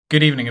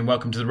Good evening and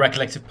welcome to the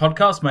Recollective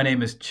Podcast. My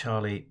name is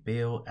Charlie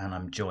Beale and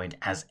I'm joined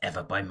as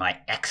ever by my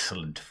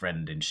excellent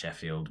friend in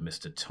Sheffield,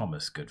 Mr.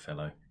 Thomas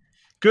Goodfellow.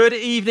 Good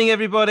evening,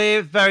 everybody.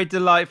 Very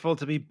delightful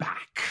to be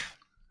back.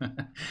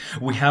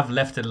 We have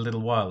left it a little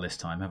while this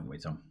time, haven't we,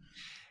 Tom?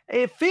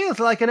 It feels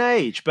like an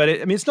age, but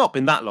it's not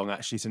been that long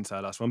actually since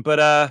our last one.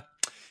 But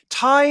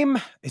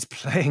time is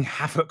playing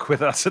havoc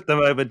with us at the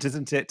moment,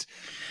 isn't it?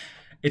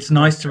 It's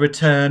nice to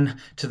return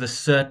to the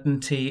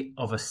certainty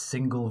of a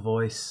single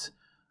voice,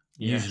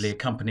 usually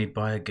accompanied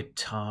by a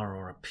guitar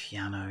or a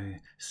piano,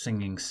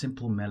 singing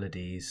simple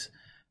melodies.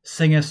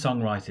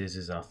 Singer-songwriters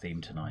is our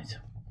theme tonight.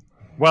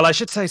 Well, I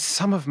should say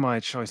some of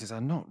my choices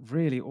are not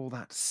really all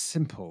that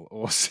simple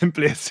or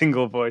simply a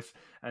single voice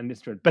and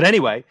instrument. But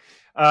anyway,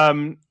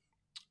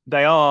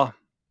 they are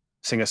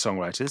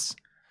singer-songwriters,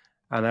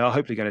 and they are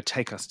hopefully going to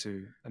take us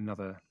to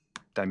another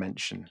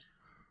dimension.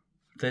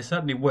 They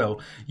certainly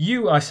will.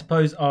 You, I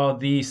suppose, are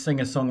the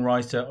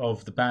singer-songwriter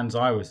of the bands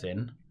I was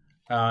in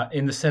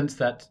the sense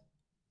that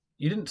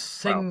you didn't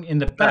sing in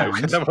the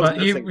band,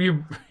 but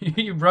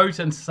you wrote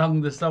and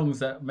sung the songs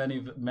that many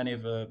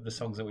of the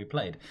songs that we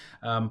played.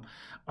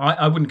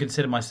 I wouldn't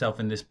consider myself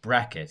in this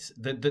bracket.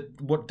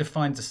 What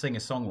defines a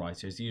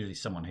singer-songwriter is usually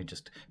someone who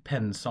just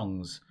pens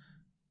songs.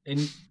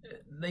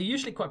 They're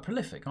usually quite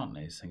prolific, aren't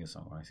they,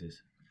 singer-songwriters?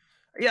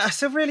 Yeah,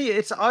 so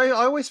really, I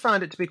always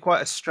found it to be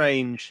quite a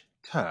strange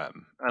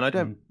term, and I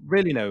don't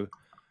really know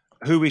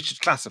who we should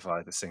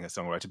classify as a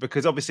singer-songwriter,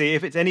 because obviously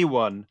if it's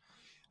anyone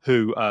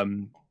who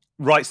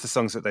writes the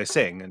songs that they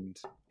sing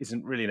and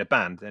isn't really in a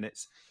band, then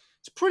it's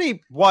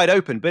pretty wide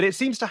open. But it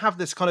seems to have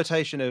this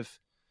connotation of,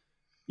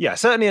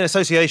 certainly an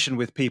association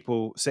with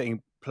people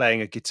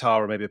playing a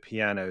guitar or maybe a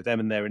piano,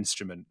 them and their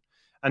instrument.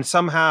 And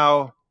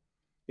somehow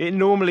it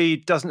normally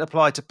doesn't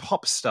apply to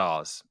pop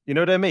stars. You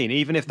know what I mean?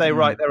 Even if they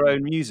write their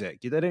own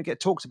music, they don't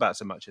get talked about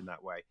so much in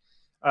that way.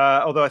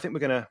 Although I think we're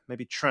going to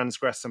maybe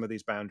transgress some of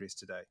these boundaries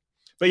today.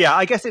 But yeah,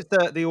 I guess it's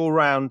the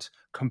all-round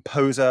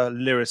composer,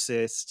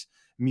 lyricist,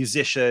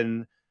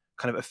 musician,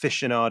 kind of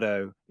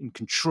aficionado, in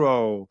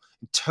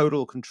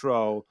total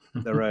control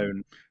of their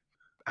own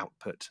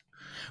output.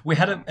 We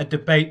had a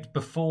debate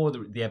before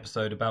the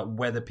episode about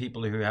whether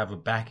people who have a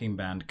backing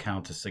band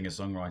count as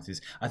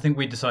singer-songwriters. I think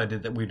we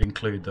decided that we'd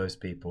include those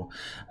people.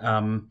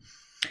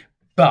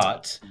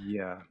 But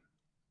yeah,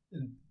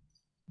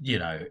 you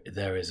know,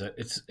 there is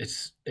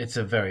it's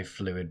a very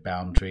fluid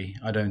boundary.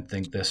 I don't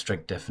think there's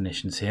strict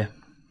definitions here.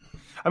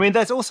 I mean,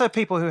 there's also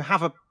people who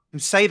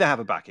say they have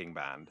a backing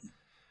band,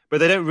 but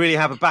they don't really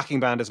have a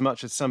backing band as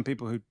much as some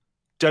people who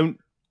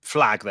don't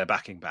flag their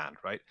backing band,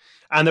 right?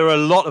 And there are a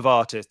lot of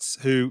artists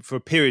who, for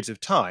periods of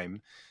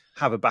time,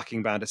 have a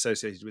backing band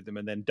associated with them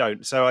and then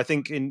don't. So I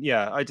think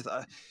the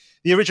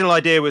original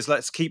idea was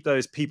let's keep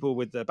those people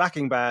with the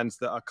backing bands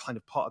that are kind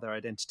of part of their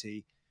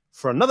identity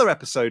for another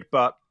episode,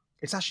 but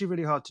it's actually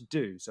really hard to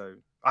do. So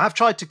I have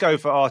tried to go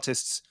for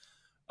artists,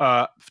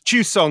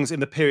 choose songs in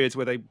the periods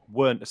where they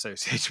weren't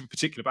associated with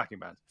particular backing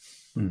bands.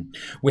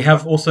 We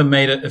have also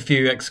made a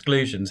few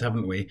exclusions,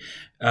 haven't we?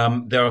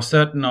 There are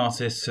certain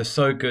artists who are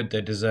so good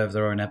they deserve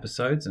their own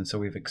episodes, and so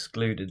we've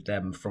excluded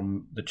them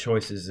from the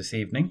choices this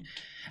evening.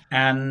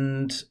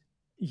 And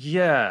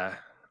the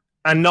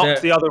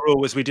other rule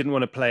was we didn't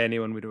want to play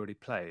anyone we'd already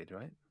played,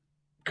 right?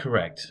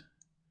 Correct.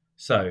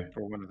 So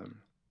for one of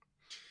them.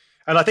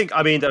 And I think,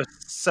 there are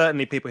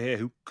certainly people here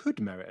who could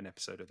merit an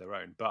episode of their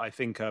own, but I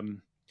think, there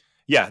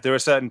are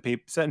certain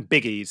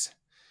biggies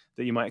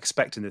that you might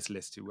expect in this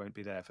list who won't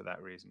be there for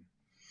that reason.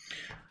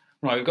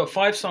 Right, we've got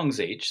 5 songs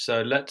each,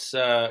 so let's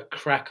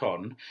crack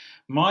on.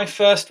 My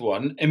first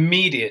one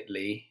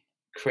immediately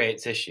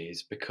creates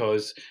issues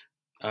because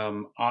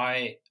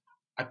I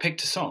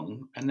picked a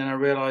song and then I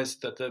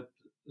realised that the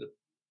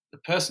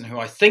person who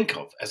I think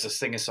of as a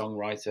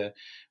singer-songwriter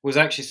was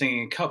actually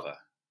singing a cover,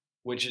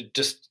 which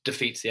just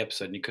defeats the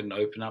episode and you couldn't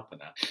open up with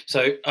that.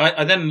 So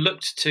I then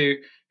looked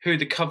to who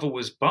the cover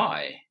was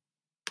by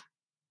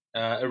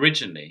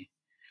originally.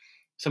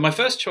 So my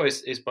first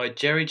choice is by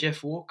Jerry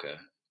Jeff Walker,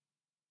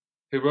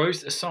 who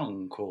wrote a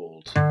song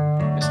called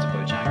Mr.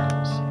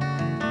 Bojangles.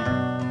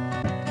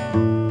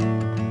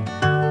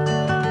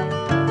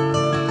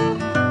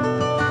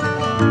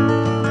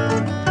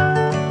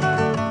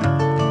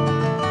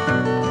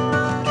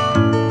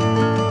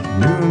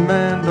 New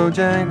man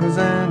Bojangles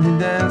and he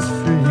danced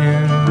for you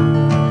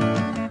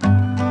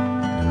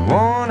in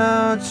worn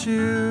out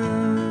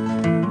shoes,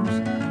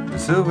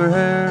 with silver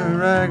hair, a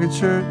ragged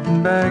shirt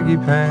and baggy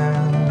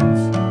pants.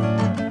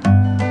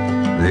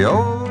 The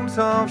old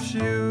soft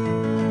shoe.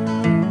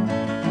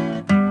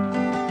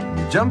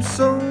 You jump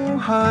so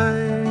high,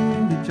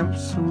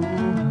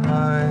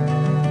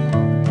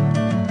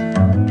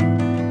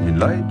 you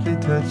lightly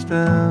touch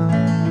down.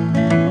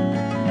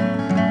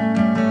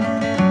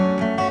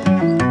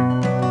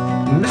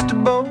 Mr.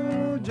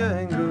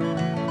 Bojangles,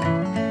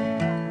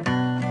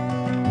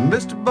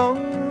 Mr.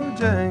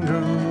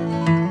 Bojangles,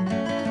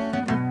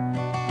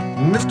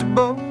 Mr.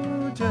 Bojangles.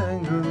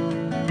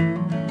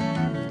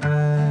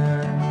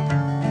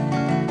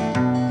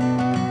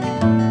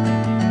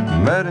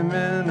 Met him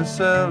in a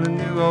cell in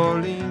New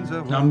Orleans.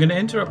 Now I'm going to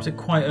interrupt it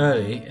quite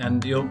early,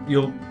 and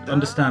you'll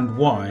understand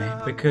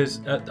why. Because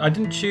I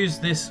didn't choose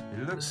this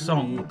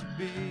song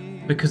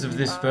because of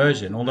this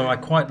version, although I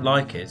quite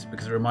like it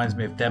because it reminds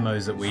me of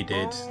demos that we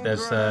did.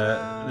 There's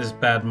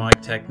bad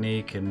mic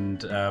technique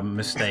and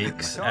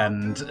mistakes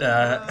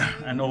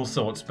and all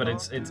sorts, but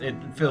it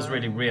feels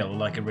really real,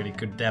 like a really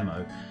good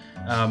demo.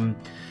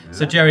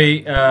 So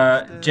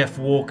Jeff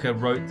Walker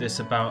wrote this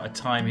about a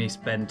time he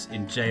spent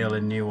in jail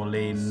in New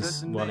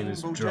Orleans while he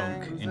was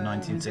drunk in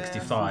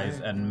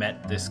 1965 and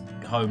met this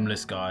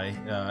homeless guy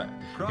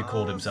who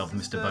called himself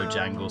Mr.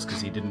 Bojangles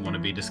because he didn't want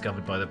to be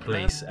discovered by the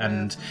police.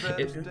 And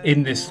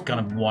in this kind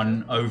of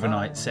one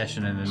overnight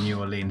session in the New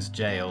Orleans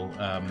jail,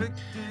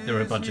 there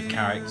were a bunch of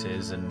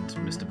characters, and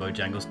Mr.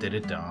 Bojangles did a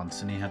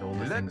dance, and he had all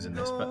the things in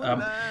this. But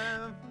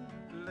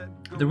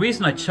the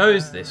reason I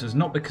chose this was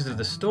not because of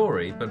the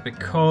story, but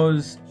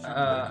because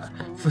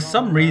for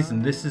some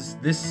reason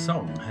this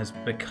song has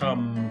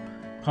become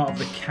part of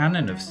the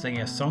canon of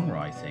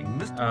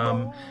singer-songwriting.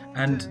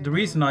 And the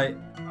reason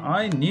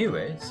I knew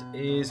it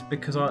is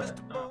because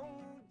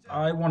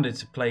I wanted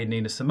to play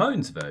Nina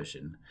Simone's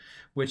version,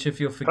 which, if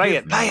you'll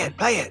forgive me...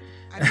 Play it!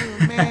 I knew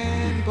a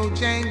man,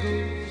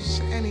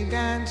 Bojangles, and he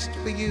danced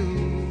for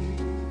you.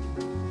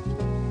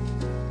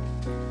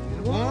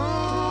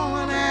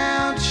 Worn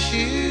out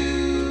shoes,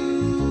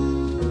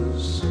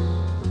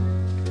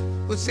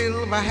 with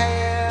silver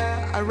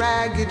hair, a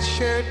ragged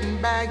shirt and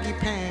baggy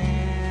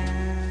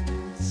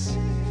pants.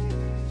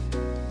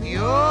 The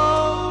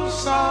old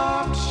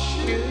soft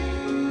shoe.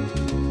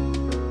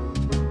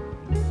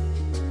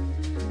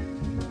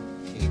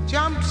 He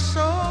jumped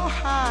so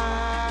high,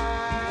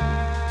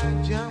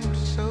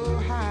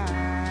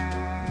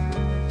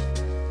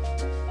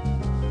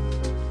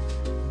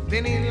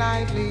 then he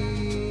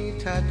lightly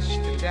touched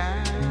it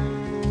down.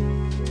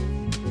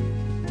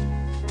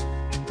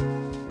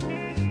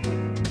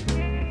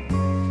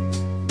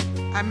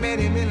 I met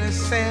him in a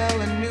cell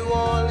in New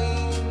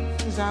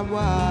Orleans. I was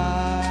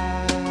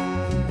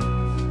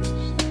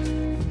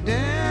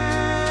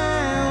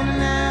down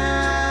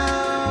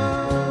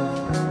now.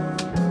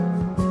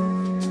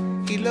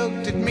 He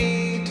looked at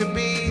me to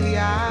be the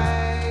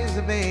eyes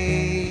of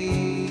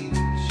age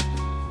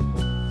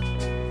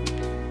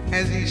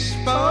as he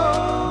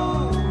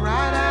spoke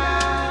right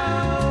out.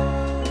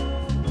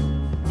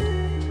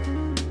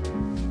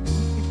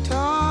 He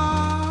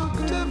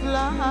talked of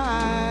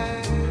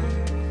life.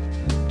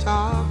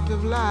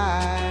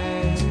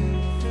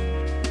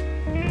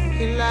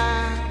 He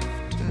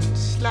laughed and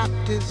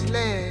slapped his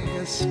leg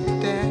a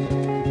step.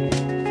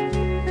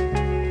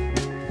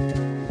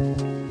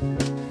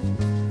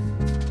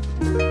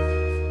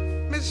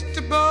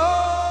 Mr.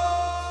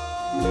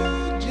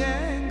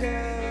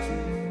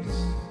 Bojangles,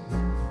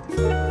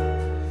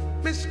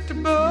 Mr.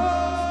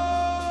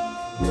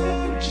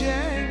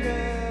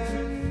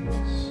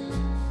 Bojangles,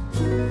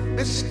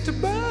 Mr.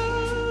 Bojangles.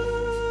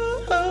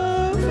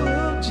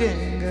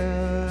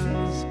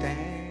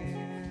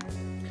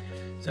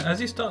 So as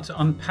you start to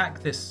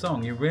unpack this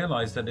song, you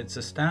realise that it's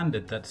a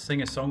standard that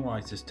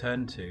singer-songwriters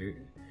turn to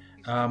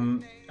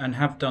and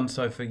have done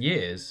so for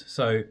years.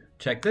 So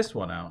check this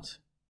one out.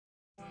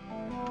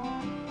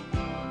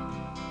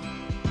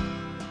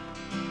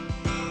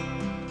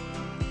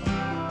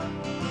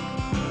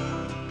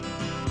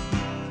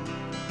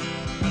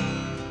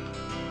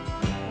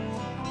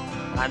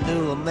 I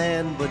knew a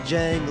man,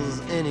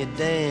 Bojangles, and he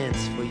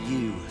danced for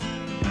you.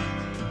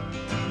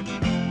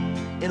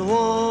 In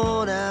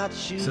worn-out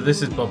shoes. So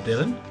this is Bob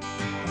Dylan.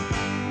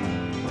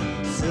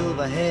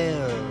 Silver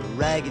hair,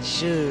 ragged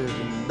shirt,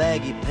 and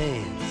baggy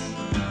pants.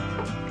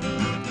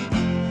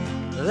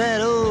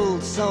 That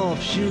old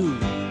soft shoe.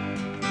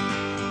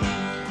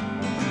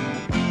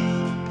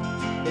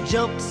 It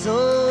jumped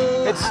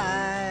so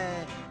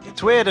high.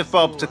 It's weird of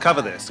Bob to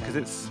cover this because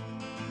it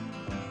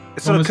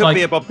sort of could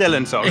be a Bob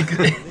Dylan song.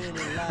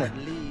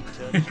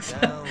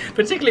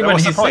 Particularly when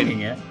he's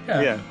singing it.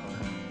 Yeah.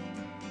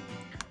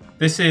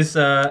 This is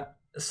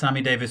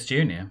Sammy Davis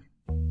Jr.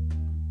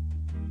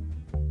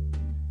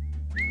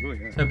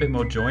 So a bit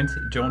more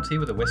jaunty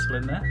with a whistle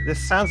in there. This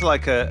sounds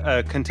like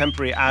a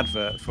contemporary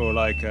advert for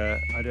like a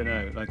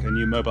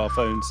new mobile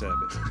phone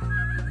service.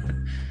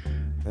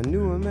 I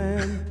knew a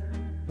man,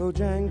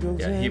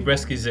 Bojangles. Yeah, he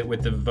rescues it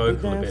with the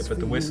vocal a bit, but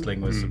the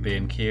whistling was a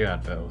B&Q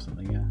advert or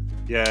something. Yeah.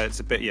 Yeah, it's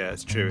a bit. Yeah,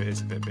 it's true. It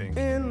is a bit being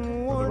the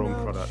wrong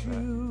product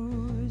there.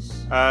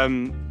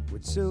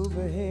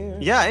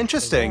 Yeah,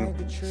 interesting.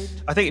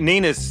 I think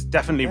Nina's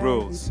definitely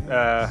rules.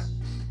 Well,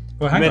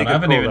 hang on, I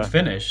haven't even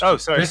finished. Oh,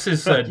 sorry. This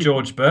is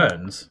George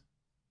Burns.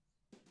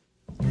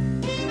 I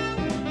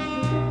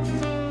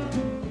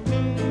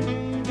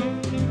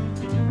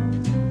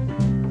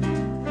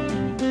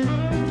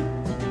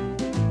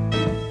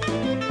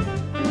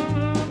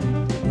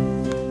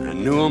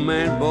knew a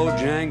man,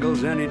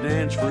 Bojangles, and he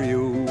danced for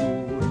you.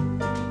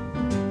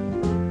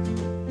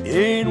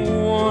 In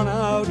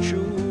worn-out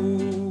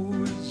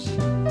shoes,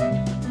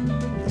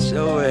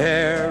 silver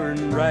hair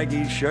and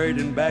raggy shirt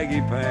and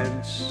baggy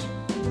pants.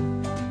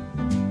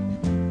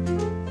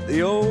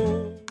 The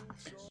old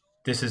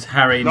This is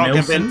Harry Not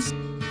Nilsson. convinced.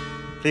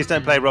 Please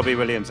don't play Robbie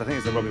Williams. I think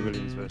it's the Robbie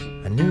Williams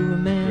version. I knew a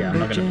man Yeah, I'm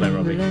not going to play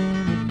Robbie.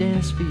 and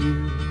dance for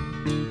you.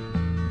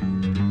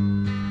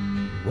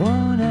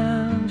 Worn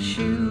out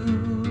shoes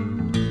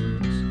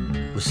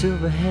with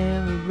silver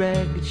hair, a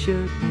ragged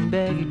shirt and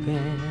baggy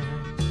pants.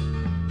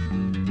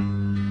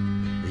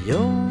 The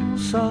old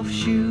soft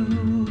shoe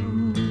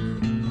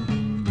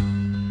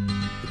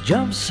it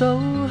jumped so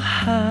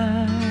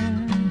high,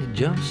 it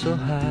jumped so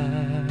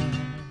high.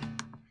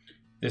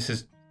 This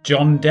is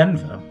John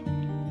Denver.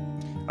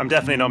 I'm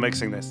definitely not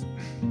mixing this.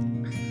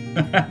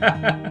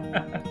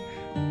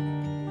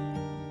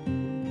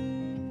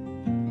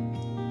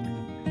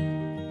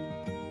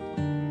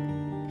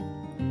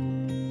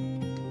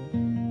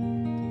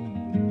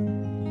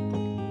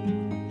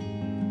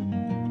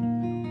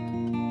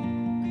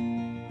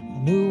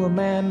 Knew a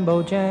man,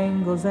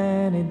 Bojangles,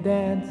 and he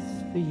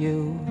danced for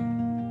you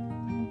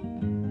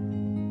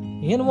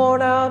in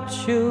worn-out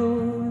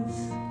shoes,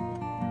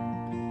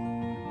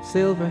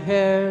 silver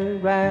hair,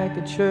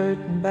 ragged shirt,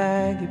 and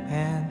baggy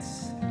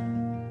pants.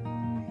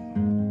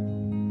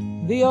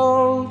 The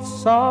old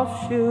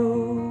soft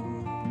shoe,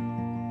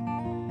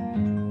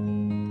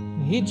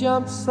 he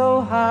jumped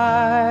so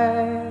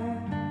high,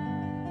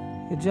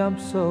 he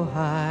jumped so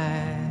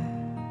high.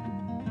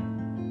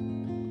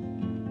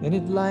 And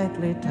it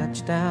lightly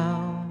touched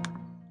down.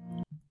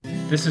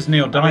 This is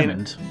Neil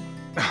Diamond.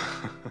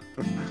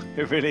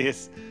 It really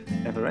is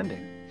never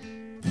ending.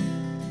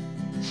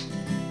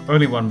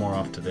 Only one more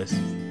after this.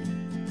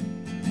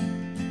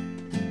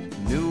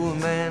 Knew a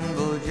man,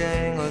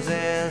 Bojangles,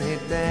 and he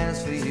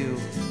danced for you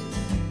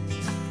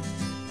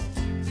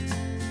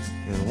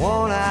in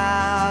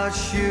worn-out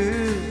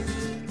shoes,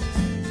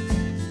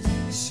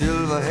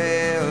 silver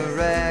hair, a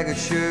ragged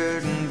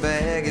shirt, and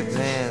baggy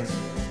pants.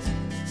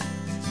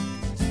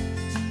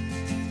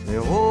 The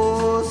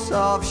old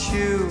soft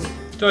shoe.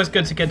 It's always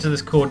good to get to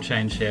this chord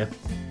change here.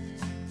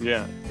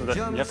 Yeah, well,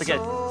 you have to get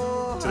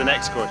to the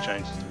next chord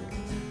change.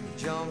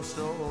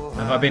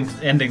 Have I been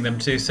ending them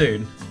too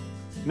soon?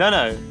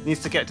 No,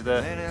 needs to get to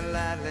the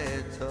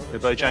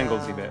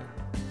Bojanglesy bit.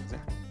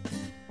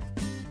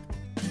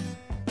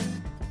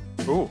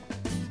 Ooh.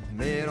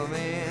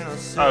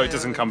 Oh, it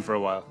doesn't come for a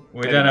while.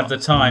 We don't have the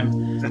time.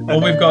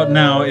 All we've got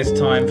now is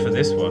time for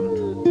this one.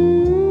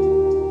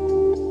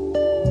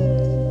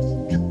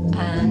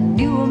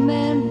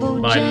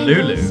 By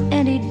Lulu.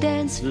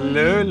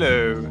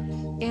 Lulu.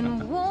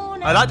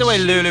 I like the way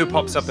Lulu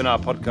pops up in our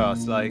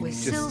podcast, like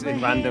just in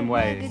random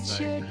ways.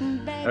 Like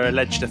her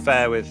alleged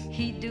affair with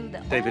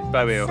David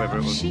Bowie or whoever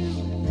it was.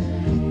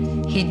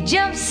 He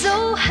jumped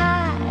so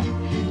high,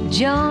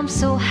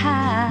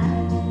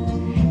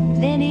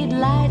 then he'd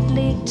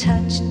lightly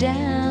touch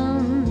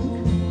down.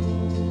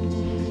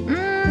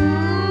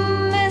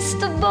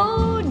 Mr.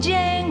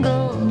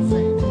 Bojangles.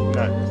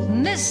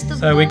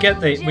 So we get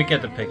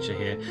the picture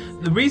here.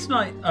 The reason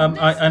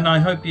I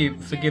hope you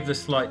forgive the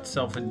slight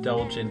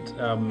self-indulgent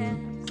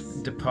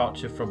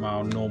departure from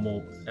our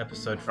normal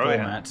episode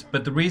format,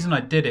 but the reason I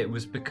did it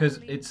was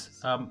because it's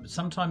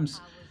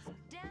sometimes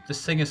the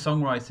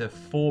singer-songwriter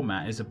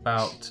format is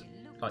about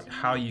like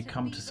how you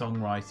come to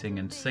songwriting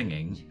and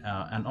singing,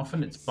 and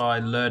often it's by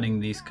learning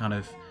these kind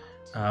of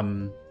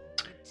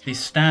these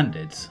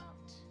standards.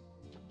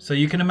 So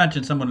you can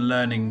imagine someone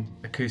learning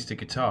acoustic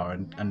guitar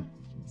and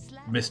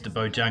Mr.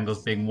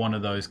 Bojangles being one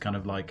of those kind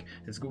of like,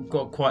 it's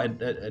got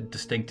quite a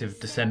distinctive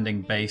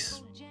descending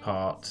bass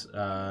part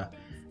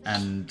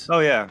and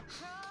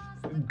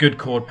good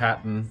chord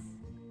pattern.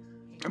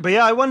 But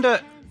yeah, I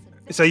wonder,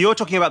 so you're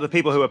talking about the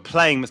people who are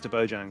playing Mr.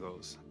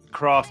 Bojangles,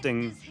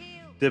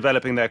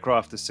 developing their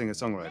craft as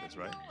singer-songwriters,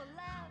 right?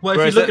 Well,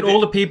 if you look at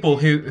all the people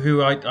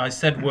who I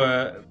said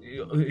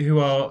who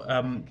are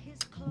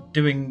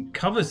doing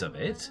covers of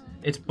it,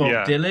 it's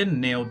Bob Dylan,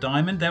 Neil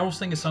Diamond. They're all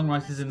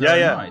singer-songwriters in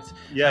their own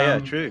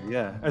right. True.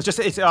 Yeah,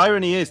 it's the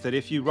irony is that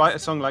if you write a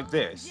song like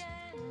this,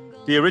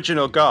 the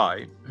original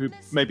guy who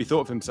maybe thought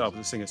of himself as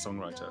a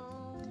singer-songwriter,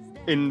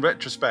 in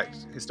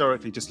retrospect,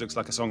 historically, just looks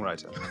like a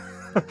songwriter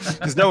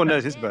because no one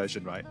knows his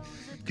version, right?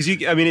 Because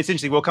it's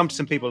interesting. We'll come to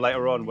some people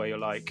later on where you're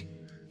like,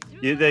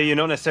 you're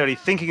not necessarily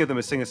thinking of them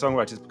as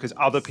singer-songwriters because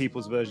other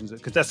people's versions,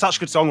 because they're such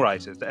good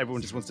songwriters that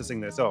everyone just wants to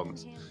sing their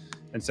songs,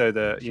 and so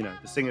the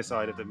singer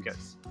side of them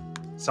gets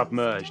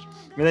submerged.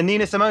 And then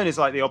Nina Simone is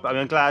like the opposite.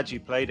 I'm glad you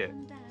played it.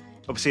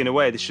 Obviously, in a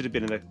way, this should have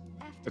been in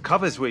a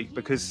covers week,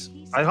 because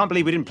I can't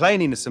believe we didn't play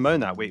Nina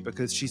Simone that week,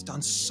 because she's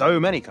done so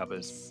many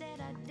covers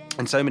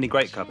and so many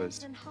great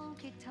covers.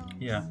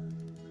 Yeah.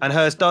 And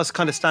hers does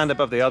kind of stand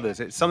above the others.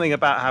 It's something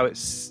about how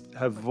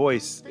her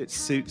voice, it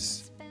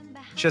suits.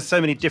 She has so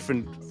many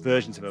different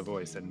versions of her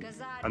voice, and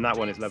that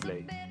one is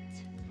lovely.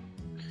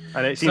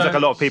 And it seems like a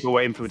lot of people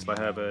were influenced by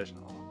her version.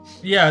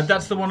 Yeah,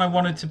 that's the one I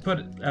wanted to put,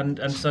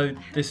 and so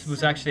this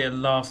was actually a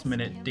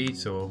last-minute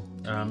detour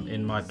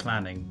in my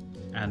planning,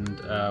 and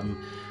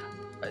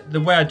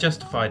the way I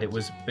justified it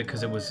was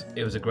because it was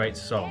a great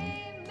song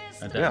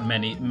that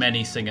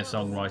many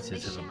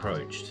singer-songwriters have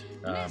approached.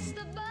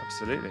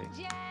 Absolutely,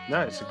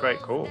 no, it's a great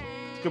call.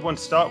 good one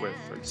to start with.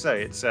 Like you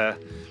say, it's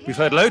we've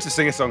heard loads of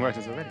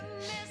singer-songwriters already.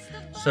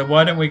 So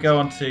why don't we go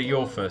on to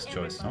your first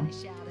choice, Tom?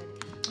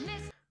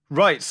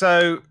 Right,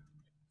 so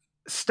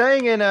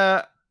staying in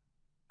I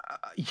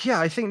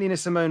think Nina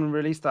Simone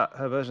released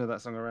her version of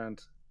that song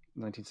around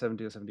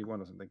 1970 or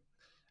 71 or something.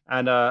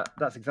 And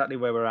that's exactly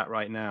where we're at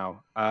right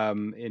now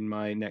in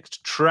my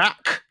next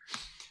track,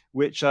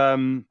 which is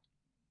from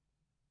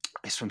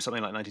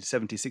something like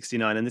 1970,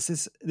 69. And this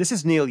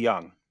is Neil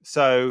Young.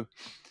 So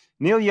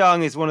Neil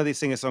Young is one of these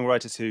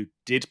singer-songwriters who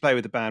did play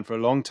with the band for a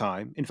long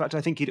time. In fact,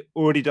 I think he'd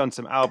already done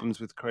some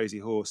albums with Crazy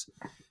Horse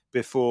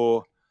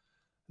before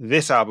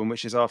this album,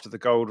 which is After the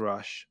Gold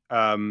Rush,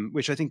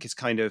 which I think is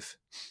kind of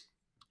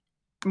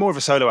more of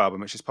a solo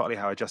album, which is partly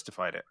how I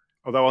justified it.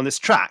 Although on this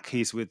track,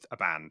 he's with a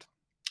band.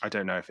 I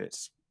don't know if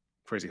it's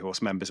Crazy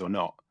Horse members or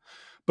not.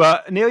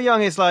 But Neil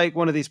Young is like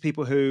one of these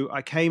people who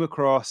I came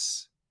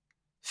across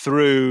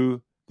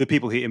through the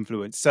people he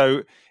influenced.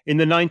 So in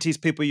the 90s,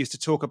 people used to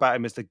talk about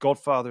him as the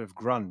godfather of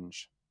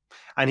grunge.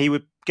 And he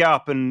would get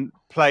up and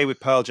play with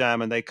Pearl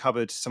Jam, and they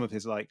covered some of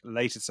his like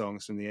later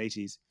songs from the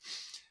 80s.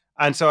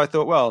 And so I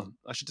thought, well,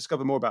 I should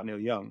discover more about Neil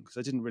Young because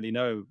I didn't really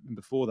know him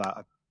before that.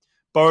 I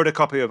borrowed a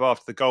copy of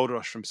After the Gold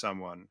Rush from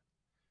someone.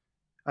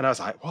 And I was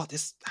like, what?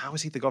 How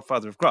is he the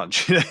godfather of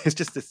grunge? It's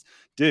just this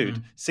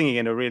dude singing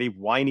in a really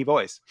whiny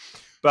voice.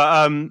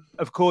 But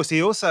of course,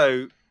 there's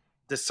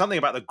something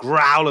about the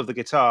growl of the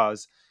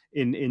guitars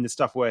in the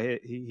stuff where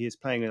he is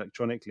playing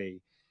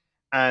electronically.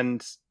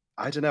 And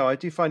I don't know, I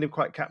do find him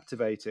quite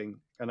captivating,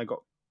 and I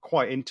got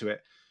quite into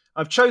it.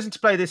 I've chosen to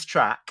play this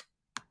track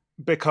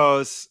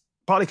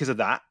partly because of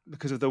that,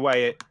 because of the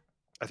way it,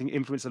 I think,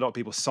 influenced a lot of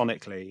people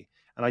sonically.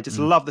 And I just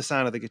love the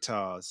sound of the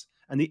guitars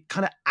and the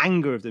kind of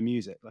anger of the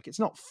music. Like, it's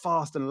not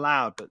fast and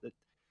loud, but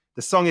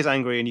the song is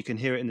angry and you can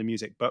hear it in the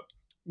music. But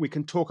we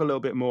can talk a little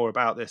bit more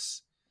about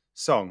this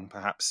song,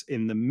 perhaps,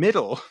 in the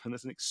middle. And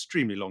there's an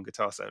extremely long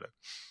guitar solo,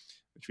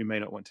 which we may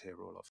not want to hear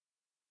all of.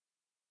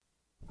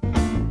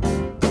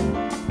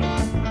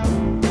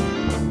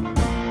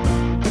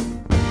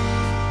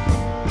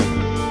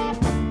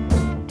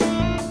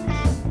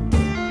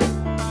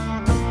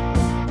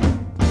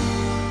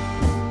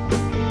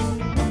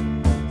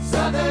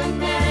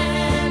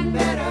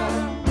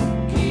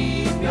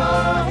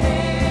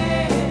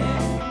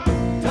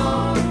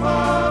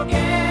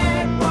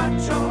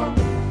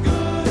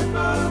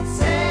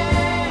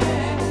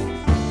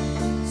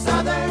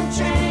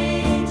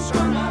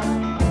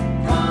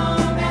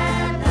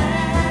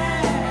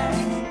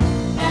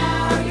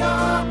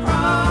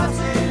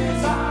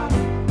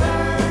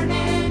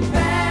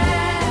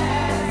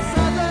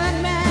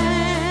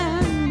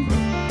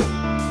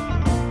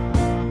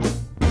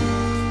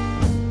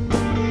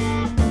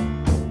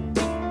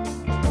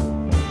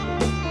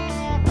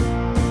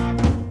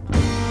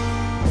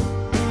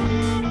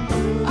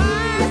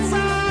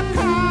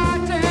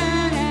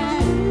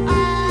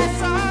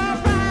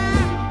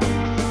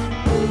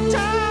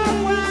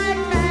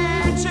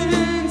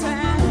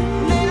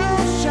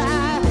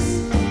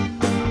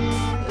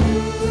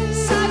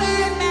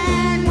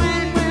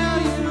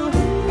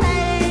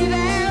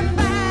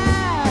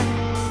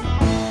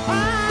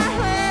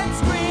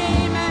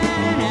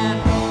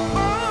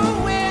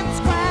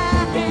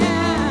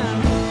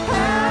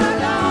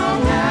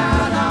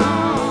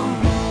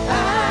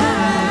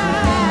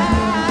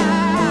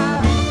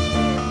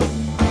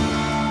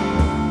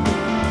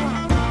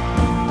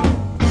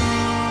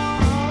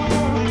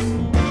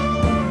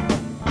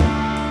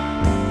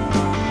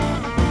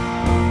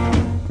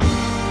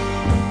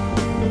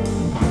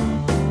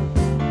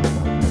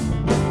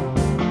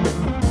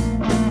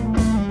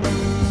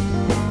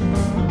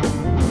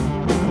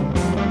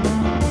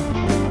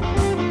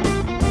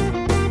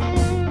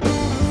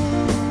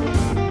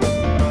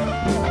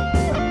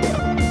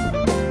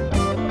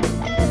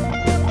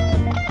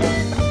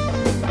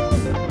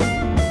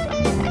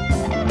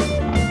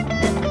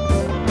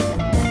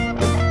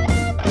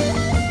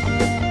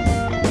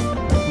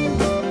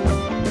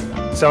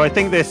 So I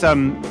think this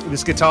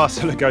guitar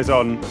solo goes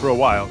on for a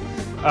while,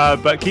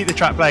 but keep the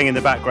track playing in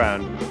the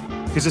background,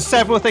 because there's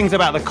several things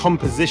about the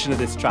composition of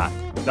this track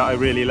that I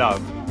really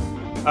love.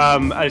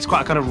 And it's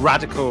quite a kind of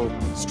radical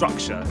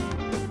structure.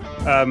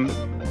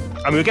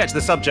 We'll get to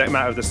the subject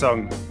matter of the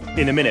song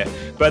in a minute,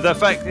 but the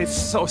fact it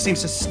sort of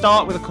seems to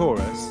start with a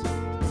chorus,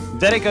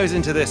 then it goes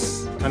into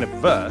this kind of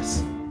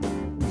verse,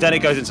 then it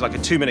goes into like a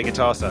 2-minute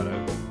guitar solo,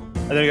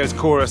 and then it goes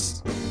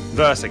chorus,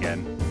 verse again,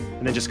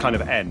 and then just kind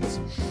of ends.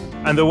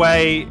 And the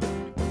way,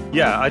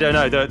 I don't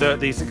know,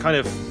 these kind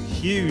of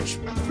huge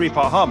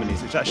 3-part harmonies,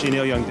 which actually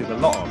Neil Young did a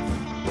lot of.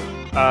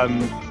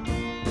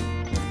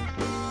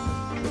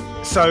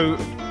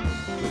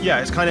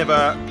 It's kind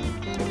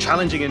of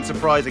challenging and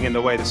surprising in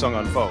the way the song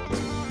unfolds.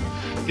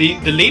 The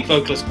lead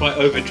vocal is quite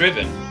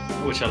overdriven,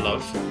 which I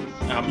love.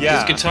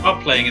 His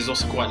guitar playing is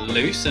also quite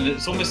loose, and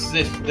it's almost as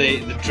if the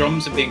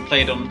drums are being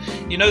played on.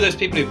 You know those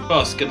people who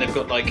busk and they've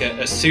got like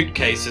a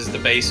suitcase as the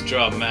bass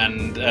drum,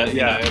 and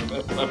you know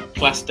a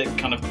plastic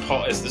kind of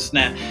pot as the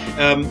snare.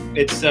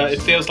 It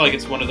feels like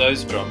it's one of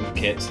those drum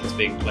kits that's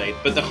being played,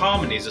 but the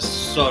harmonies are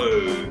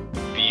so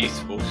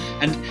beautiful.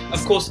 And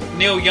of course,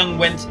 Neil Young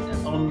went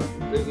on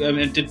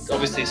and did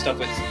obviously stuff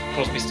with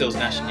Crosby, Stills,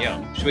 Nash and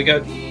Young. Should we go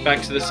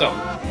back to the song?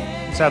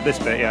 Let's have this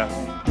bit, yeah.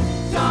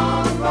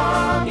 Don't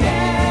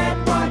forget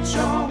what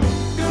your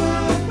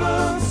good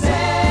book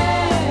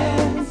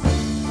says.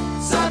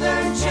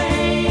 Southern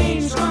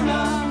change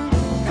gonna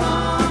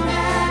come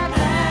at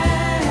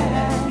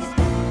last.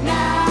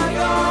 Now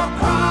your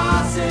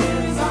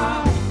crosses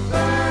are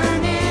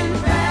burning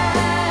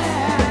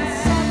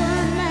fast.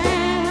 Southern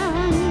man.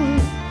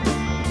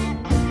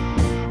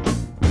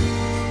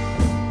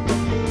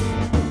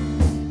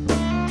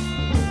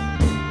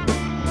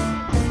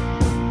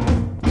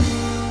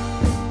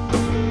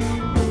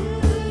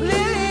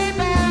 Lily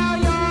Bell,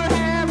 your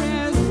hair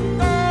is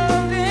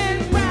golden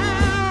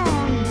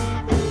brown.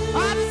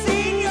 I've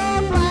seen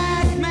your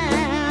black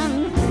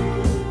man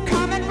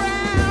coming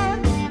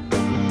round.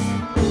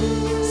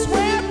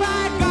 Swear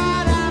by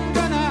God I'm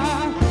gonna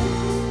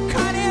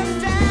cut him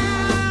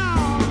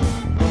down.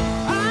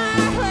 I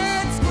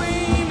heard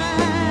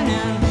screaming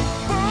and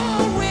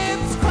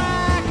bullwhips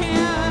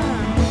cracking.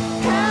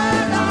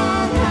 How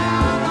long, how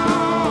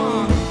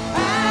long?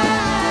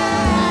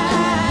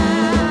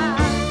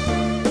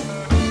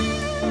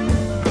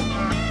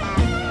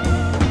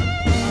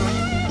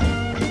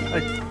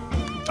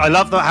 I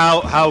love that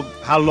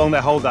how long they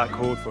hold that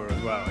chord for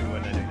as well. Like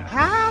when they're doing that.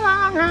 How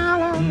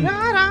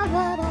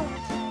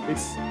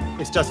long?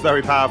 It's just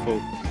very powerful,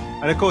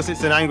 and of course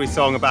it's an angry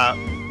song about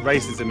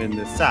racism in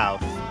the South.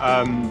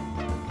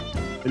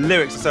 The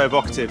lyrics are so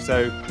evocative.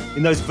 So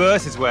in those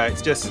verses where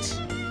it's just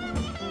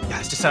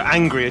so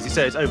angry, as you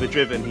say, it's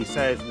overdriven. He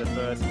says in the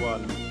first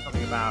one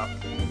something about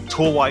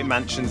tall white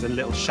mansions and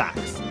little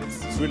shacks.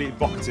 It's really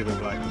evocative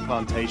of like a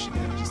plantation,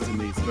 just in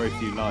these very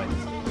few lines.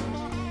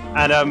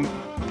 And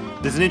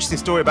there's an interesting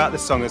story about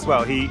this song as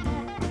well. He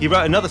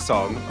wrote another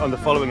song on the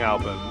following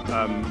album,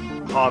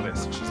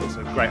 Harvest, which is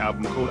also a great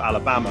album called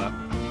Alabama,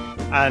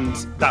 and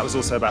that was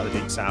also about the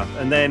Deep South.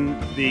 And then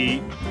the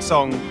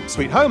song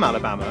Sweet Home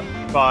Alabama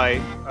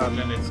by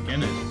Lynyrd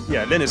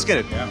Skynyrd. Lynyrd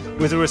Skynyrd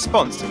was a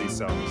response to these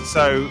songs.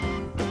 So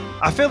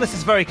I feel this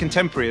is very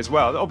contemporary as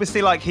well.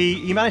 Obviously, like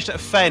he managed to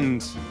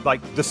offend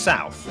like the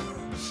South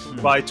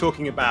by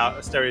talking about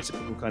a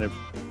stereotypical kind of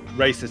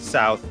racist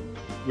South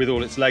with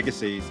all its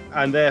legacies,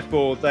 and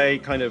therefore they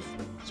kind of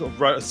sort of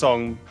wrote a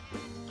song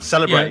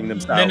celebrating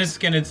themselves. Lynyrd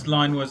Skynyrd's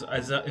line was,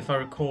 if I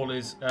recall,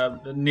 is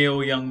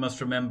Neil Young must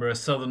remember a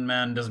Southern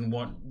man doesn't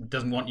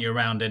want you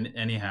around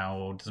anyhow,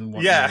 or doesn't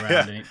want you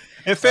around.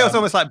 It feels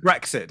almost like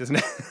Brexit, doesn't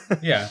it?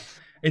 Yeah,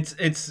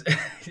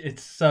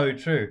 it's so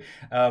true.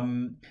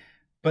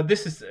 But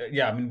this is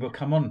I mean, we'll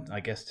come on,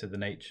 I guess, to the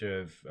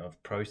nature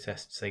of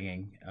protest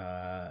singing,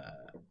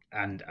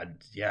 and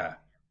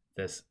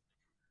there's.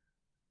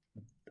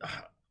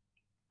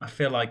 I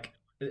feel like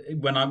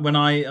when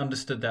I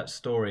understood that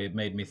story, it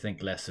made me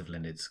think less of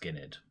Lynyrd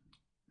Skynyrd.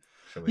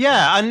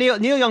 Yeah, and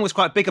Neil Young was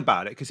quite big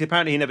about it, because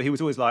apparently he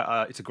was always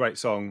like, it's a great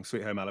song,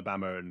 Sweet Home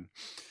Alabama, and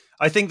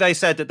I think they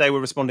said that they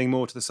were responding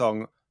more to the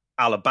song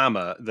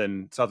Alabama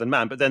than Southern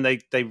Man, but then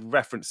they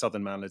referenced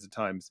Southern Man loads of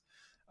times.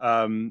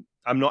 I'm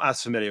not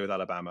as familiar with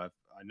Alabama.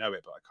 I know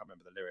it, but I can't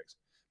remember the lyrics.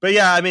 But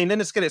yeah, I mean,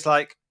 Lynyrd Skynyrd's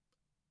like,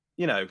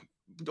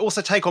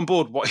 also take on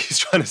board what he's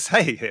trying to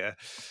say here,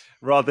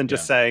 rather than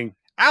just saying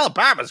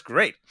Alabama's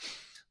great.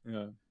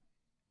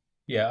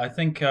 Yeah, I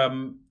think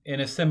in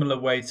a similar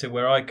way to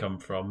where I come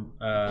from,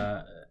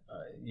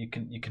 you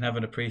can have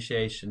an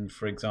appreciation,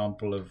 for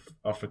example, of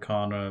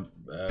Afrikaner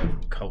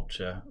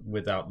culture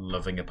without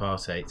loving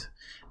apartheid.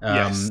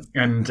 Yes.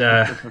 And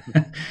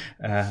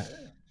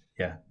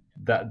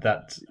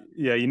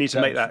you need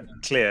to make that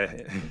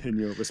clear in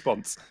your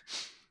response.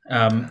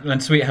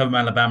 And Sweet Home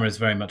Alabama is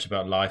very much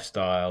about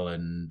lifestyle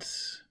and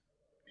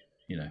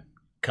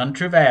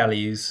country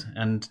values,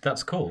 and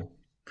that's cool.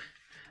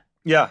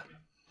 Yeah.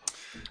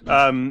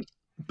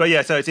 But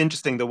yeah, so it's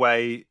interesting the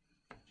way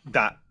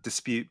that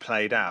dispute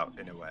played out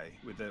in a way,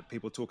 with the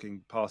people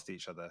talking past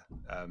each other.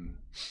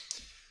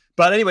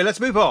 But anyway, let's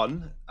move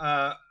on.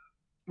 I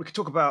could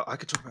talk about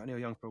Neil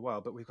Young for a while,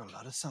 but we've got a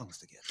lot of songs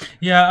to get.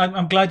 Yeah,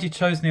 I'm glad you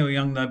chose Neil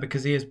Young though,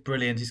 because he is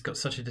brilliant. He's got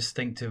such a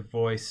distinctive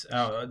voice.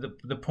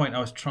 The point I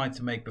was trying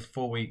to make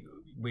before we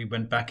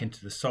went back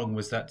into the song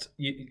was that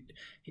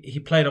he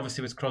played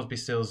obviously with Crosby,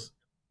 Stills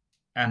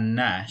and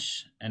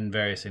Nash in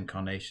various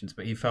incarnations,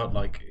 but he felt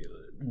like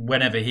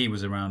whenever he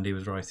was around, he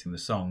was writing the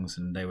songs,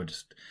 and they were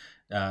just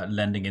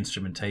lending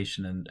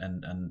instrumentation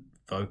and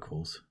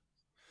vocals.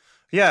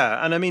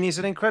 Yeah, and I mean, he's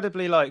an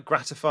incredibly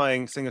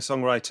gratifying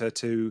singer-songwriter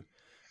to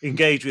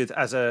engage with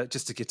as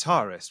just a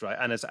guitarist, right?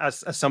 And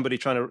as somebody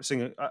trying to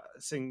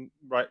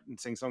write and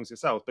sing songs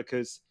yourself,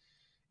 because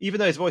even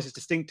though his voice is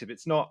distinctive,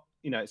 it's not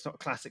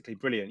classically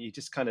brilliant. You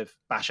just kind of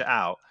bash it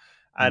out.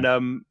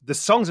 And the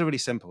songs are really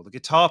simple. The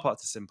guitar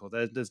parts are simple.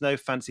 There's no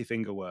fancy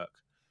finger work,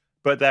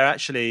 but they're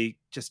actually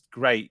just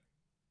great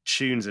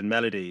tunes and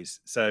melodies.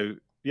 So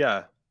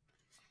yeah,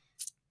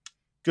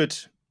 good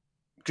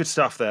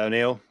stuff there,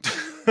 Neil.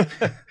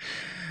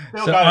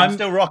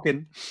 Still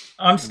rocking.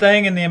 I'm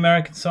staying in the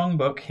American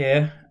Songbook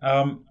here,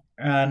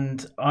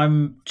 and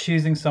I'm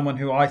choosing someone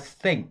who I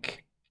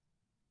think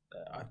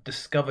I've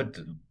discovered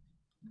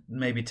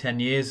maybe 10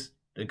 years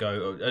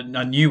ago.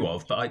 I knew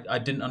of, but I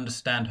didn't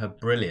understand her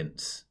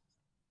brilliance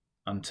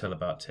until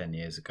about 10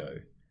 years ago,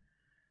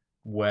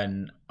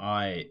 when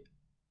I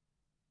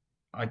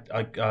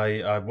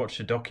watched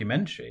a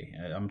documentary.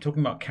 I'm talking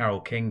about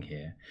Carole King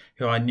here,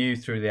 who I knew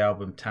through the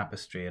album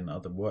Tapestry and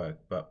other work.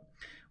 But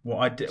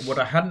what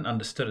I hadn't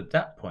understood at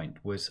that point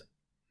was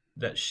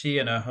that she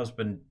and her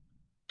husband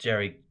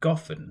Jerry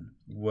Goffin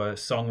were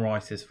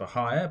songwriters for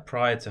hire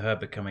prior to her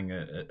becoming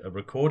a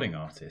recording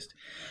artist,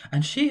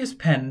 and she has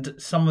penned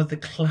some of the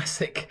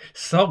classic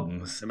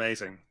songs.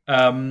 Amazing.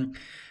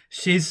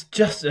 She's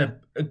just a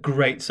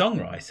great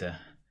songwriter.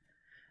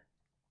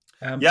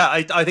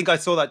 I think I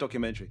saw that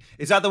documentary.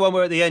 Is that the one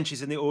where at the end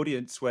she's in the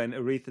audience when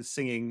Aretha's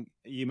singing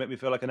 "You Make Me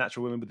Feel Like a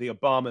Natural Woman" with the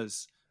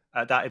Obamas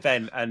at that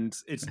event, and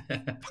it's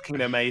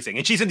fucking amazing.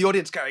 And she's in the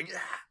audience going, "Yeah."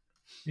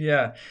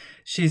 Yeah,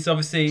 she's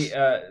obviously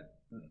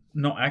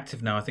not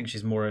active now. I think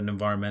she's more an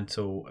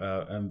environmental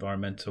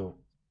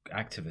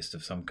activist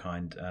of some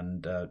kind,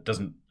 and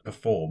doesn't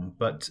perform.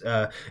 But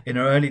in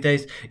her early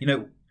days,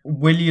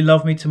 "Will You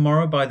Love Me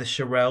Tomorrow" by the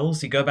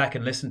Shirelles. You go back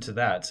and listen to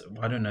that.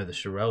 I don't know the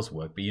Shirelles'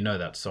 work, but you know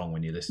that song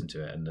when you listen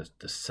to it, and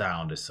the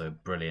sound is so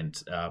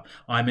brilliant.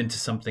 "I'm Into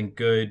Something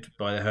Good"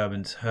 by the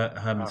Herman's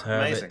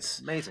Hermits.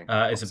 Amazing.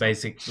 It's a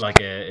basic,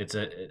 it's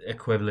a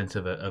equivalent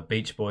of a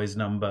Beach Boys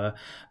number.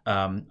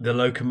 "The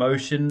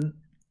Locomotion,"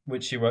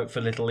 which she wrote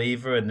for Little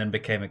Eva and then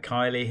became a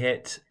Kylie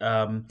hit.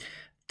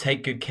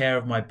 "Take Good Care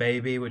of My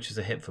Baby," which is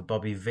a hit for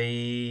Bobby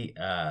V.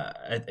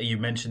 You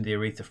mentioned the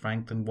Aretha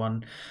Franklin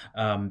one.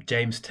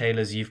 James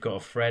Taylor's "You've Got a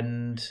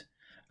Friend,"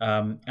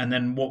 and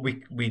then what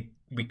we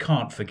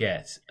can't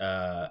forget,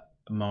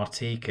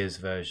 Martika's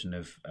version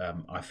of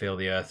 "I Feel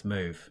the Earth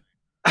Move."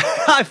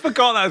 I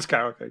forgot that was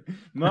Carole King.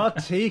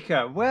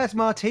 Martika, where's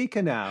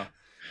Martika now?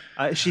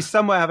 She's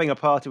somewhere having a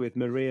party with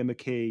Maria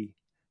McKee.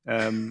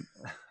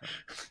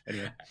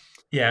 Anyway.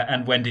 Yeah,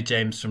 and Wendy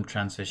James from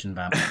Transvision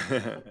Vamp.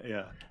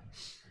 Yeah.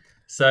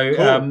 So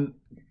cool.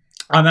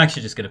 I'm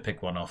actually just going to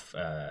pick one off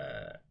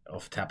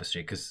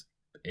Tapestry, because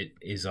it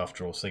is,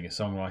 after all,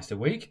 Singer-Songwriter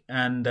Week,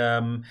 and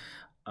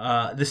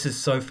this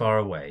is "So Far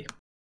Away."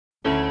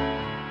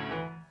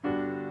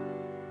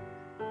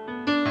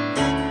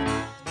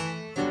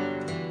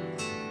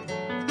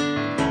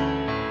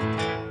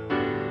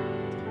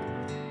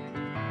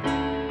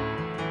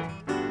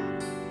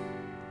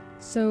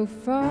 So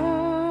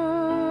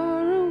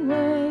far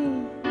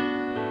away,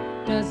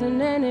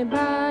 doesn't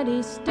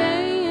anybody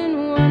stay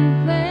in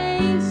one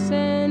place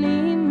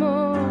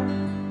anymore?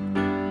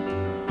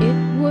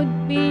 It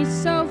would be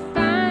so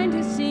fine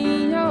to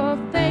see your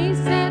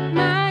face at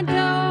my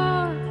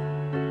door.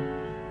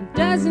 It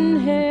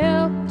doesn't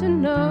help to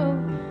know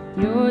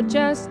you're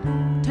just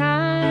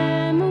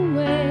time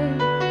away.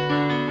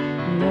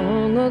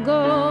 Long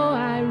ago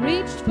I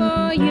reached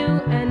for you,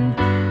 and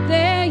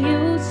there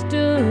you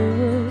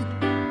stood.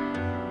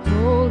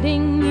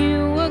 Holding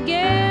you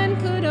again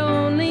could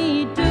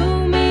only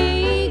do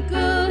me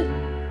good.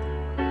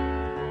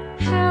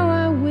 How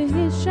I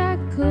wish I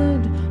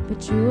could,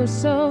 but you're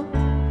so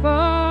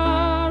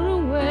far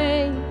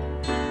away.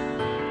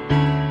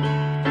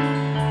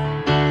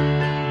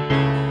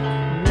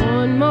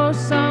 One more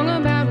song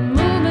about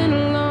moving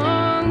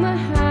along the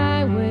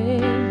highway.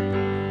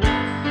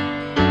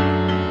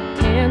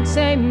 Can't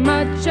say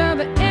much of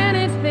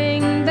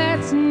anything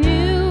that's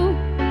new.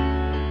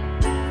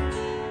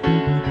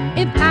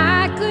 If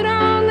I could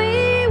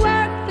only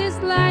work this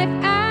life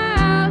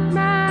out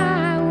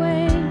my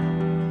way,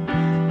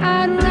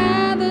 I'd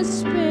rather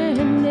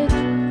spend it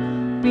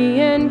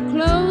being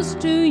close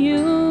to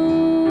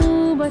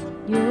you. But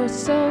you're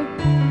so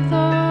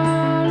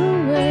far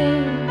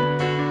away.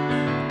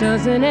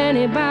 Doesn't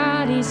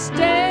anybody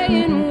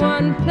stay in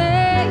one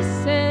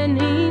place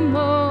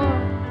anymore?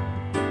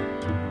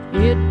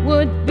 It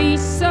would be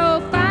so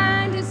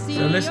fine to see.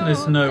 So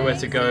listeners know where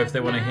to go if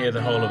they want to hear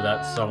the whole of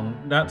that song.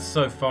 That's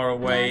 "So Far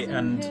Away,"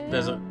 and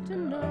there's a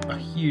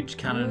huge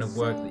canon of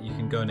work that you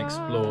can go and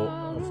explore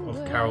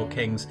of Carole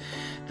King's.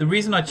 The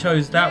reason I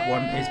chose that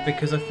one is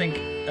because I think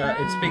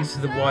it speaks to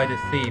the wider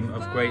theme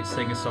of great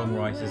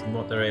singer-songwriters and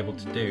what they're able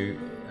to do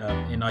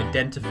in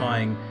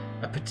identifying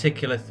a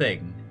particular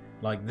thing.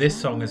 Like, this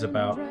song is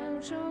about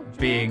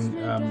being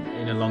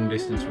in a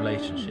long-distance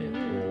relationship,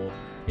 or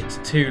 "It's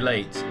Too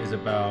Late" is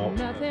about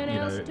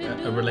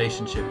a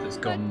relationship that's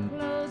gone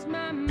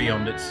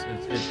beyond its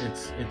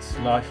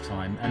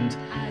lifetime. And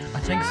I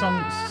think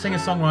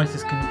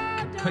singer-songwriters can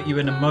put you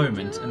in a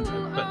moment,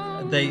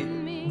 but they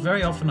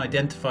very often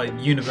identify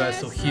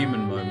universal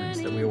human moments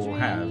that we all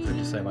have, and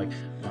just say, like,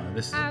 "Oh,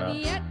 this is about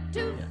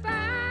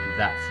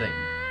that thing."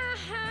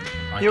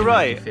 You're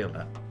right. Feel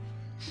that.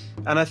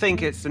 And I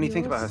think it's, when you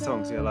think about her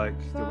songs, you're like,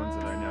 the ones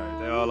that I know,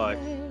 they are like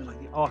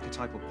the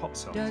archetypal pop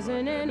songs. Right?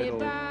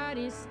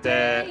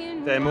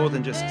 They're more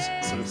than just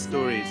sort of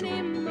stories or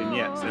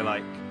vignettes. They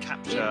like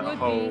capture a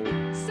whole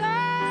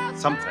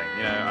something,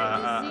 you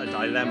know, a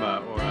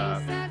dilemma or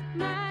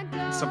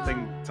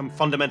some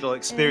fundamental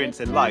experience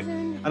in life.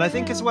 And I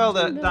think as well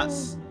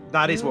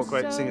that is what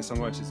great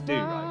singer-songwriters do,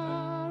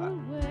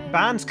 right?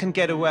 Bands can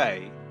get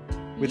away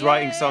with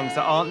writing songs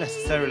that aren't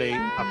necessarily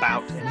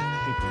about anything.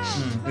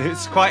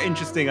 It's quite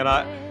interesting, and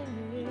I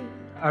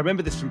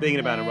remember this from being in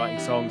a band and writing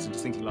songs and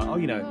just thinking like, oh,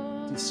 you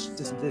know,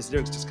 this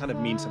lyrics just kind of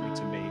mean something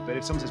to me. But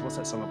if someone says, what's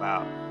that song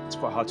about? It's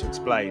quite hard to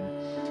explain.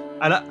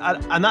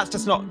 And that's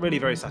just not really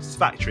very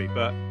satisfactory,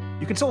 but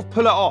you can sort of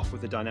pull it off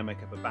with the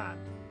dynamic of a band.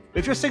 But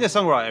if you're a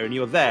singer-songwriter and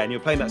you're there and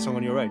you're playing that song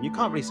on your own, you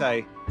can't really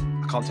say,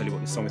 I can't tell you what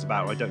this song is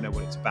about, or I don't know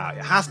what it's about.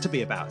 It has to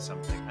be about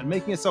something. And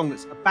making a song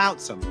that's about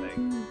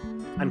something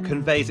and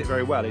conveys it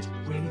very well is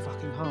really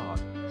fucking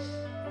hard.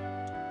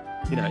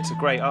 You know, it's a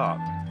great art.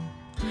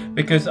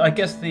 Because I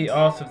guess the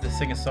art of the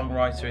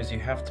singer-songwriter is you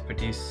have to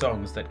produce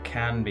songs that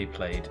can be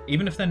played,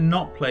 even if they're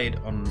not played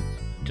on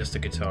just a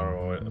guitar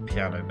or a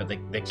piano, but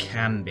they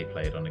can be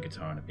played on a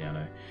guitar and a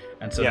piano.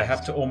 And so they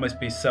have to almost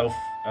be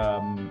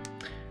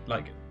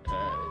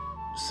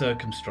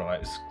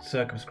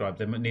circumscribed.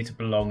 They need to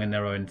belong in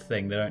their own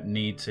thing. They don't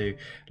need to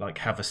like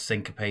have a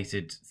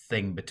syncopated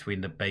thing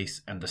between the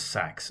bass and the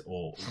sax,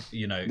 or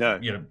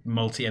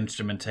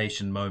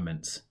multi-instrumentation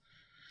moments.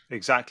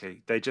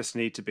 Exactly. They just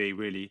need to be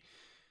really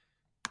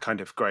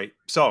kind of great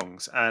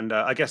songs, and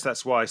I guess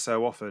that's why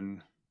so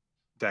often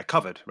they're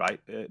covered,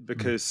 right?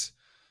 Because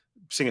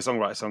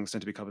singer-songwriter songs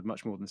tend to be covered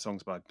much more than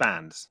songs by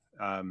bands,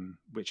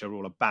 which are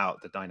all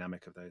about the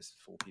dynamic of those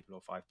 4 people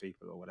or 5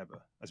 people or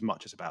whatever, as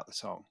much as about the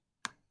song.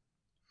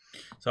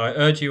 So I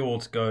urge you all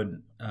to go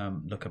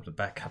and look up the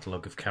back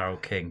catalogue of Carole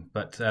King.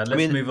 But let's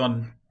move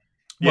on.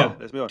 Well,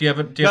 let's move on. Do you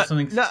have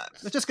something? No, I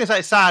was just going to say,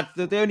 it's sad.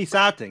 The only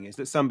sad thing is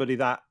that somebody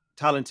that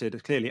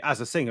talented, clearly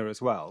as a singer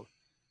as well,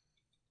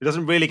 it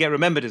doesn't really get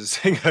remembered as a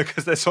singer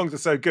because their songs are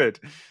so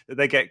good that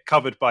they get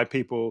covered by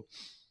people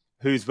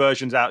whose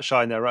versions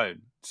outshine their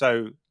own.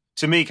 So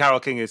to me, Carole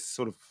King is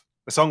sort of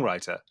a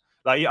songwriter.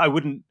 Like, I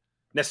wouldn't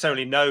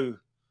necessarily know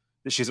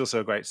that she's also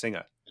a great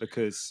singer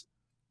because,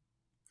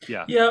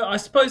 yeah, I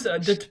suppose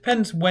it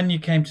depends when you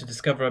came to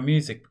discover her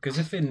music. Because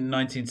if in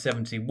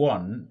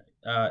 1971,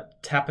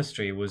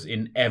 Tapestry was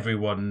in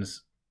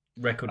everyone's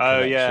record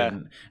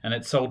collection and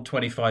it sold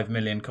 25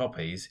 million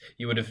copies,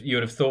 you would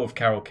have thought of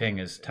Carole King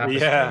as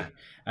Tapestry,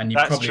 and you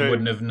probably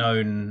wouldn't have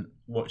known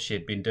what she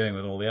had been doing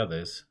with all the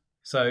others.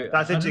 So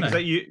that's interesting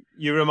because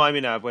you remind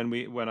me now of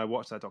when I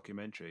watched that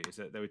documentary, is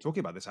that they were talking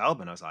about this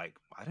album and I was like,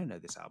 I don't know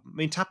this album. I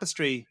mean,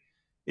 Tapestry,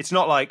 it's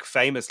not like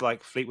famous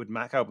like Fleetwood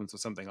Mac albums or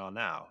something are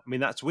now. I mean,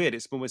 that's weird.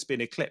 It's almost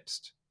been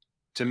eclipsed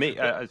to me.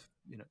 I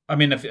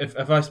mean,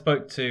 if I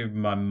spoke to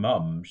my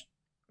mum,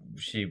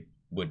 she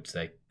would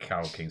say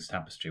Carole King's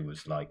Tapestry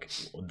was like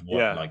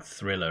like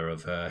Thriller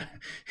of her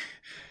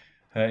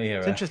era.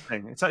 It's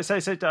interesting. So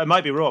I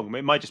might be wrong.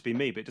 It might just be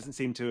me, but it doesn't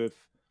seem to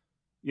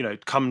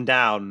have, come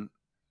down.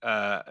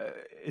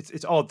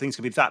 It's odd things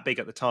can be that big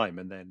at the time,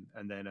 and then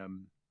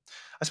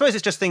I suppose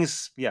it's just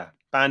things. Yeah,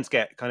 bands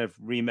get kind of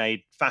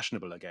remade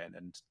fashionable again,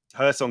 and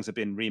her songs have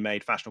been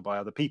remade fashionable by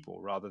other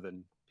people rather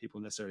than people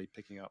necessarily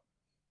picking up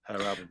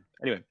her album.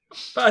 Anyway,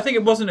 but I think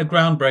it wasn't a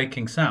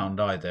groundbreaking sound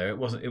either. It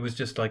wasn't. It was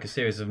just like a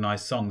series of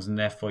nice songs, and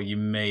therefore you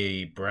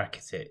may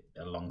bracket it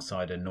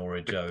alongside a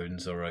Nora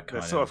Jones or a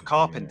kind of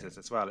Carpenters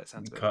as well. It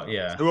sounds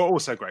who are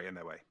also great in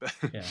their way.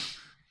 Yeah.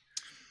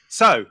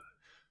 So,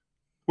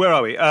 where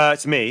are we?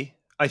 It's me.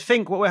 I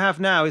think what we have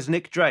now is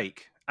Nick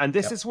Drake, and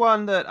this is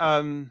one that.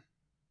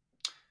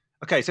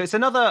 Okay, so it's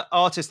another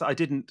artist that I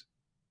didn't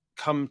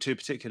come to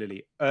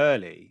particularly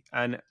early,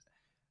 and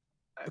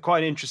quite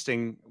an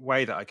interesting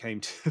way that I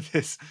came to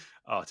this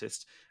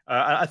artist.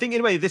 I think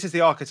in a way this is the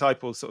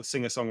archetypal sort of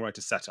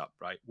singer-songwriter setup,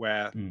 right?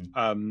 Where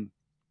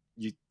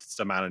it's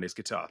a man and his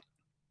guitar,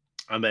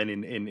 and then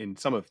in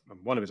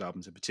one of his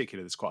albums in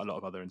particular, there's quite a lot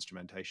of other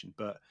instrumentation,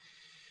 but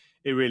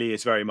it really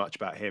is very much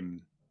about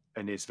him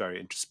and his very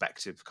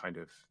introspective kind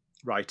of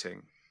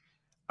writing.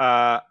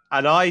 And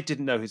I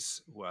didn't know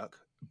his work,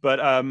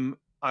 but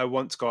I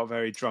once got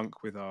very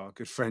drunk with our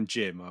good friend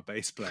Jim, our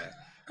bass player,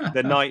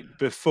 the night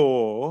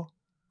before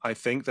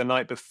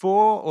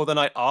or the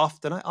night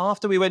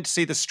after we went to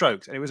see The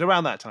Strokes. And it was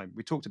around that time.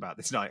 We talked about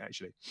this night,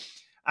 actually.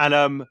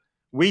 And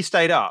we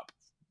stayed up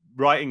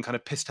writing kind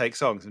of piss-take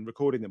songs and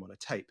recording them on a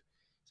tape.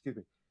 Excuse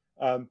me.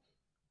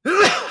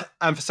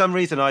 And for some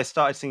reason, I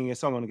started singing a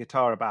song on a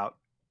guitar about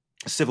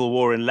civil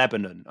war in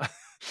Lebanon.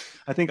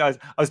 I think I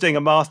was doing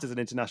a master's in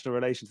international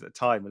relations at the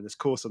time and this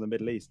course on the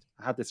Middle East.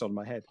 I had this on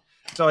my head.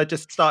 So I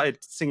just started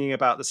singing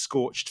about the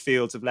scorched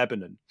fields of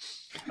Lebanon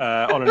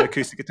on an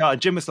acoustic guitar.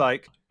 And Jim was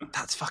like,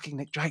 that's fucking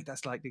Nick Drake.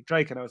 That's like Nick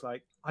Drake. And I was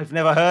like, I've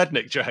never heard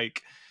Nick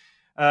Drake.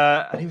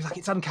 And he was like,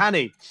 it's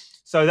uncanny.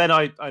 So then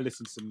I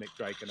listened to some Nick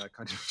Drake and I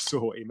kind of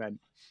saw what he meant.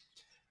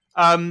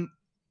 I've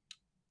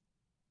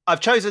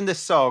chosen this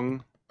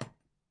song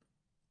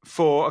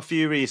for a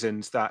few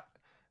reasons that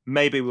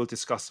maybe we'll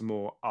discuss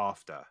more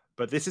after.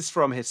 But this is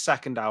from his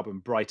second album,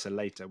 Brighter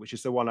Later, which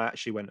is the one I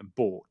actually went and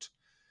bought,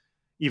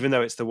 even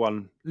though it's the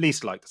one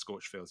least like the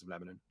Scorched Fields of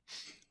Lebanon.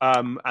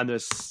 And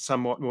there's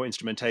somewhat more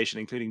instrumentation,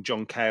 including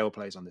John Cale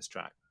plays on this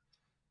track.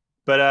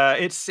 But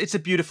it's a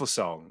beautiful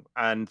song,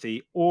 and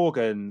the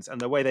organs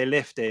and the way they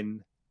lift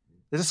in,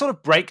 there's a sort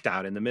of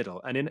breakdown in the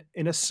middle. And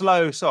in a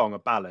slow song, a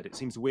ballad, it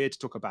seems weird to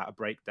talk about a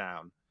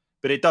breakdown,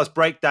 but it does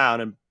break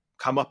down and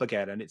come up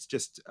again, and it's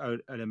just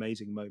an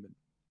amazing moment.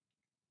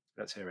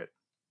 Let's hear it.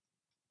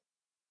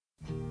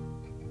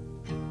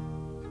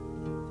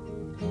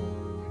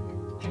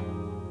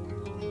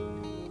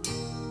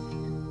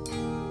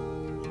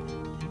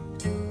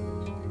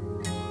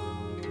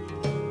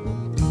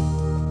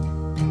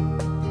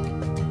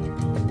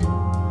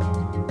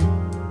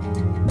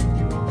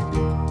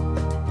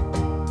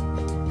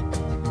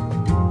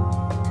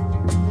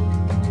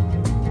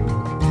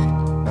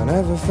 I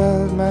never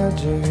felt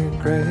magic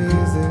crazy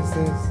as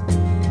this.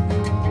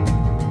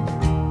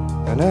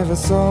 I never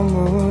saw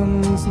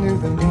moons, knew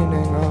the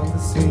meaning of the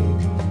sea.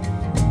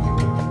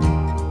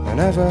 I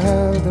never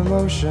held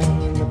emotion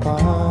in the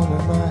palm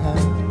of my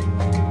hand.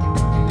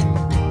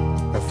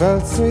 I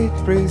felt sweet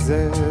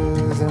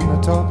breezes in the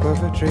top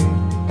of a tree.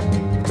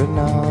 But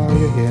now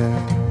you're here,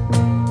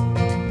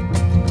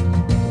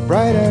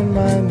 bright in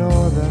my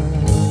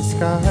northern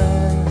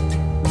sky.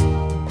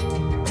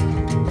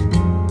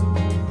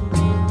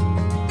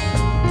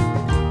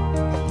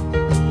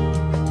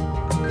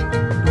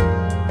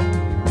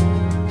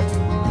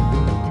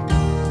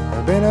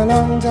 Been a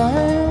long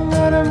time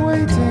that I'm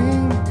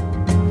waiting.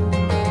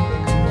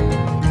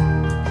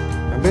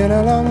 It's been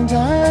a long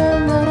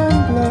time that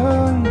I'm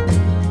blown.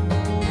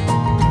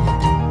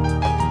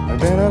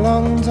 It's been a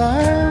long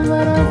time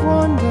that I've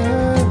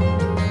wandered,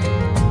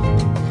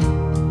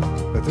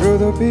 but through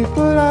the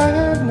people I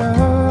have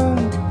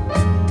known.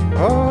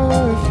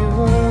 Oh, if you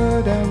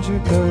would and you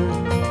could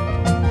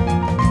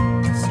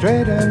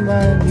straighten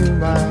my new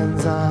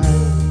mind's eye.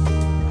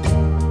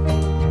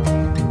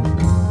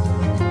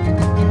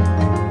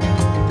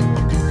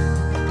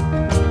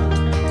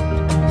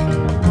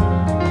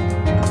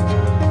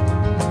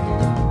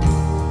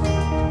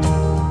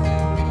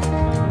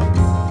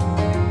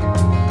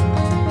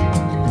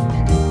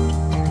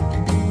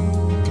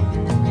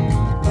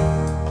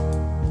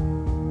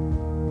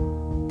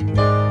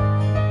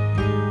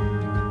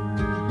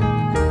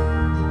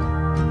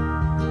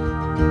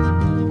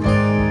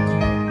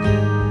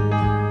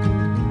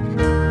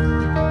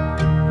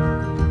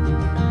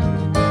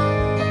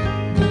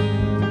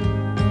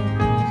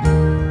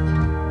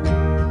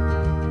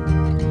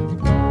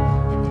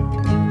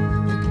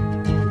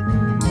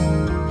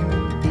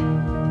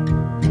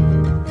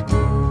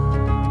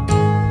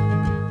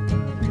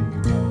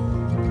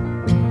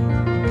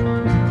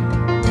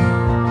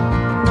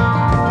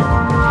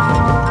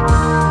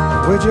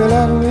 Would you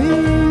love me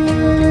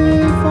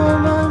for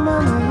my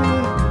money?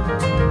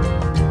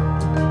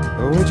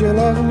 Or would you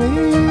love me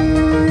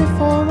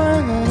for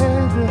my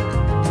head?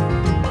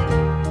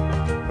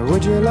 Or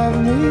would you love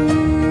me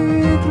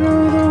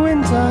through the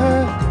winter?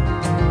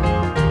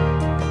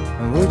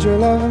 And would you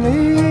love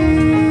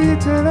me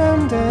till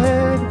I'm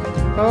dead?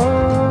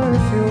 Oh,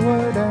 if you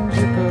would and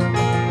you could,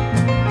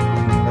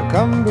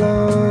 come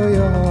blow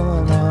your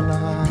horn on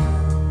high.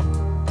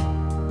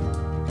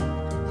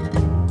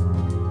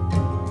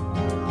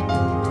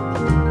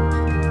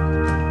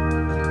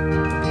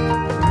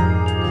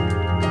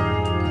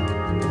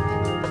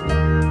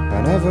 I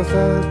never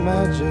felt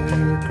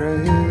magic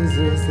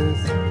crazy as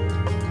this.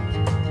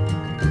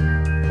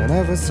 I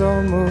never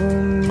saw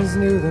moons,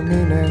 knew the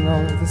meaning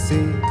of the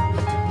sea.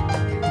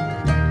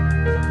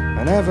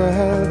 I never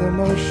held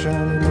emotion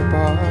in the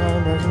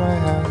palm of my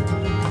hand.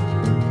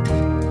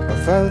 I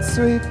felt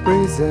sweet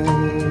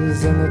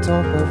breezes in the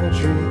top of a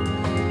tree.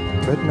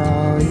 But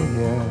now you're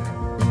here,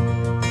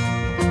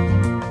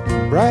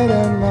 bright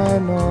in my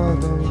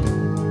northern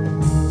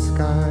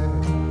sky.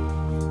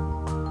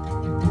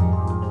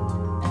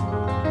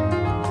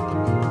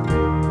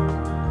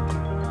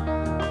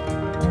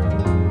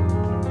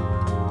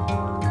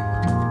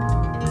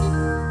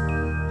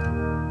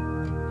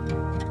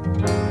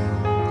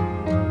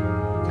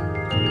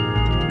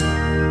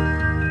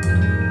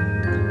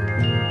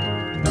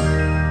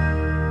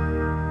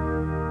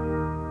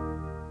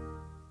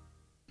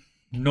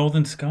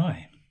 Northern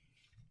Sky.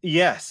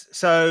 Yes.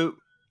 So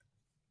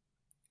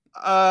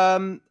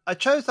I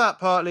chose that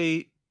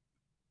partly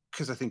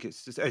because I think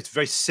it's a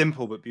very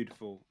simple but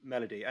beautiful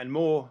melody, and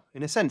more,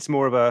 in a sense,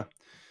 more of a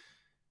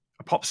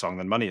pop song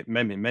than many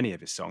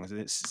of his songs.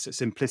 And it's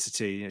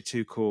simplicity,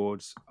 two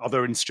chords,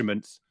 other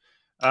instruments,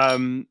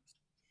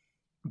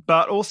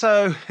 but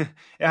also it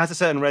has a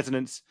certain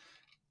resonance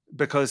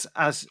because,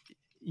 as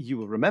you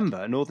will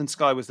remember, Northern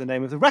Sky was the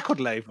name of the record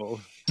label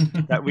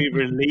that we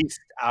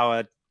released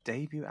our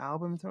debut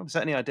album from,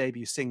 certainly our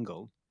debut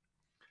single.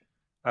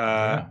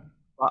 But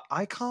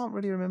I can't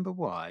really remember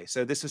why.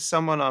 So this was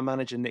someone our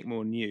manager Nick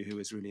Moore knew who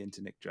was really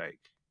into Nick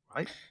Drake,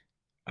 right?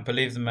 I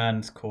believe the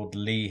man's called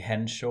Lee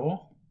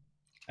Henshaw.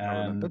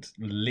 and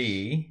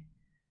Lee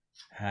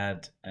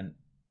had a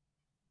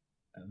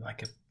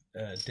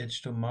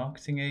digital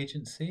marketing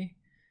agency,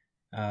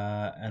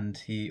 and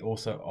he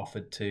also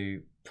offered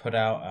to put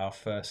out our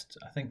first,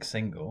 I think,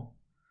 single.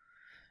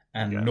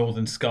 And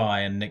Northern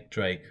Sky and Nick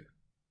Drake.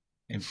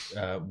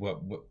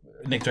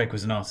 Nick Drake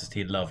was an artist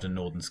he loved, and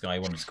Northern Sky, he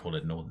wanted to call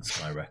it Northern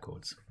Sky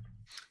Records.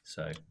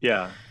 So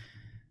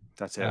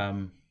that's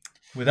it.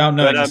 Without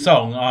knowing the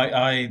song,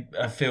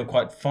 I feel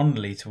quite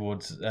fondly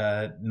towards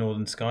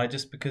Northern Sky,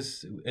 just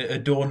because it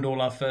adorned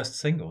all our first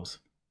singles.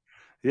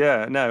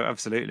 Yeah, no,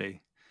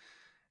 absolutely.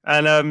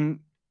 And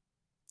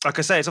like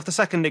I say, it's off the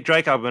second Nick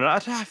Drake album, and I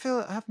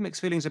have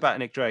mixed feelings about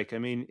Nick Drake. I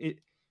mean,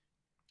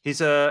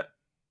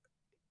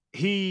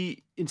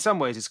 he in some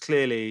ways is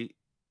clearly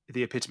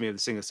the epitome of the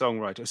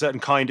singer-songwriter, a certain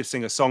kind of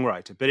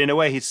singer-songwriter, but in a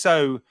way he's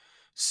so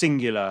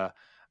singular,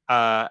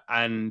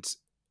 and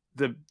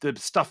the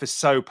stuff is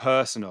so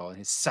personal, and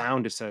his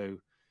sound is so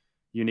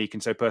unique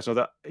and so personal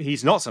that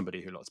he's not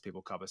somebody who lots of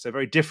people cover. So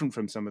very different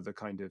from some of the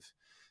kind of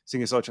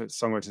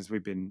singer-songwriters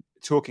we've been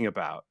talking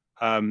about.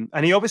 And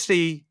he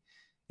obviously,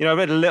 I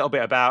read a little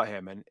bit about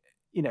him, and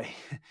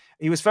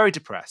he was very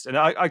depressed. And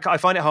I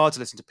find it hard to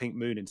listen to Pink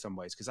Moon in some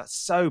ways, because that's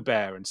so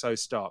bare and so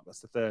stark.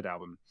 That's the third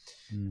album.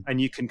 And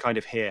you can kind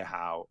of hear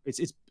how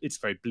it's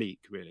very bleak,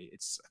 really. I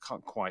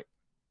can't quite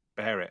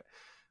bear it.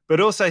 But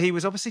also, he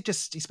was obviously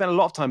he spent a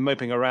lot of time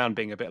moping around,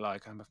 being a bit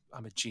like, I'm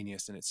a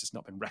genius, and it's just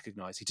not been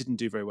recognized. He didn't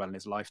do very well in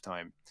his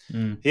lifetime.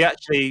 He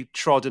actually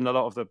trod in a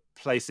lot of the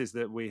places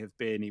that we have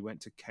been. He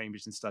went to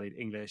Cambridge and studied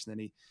English, and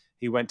then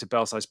he went to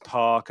Belsize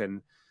Park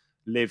and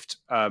lived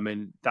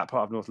in that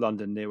part of North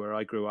London near where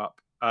I grew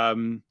up.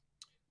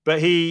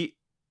 But he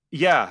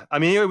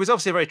was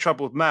obviously a very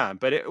troubled man,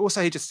 but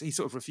he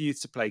sort of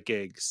refused to play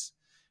gigs.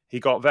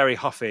 He got very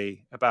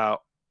huffy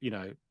about,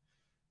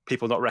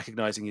 people not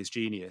recognizing his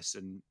genius.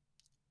 And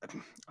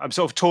I'm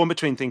sort of torn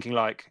between thinking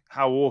like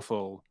how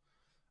awful,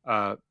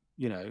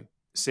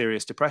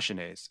 serious depression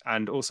is,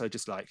 and also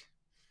just like,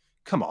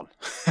 come on,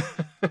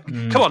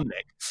 come on,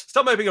 Nick,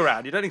 stop moving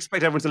around. You don't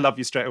expect everyone to love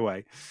you straight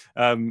away.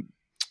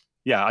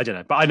 I don't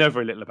know, but I know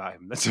very little about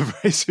him. That's a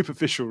very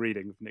superficial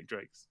reading of Nick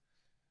Drake's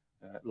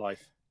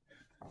life.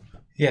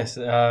 Yes,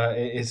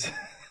 it is.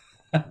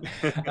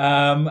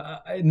 No,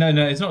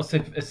 it's not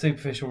a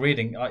superficial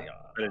reading.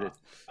 But it is.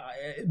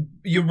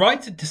 You're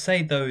right to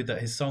say, though, that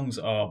his songs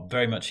are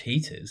very much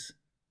heaters.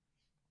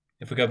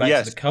 If we go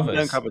back to the covers,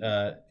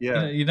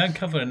 you don't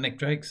cover a Nick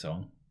Drake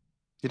song.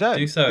 You don't.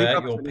 Do so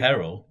at your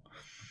peril.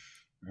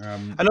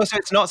 And also,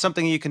 it's not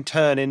something you can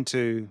turn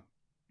into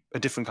a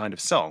different kind of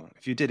song.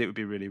 If you did, it would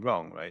be really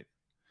wrong, right?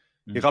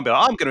 You can't be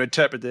like, I'm going to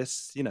interpret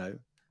this,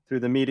 through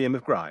the medium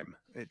of grime.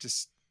 It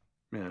just,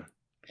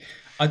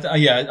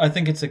 I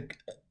think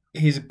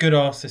he's a good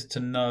artist to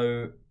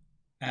know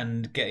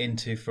and get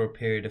into for a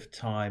period of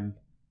time.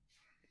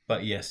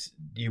 But yes,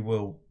 you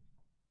will.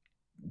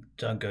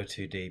 Don't go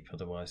too deep,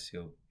 otherwise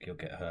you'll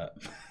get hurt.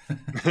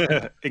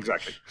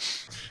 Exactly.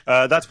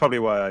 That's probably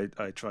why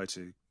I try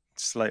to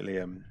slightly,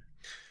 I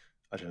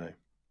don't know.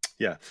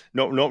 Yeah,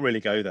 not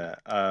really go there.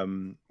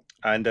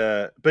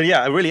 But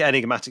yeah, a really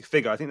enigmatic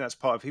figure. I think that's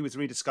part of. He was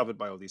rediscovered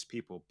by all these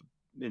people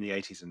in the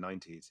 80s and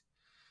 90s.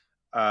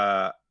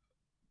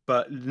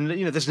 But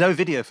there's no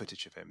video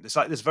footage of him.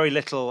 There's very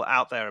little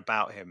out there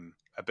about him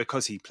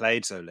because he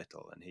played so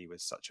little and he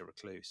was such a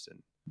recluse.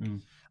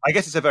 And I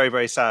guess it's a very,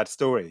 very sad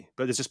story.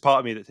 But there's just part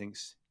of me that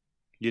thinks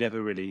you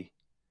never really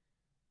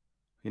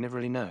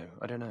know.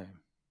 I don't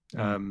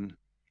know.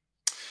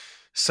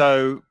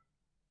 So.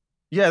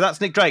 Yeah,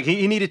 that's Nick Drake.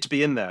 He needed to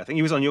be in there. I think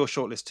he was on your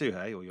shortlist too,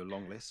 hey, or your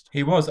long list.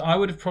 He was. I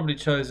would have probably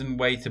chosen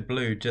 "Way to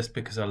Blue" just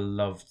because I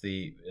love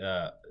the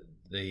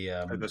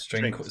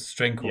string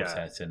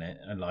quartet in it,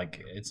 and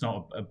like it's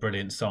not a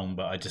brilliant song,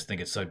 but I just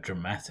think it's so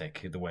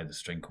dramatic the way the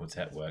string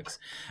quartet works.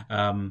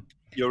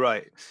 You're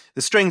right.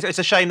 The strings. It's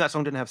a shame that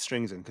song didn't have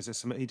strings in, because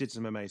he did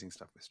some amazing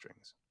stuff with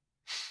strings.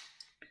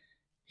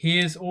 He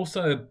is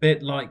also a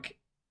bit like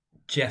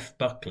Jeff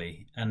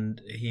Buckley,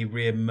 and he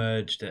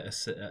re-emerged at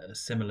a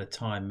similar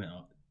time,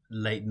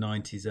 late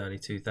 90s, early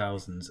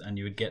 2000s, and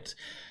you would get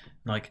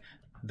like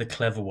the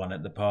clever one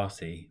at the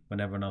party when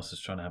everyone else was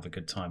trying to have a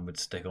good time would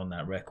stick on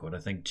that record. I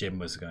think Jim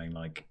was going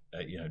like,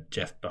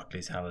 Jeff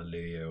Buckley's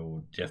Hallelujah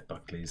or Jeff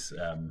Buckley's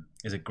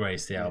Is It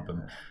Grace, the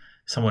album.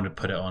 Someone would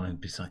put it on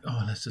and be like,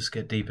 oh, let's just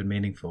get deep and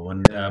meaningful.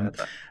 And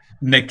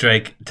Nick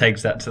Drake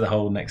takes that to the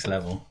whole next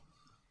level.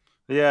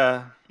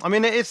 Yeah, I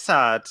mean, it is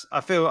sad.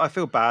 I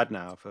feel bad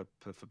now for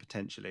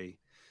potentially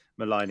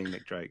maligning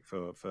Nick Drake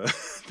for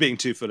being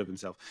too full of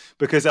himself,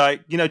 because to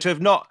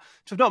have not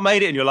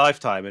made it in your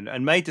lifetime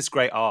and made this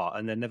great art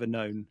and then never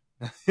known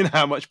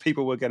how much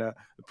people were going to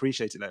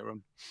appreciate it later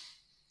on.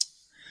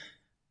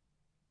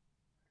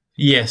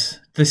 Yes,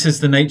 this is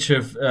the nature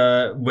of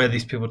where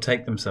these people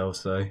take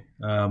themselves, though.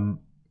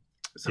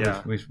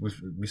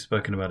 We've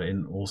spoken about it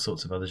in all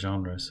sorts of other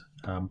genres.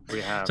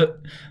 We have. So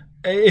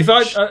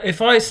if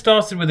I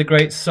started with a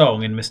great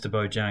song in Mr.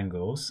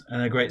 Bojangles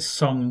and a great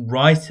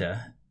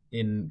songwriter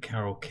in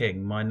Carole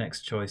King, my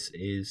next choice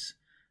is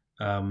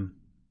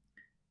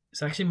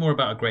It's actually more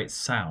about a great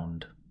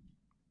sound.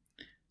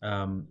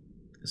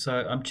 So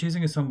I'm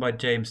choosing a song by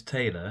James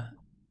Taylor,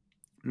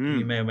 who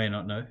you may or may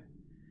not know.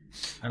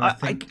 And I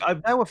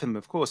know of him,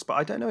 of course, but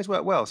I don't know his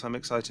work well, so I'm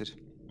excited.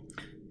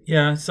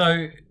 Yeah,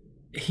 so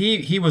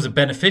he was a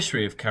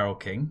beneficiary of Carole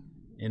King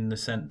in the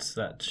sense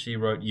that she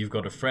wrote "You've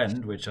Got a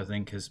Friend," which I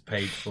think has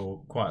paid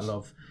for quite a lot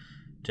of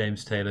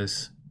James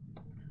Taylor's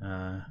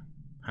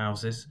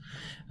houses.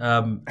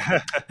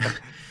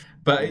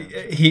 But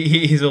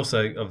he's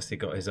also obviously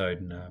got his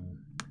own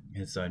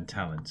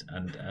talent,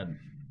 and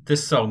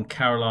this song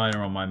 "Carolina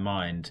on My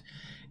Mind"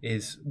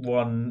 is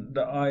one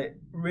that I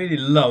really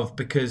love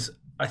because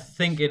I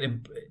think it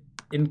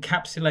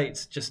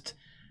encapsulates just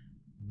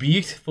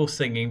beautiful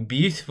singing,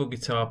 beautiful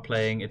guitar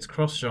playing. It's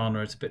cross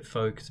genre. It's a bit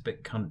folk. It's a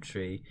bit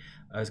country.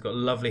 It's got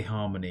lovely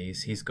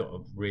harmonies. He's got a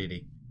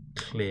really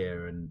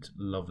clear and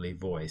lovely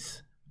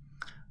voice.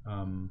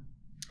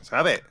 Let's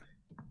have it.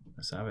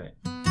 Let's have it.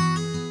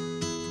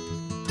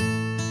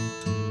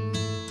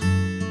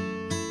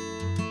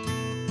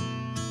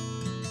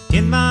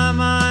 In my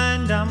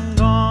mind, I'm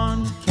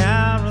gone to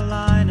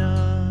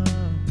Carolina.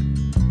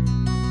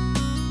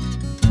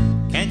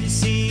 Can't you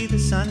see the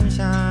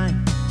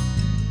sunshine?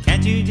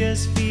 Can't you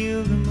just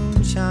feel the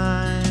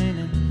moonshine?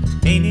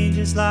 And ain't it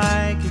just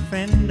like a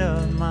friend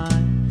of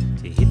mine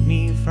to hit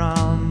me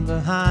from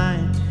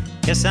behind?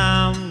 Yes,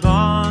 I'm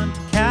gone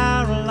to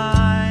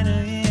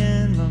Carolina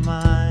in my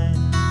mind.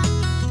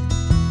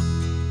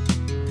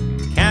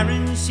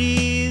 Karen,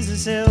 she's a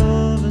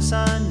silver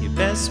sun. You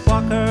best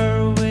walk her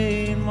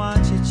away and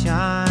watch it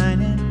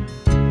shining.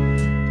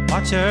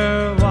 Watch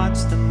her watch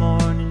the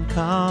morning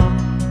come.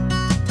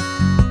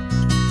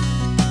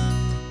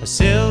 A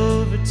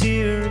silver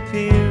tear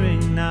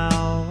appearing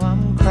now.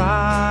 I'm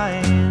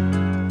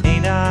crying,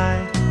 ain't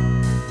I?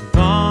 I'm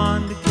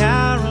gone to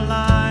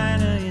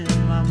Carolina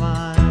in my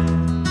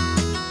mind.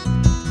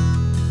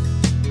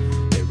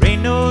 There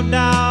ain't no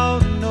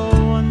doubt in no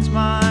one's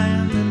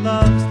mind that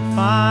love's the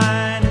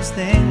finest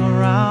thing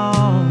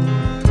around.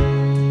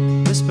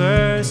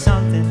 Whisper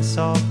something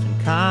soft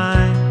and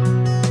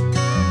kind.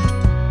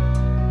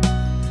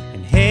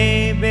 And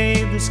hey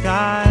babe, the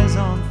sky's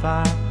on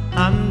fire.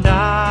 I'm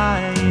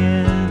dying,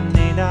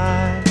 ain't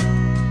I?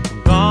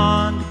 I'm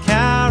gone to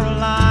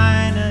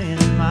Carolina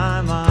in my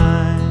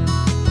mind.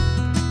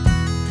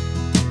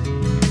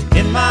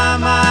 In my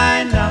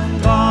mind,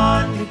 I'm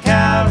gone to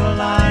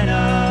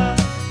Carolina.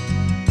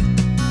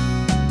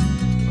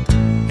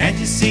 Can't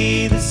you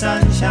see the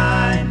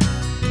sunshine?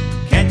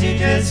 Can't you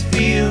just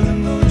feel the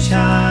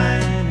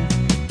moonshine?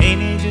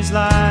 Ain't it just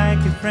like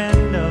a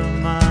friend of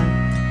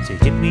mine to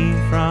hit me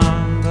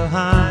from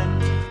behind?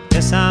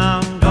 Yes,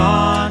 I'm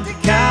gone to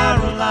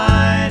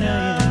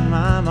Carolina in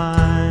my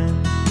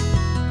mind.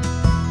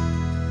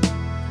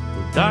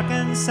 Dark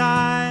and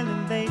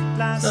silent late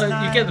last So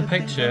night. you get the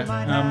picture.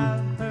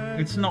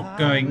 It's not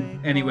going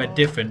anywhere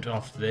different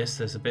after this.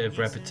 There's a bit of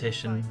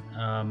repetition,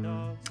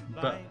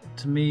 but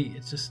to me,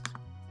 it's just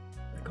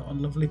got a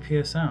lovely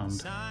pure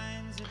sound.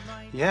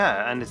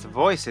 Yeah, and his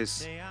voice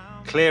is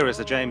clear as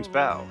a James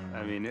Bell.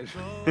 I mean, it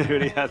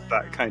really has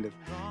that kind of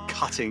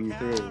cutting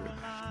through.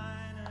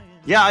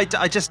 Yeah,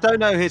 I just don't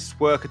know his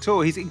work at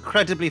all. He's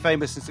incredibly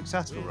famous and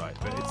successful, right?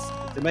 But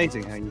it's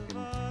amazing how you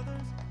can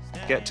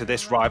get to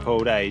this ripe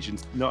old age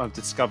and not have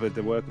discovered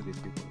the work of these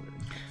people.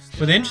 Really.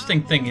 But the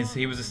interesting thing is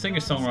he was a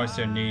singer-songwriter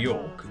in New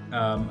York,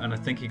 and I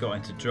think he got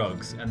into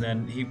drugs, and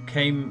then he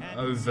came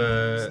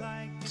over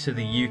to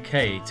the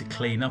UK to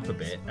clean up a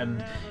bit,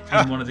 and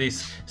in one of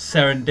these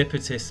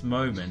serendipitous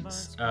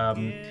moments,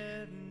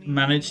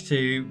 managed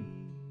to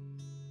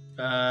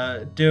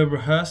do a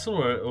rehearsal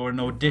or an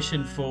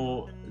audition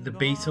for the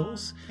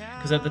Beatles,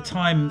 because at the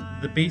time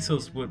the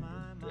Beatles were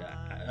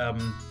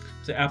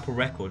so Apple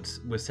Records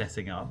were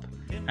setting up,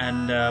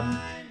 and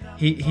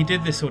he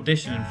did this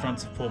audition in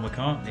front of Paul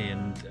McCartney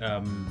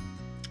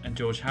and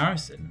George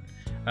Harrison,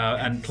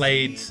 and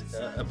played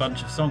a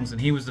bunch of songs, and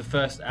he was the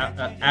first act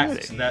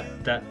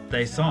that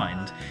they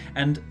signed.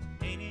 And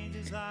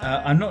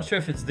I'm not sure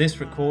if it's this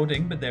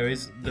recording, but there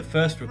is the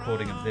first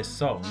recording of this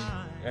song.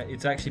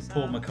 It's actually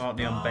Paul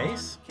McCartney on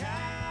bass,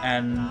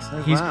 and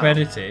he's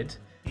credited,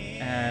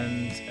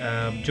 and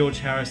George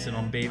Harrison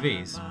on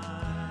BVs.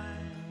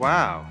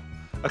 Wow.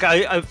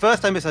 Okay,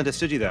 first I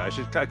misunderstood you there.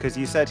 Because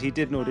you said he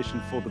did an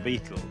audition for the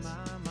Beatles.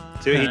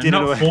 So he did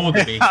not for the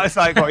Beatles. I was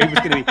like, he was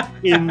going to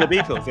be in the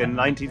Beatles in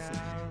 90s.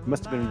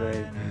 Must have been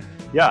very.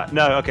 Yeah.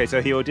 No. Okay.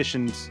 So he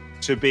auditioned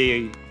to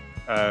be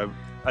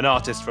an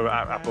artist for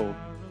Apple.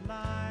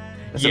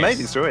 It's an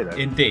amazing story, though.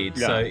 Indeed.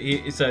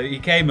 Yeah. So he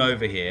came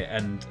over here,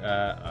 and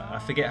I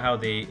forget how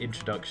the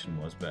introduction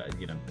was, but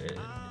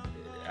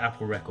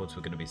Apple Records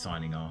were going to be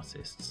signing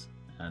artists.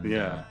 And,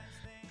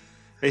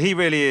 he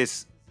really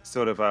is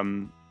sort of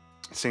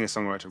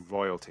singer-songwriter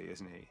royalty,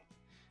 isn't he?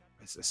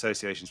 His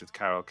associations with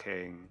Carole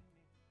King.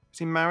 Is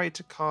he married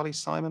to Carly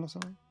Simon or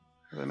something?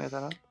 Have I made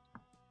that up?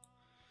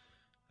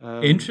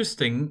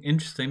 Interesting,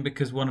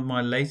 because one of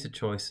my later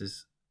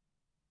choices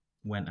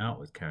went out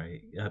with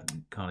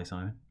Carly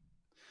Simon.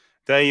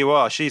 There you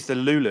are. She's the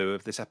Lulu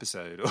of this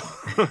episode.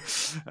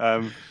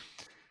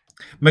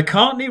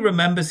 McCartney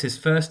remembers his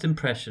first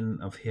impression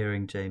of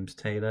hearing James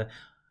Taylor.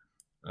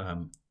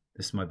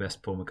 This is my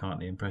best Paul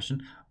McCartney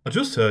impression. I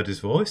just heard his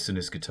voice and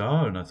his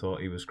guitar and I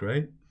thought he was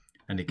great.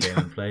 And he came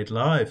and played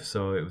live.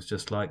 So it was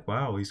just like,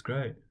 wow, he's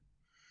great.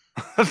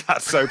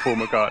 That's so Paul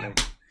McCartney.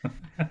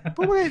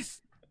 But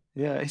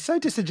yeah, he's so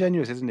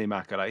disingenuous, isn't he,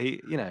 Macca?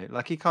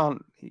 Like he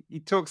can't. He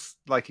talks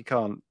like he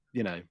can't.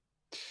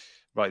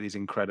 Write these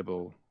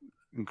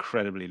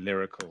incredibly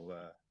lyrical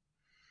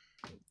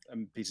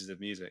pieces of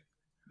music.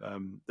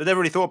 They never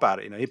really thought about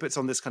it. He puts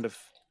on this kind of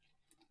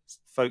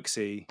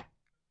folksy.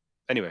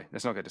 Anyway,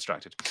 let's not get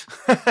distracted.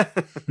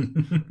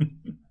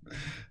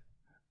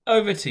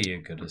 Over to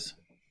you, Gooders.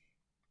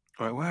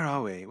 All right, where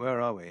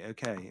are we?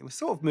 Okay, we're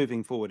sort of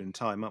moving forward in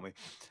time, aren't we?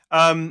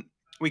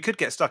 We could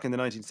get stuck in the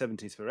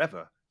 1970s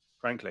forever,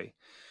 frankly,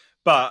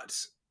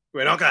 but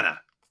we're not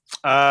gonna.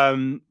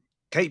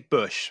 Kate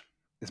Bush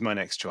is my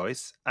next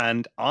choice,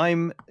 and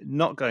I'm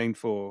not going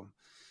for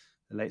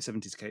the late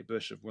 70s Kate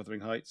Bush of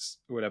Wuthering Heights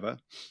or whatever,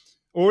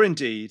 or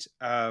indeed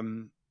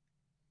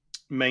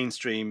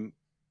mainstream,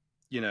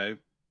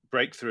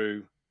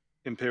 breakthrough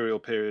imperial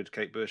period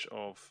Kate Bush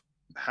of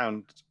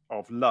Hound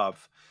of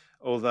Love,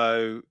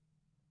 although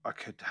I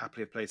could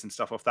happily have played some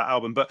stuff off that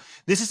album. But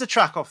this is a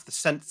track off The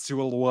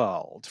Sensual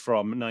World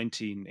from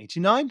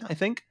 1989, I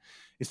think.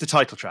 It's the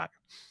title track.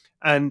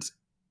 And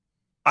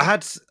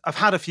I've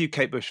had a few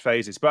Kate Bush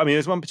phases, but I mean,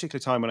 there's one particular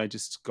time when I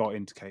just got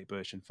into Kate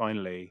Bush and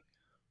finally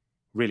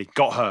really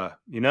got her,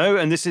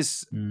 and this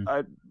is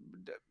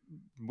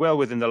well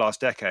within the last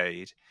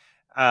decade.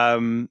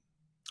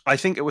 I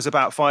think it was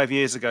about 5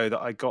 years ago that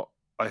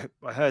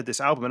I heard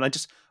this album, and I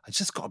just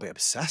got a bit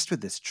obsessed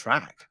with this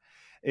track.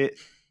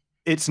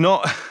 It's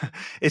not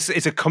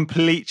it's a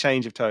complete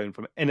change of tone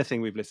from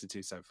anything we've listened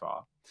to so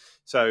far.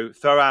 So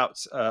throw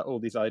out all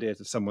these ideas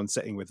of someone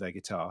sitting with their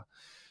guitar.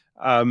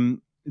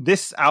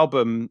 This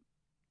album,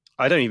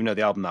 I don't even know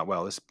the album that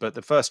well, but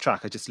the first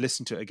track, I just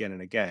listened to it again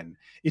and again.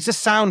 It's a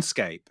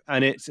soundscape,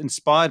 and it's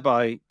inspired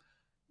by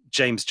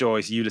James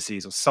Joyce,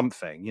 Ulysses, or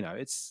something.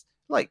 It's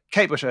like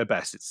Kate Bush at her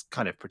best. It's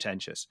kind of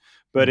pretentious,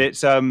 but it's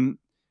so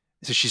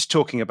she's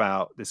talking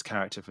about this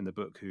character from the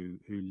book who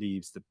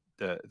leaves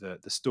the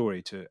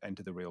story to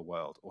enter the real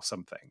world or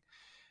something.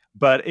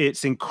 But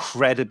it's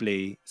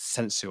incredibly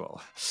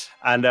sensual,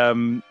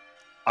 and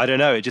I don't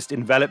know, it just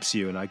envelops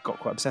you, and I got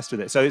quite obsessed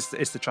with it. So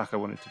it's the track I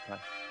wanted to play.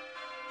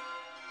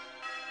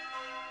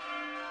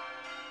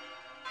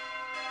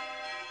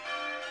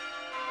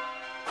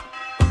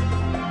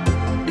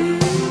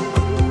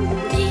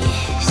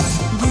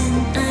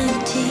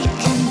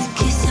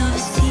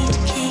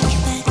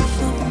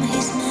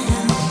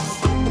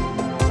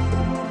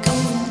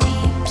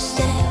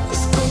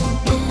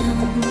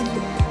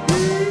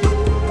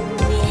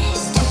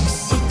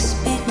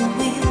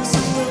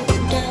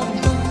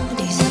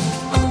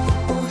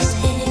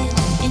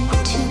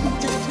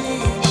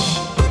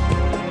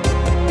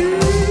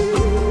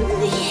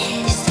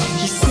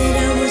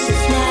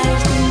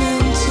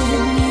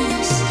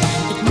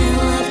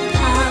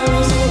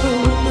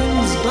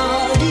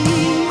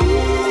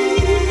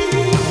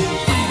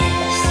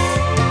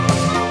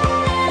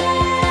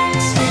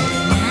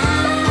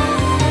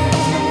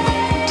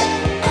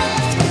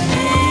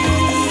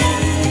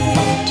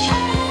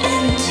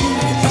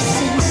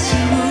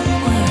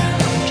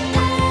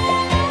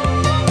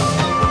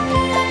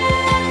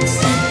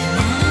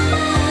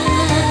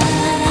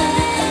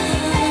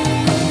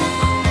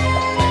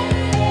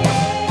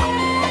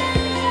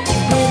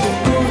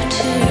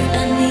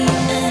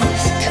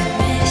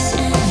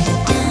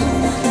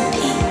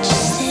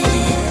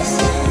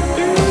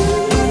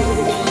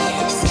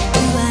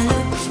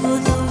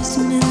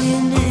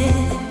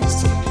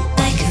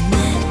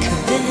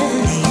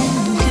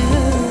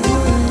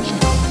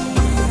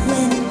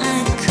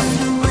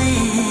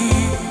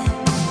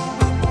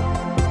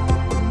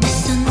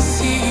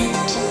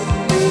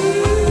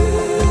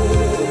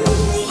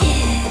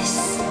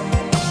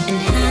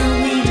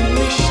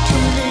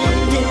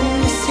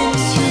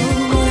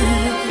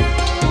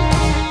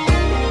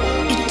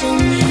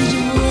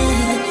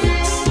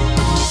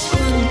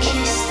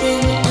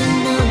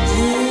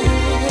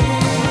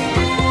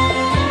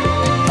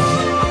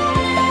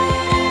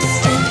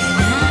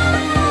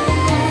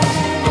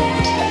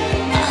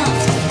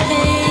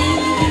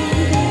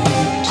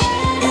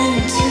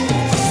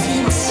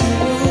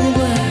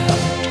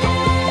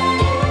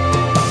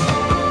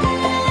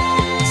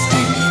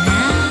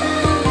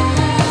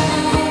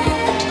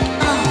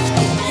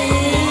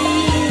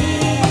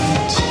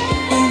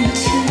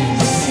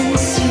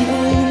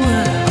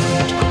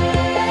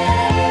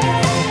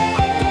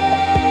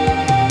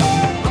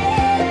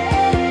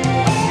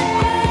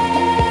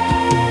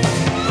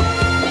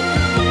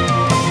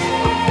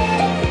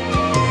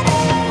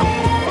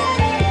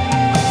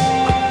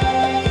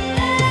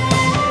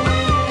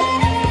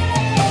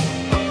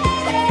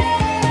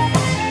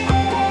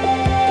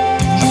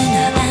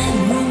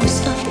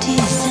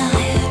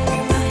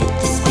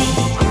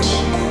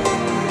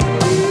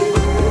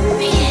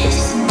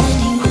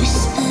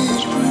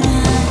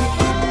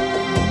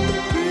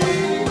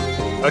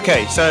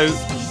 Okay, so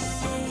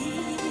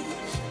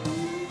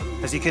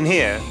as you can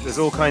hear, there's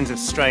all kinds of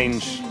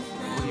strange,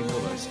 what do you call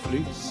those?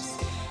 Flutes?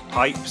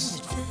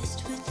 Pipes?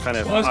 Kind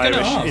of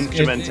Irish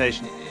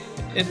instrumentation.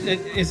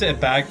 Is it a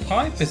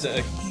bagpipe? Is it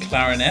a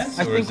clarinet?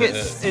 I think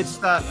it's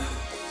that.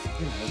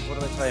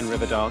 What do they play in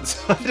river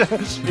dance?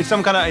 It's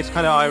kind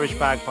of Irish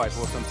bagpipe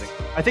or something.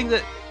 I think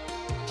that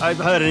I've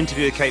heard an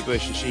interview with Kate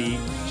Bush, and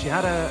she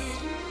had a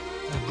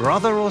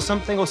brother or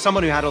something, or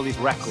someone who had all these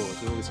records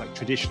with all this like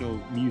traditional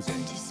music,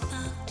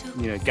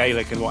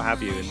 Gaelic and what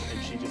have you, and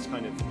she just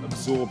kind of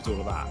absorbed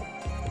all of that.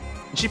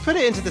 And she put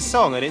it into the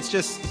song, and it's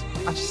just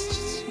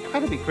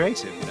incredibly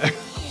creative,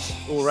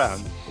 all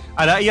around.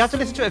 And you have to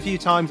listen to it a few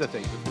times, I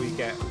think, before you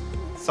get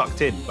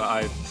sucked in.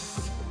 But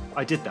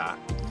I did that.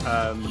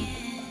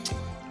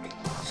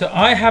 So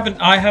I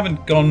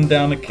haven't gone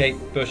down a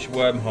Kate Bush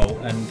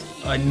wormhole, and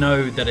I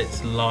know that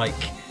it's like,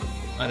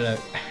 I don't know,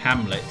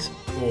 Hamlet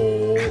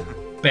or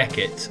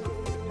Beckett.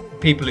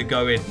 People who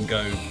go in and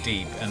go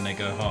deep and they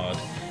go hard.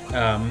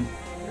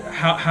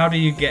 How do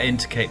you get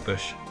into Kate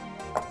Bush?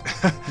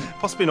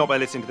 Possibly not by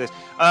listening to this.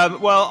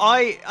 Well,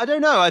 I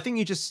don't know. I think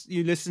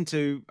you listen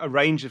to a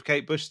range of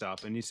Kate Bush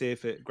stuff and you see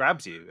if it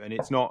grabs you, and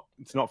it's not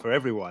for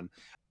everyone.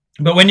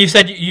 But when you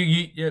said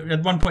you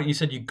at one point you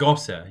said you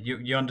got her,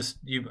 you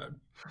understood.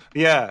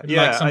 Yeah,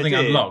 like something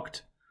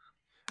unlocked.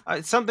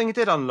 Something it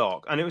did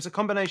unlock, and it was a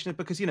combination of,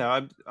 because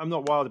I'm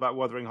not wild about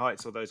Wuthering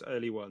Heights or those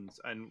early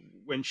ones, and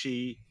when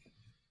she,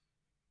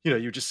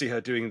 you just see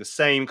her doing the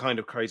same kind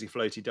of crazy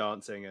floaty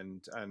dancing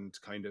and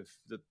kind of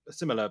a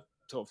similar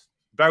sort of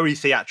very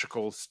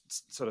theatrical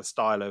sort of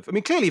style of,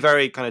 clearly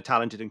very kind of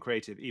talented and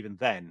creative even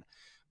then.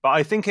 But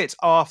I think it's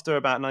after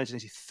about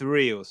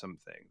 1983 or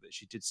something that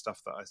she did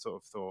stuff that I sort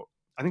of thought,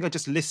 I think I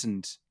just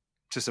listened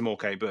to some more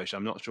Kate Bush.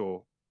 I'm not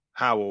sure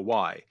how or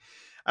why.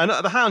 And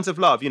the Hounds of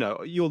Love,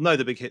 you'll know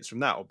the big hits from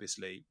that,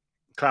 obviously.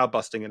 Cloud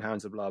Busting and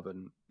Hounds of Love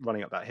and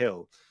Running Up That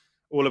Hill,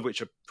 all of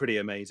which are pretty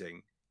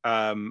amazing.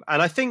 And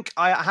I think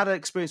I had an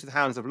experience with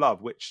Hounds of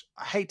Love, which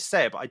I hate to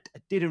say it, but I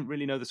didn't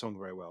really know the song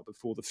very well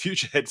before the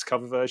Futureheads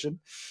cover version,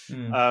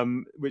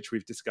 which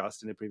we've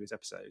discussed in a previous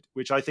episode,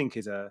 which I think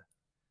is a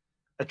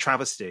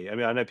travesty.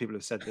 I know people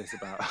have said this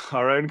about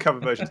our own cover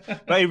versions,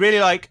 but I really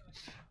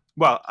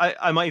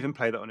I might even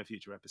play that on a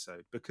future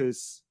episode,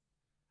 because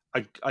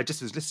I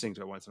just was listening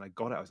to it once and I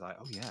got it. I was like,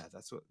 oh yeah,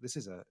 this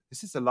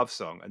is a love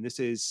song, and this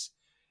is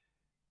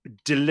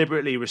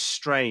deliberately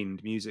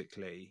restrained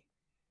musically,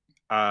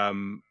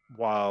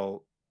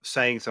 while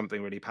saying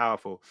something really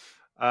powerful.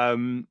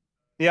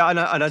 Yeah, and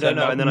I don't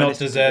know. And then not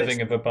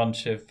deserving of a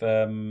bunch of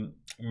Mackins.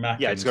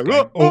 Yeah, it's going,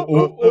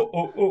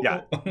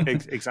 yeah,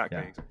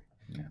 exactly.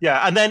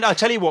 Yeah, and then I'll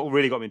tell you what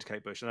really got me into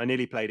Kate Bush, and I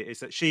nearly played it, is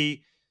that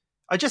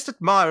I just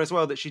admire as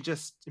well that she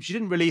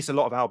didn't release a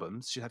lot of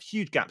albums. She'd have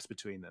huge gaps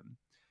between them,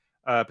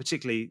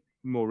 particularly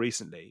more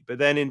recently. But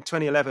then in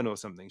 2011 or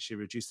something, she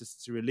released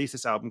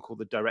this album called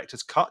The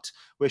Director's Cut,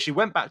 where she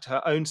went back to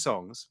her own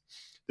songs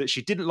that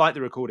she didn't like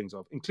the recordings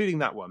of, including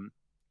that one,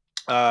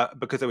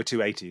 because they were too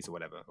 80s or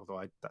whatever,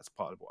 although that's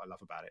part of what I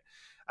love about it.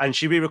 And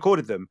she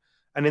re-recorded them.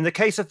 And in the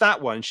case of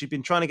that one, she'd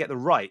been trying to get the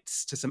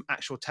rights to some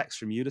actual text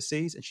from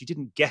Ulysses, and she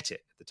didn't get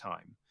it at the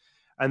time.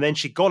 And then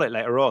she got it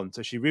later on,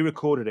 so she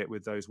re-recorded it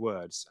with those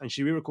words, and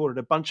she re-recorded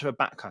a bunch of her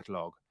back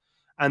catalogue.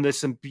 And there's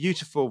some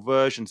beautiful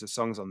versions of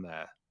songs on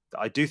there that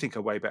I do think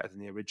are way better than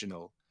the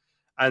original,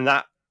 and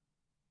that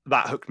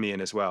hooked me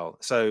in as well.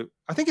 So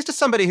I think it's just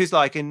somebody who's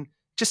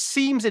just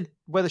seems, in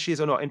whether she is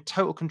or not, in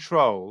total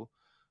control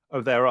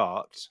of their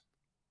art,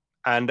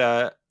 and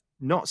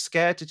not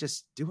scared to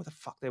just do what the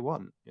fuck they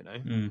want.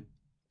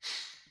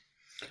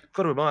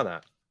 Got to admire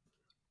that.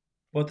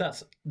 Well,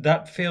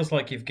 that feels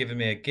like you've given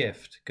me a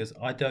gift, because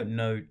I don't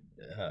know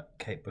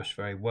Kate Bush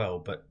very well,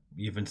 but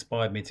you've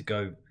inspired me to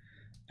go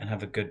and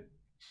have a good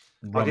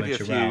rummage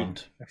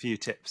around. A few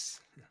tips.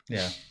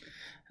 Yeah.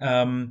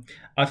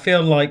 I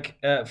feel like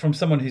from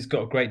someone who's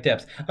got great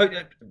depth.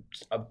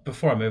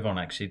 Before I move on,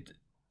 actually,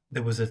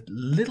 there was a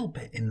little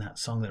bit in that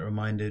song that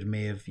reminded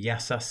me of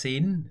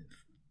Yassassin.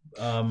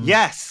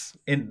 Yes.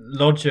 In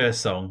Lodger's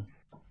song.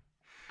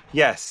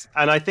 Yes,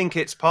 and I think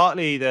it's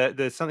partly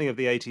there's something of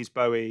the 80s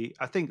Bowie.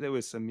 I think there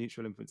was some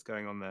mutual influence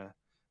going on there.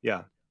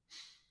 Yeah,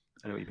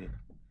 I know what you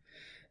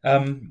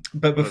mean.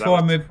 But before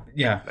I move,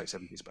 like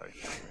 70s Bowie.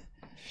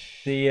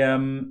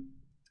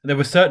 There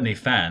were certainly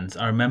fans.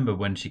 I remember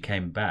when she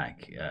came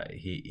back,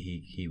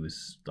 he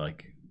was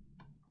like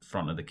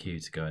front of the queue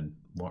to go and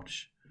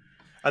watch.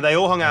 And they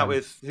all hung out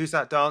with, who's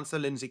that dancer,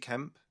 Lindsay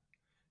Kemp?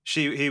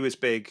 He was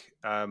big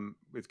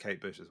with Kate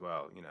Bush as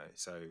well.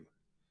 So.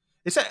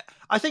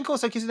 I think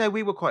also because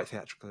we were quite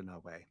theatrical in our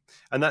way,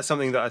 and that's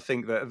something that I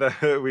think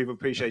that we've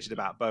appreciated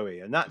about Bowie,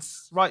 and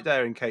that's right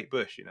there in Kate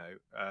Bush,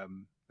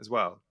 as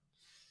well.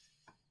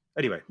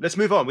 Anyway, let's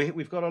move on.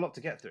 We've got a lot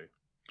to get through.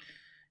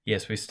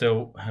 Yes, we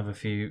still have a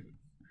few.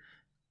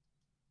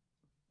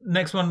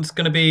 Next one's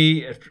going to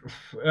be,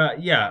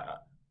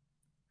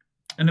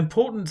 an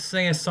important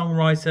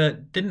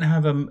singer-songwriter. Didn't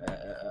have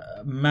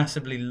a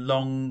massively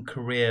long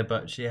career,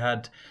 but she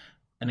had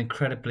an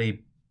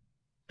incredibly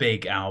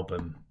big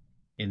album.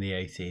 in the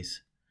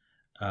 80s.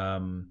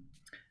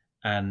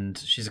 And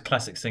she's a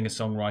classic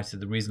singer-songwriter.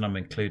 The reason I'm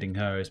including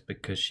her is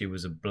because she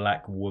was a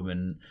black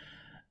woman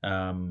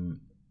and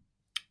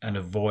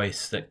a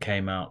voice that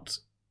came out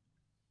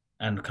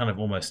and kind of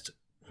almost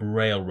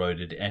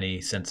railroaded any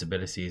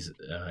sensibilities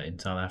in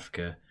South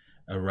Africa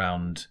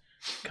around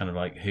kind of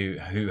like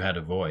who had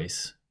a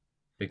voice.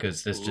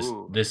 Because there's just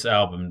this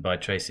album by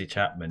Tracy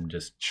Chapman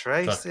just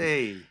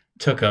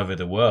took over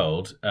the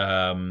world.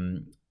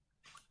 And,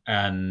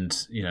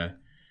 you know,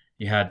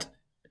 you had...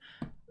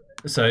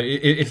 So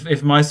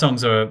if my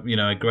songs are, you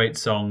know, a great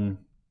song,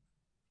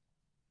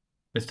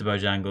 Mr.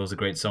 Bojangles, a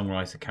great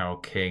songwriter, Carole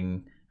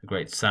King, a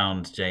great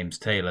sound, James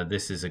Taylor,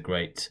 this is a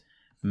great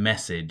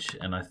message.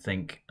 And I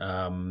think, we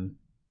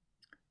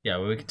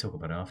can talk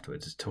about it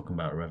afterwards. It's talking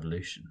about a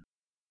revolution.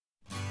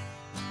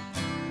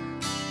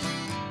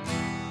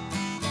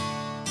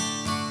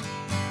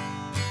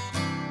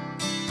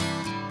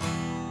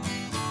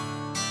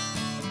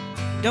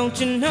 Don't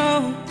you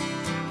know,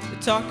 they're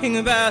talking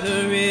about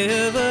a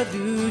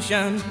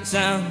revolution. It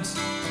sounds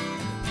like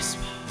a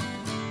whisper.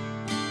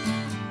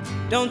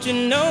 Don't you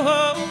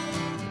know,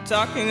 they're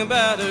talking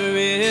about a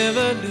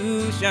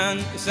revolution.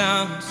 It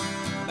sounds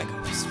like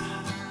a whisper.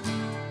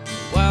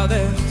 While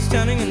they're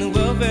standing in the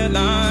welfare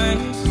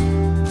lines,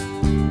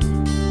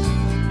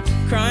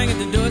 crying at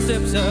the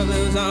doorsteps of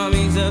those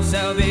armies of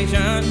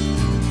salvation,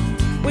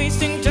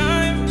 wasting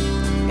time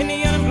in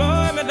the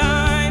unemployment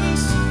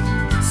lines,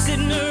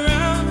 sitting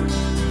around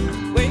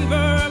waiting for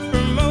a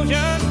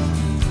promotion.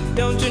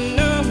 Don't you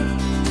know,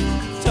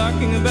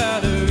 talking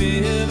about a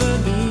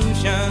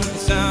revolution. It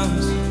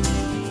sounds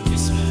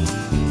whisper.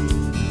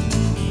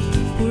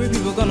 Poor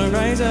people gonna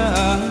rise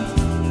up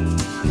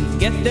and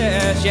get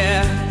their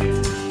share.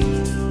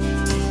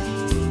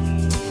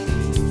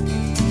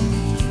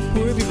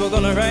 Poor people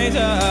gonna rise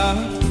up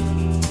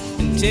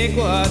and take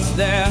what's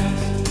theirs.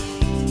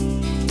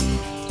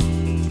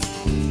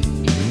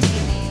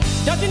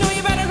 Don't you know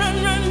you better run,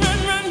 run, run,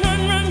 run,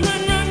 run, run,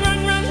 run, run,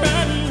 run, run,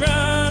 run,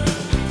 run.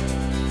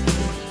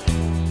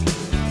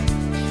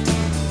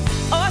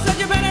 Oh, I said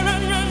you better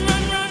run, run,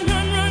 run, run,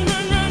 run, run,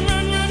 run, run,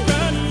 run, run,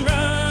 run,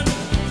 run.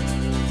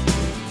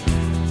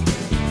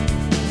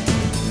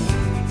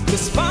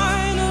 'Cause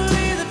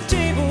finally the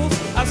tables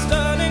are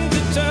starting to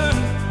turn,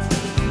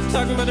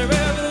 talking about the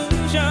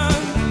revolution.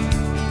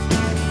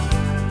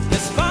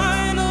 Yes,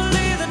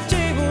 finally the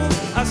tables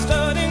are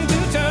starting to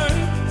turn,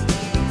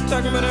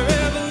 talking about a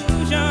revolution.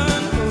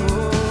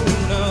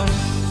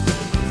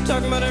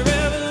 Talking about a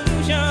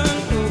revolution,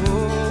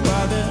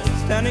 while they're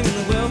standing in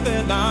the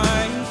welfare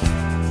lines,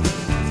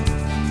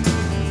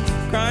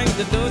 crying at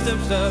the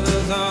doorsteps of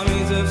those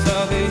armies of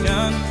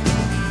salvation,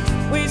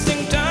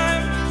 wasting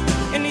time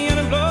in the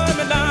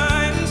unemployment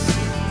lines,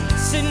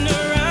 sitting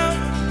around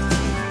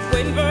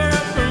waiting for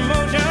a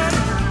promotion.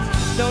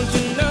 Don't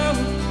you know,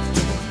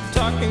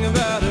 talking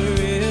about a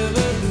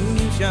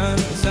revolution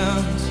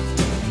sounds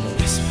a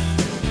whisper.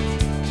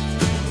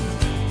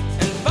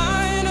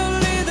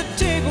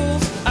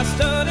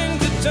 Starting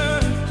to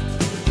turn,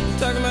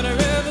 talking about a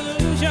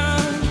revolution.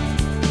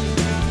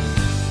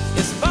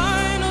 Yes,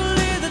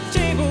 finally the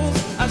tables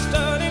are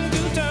starting to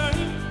turn,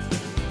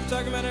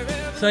 talking about a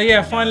revolution. So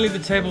yeah, finally the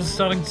tables are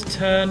starting to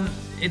turn.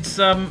 It's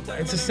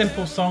a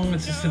simple song.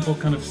 It's a simple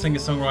kind of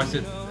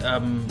singer-songwriter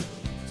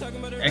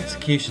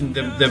execution.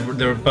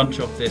 There are a bunch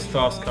of this.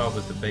 Fast Car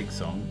was the big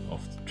song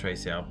off the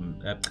Tracy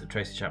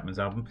Chapman's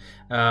album.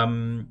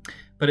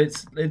 But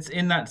it's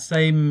in that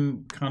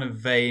same kind of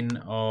vein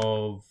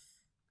of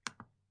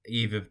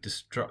Eve of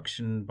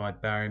Destruction by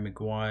Barry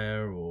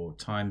Maguire, or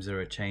Times Are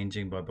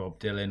A-Changing by Bob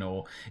Dylan,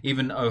 or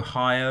even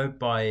Ohio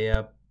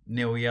by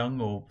Neil Young,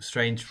 or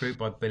Strange Fruit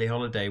by Billie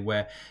Holiday,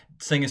 where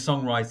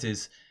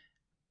singer-songwriters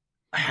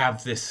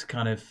have this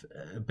kind of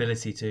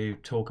ability to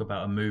talk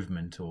about a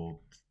movement, or,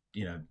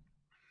 you know,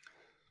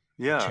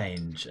 a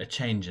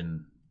change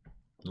in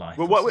life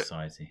or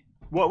society.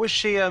 What was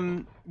she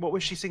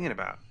singing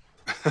about?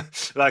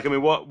 Like, I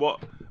mean, what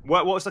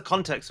was the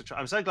context of?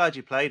 I'm so glad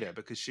you played her,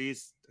 because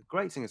she's a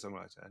great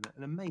singer-songwriter and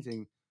an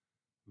amazing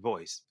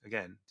voice.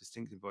 Again,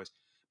 distinctive voice.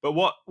 But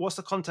what's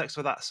the context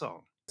for that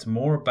song? It's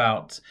more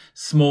about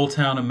small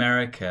town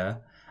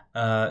America,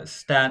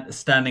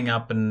 standing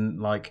up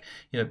and, like,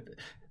 you know,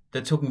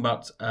 they're talking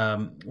about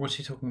what's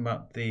she talking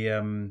about?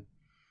 The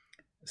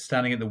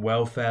standing at the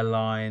welfare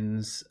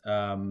lines,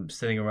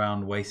 sitting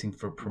around waiting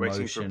for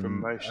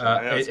promotion.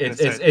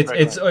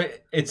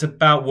 It's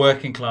about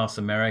working class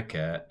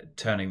America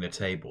turning the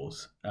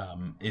tables.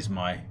 Is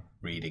my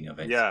reading of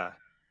it. Yeah,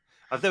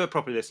 I've never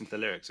properly listened to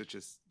the lyrics, which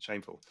is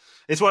shameful.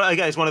 It's one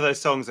of those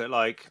songs that,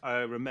 like, I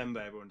remember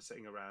everyone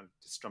sitting around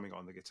just strumming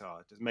on the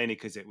guitar, just mainly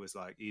because it was,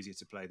 like, easier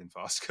to play than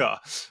Fast Car.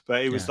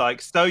 But it was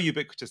like so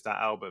ubiquitous, that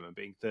album, and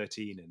being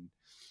 13,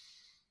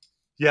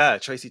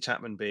 and Tracy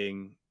Chapman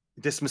being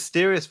this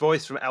mysterious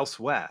voice from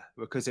elsewhere,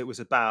 because it was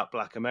about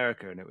Black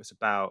America, and it was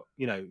about,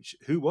 you know,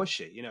 who was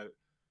she? You know,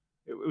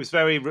 it was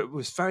very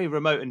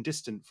remote and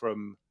distant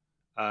from.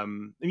 I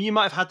mean, you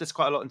might have had this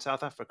quite a lot in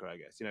South Africa, I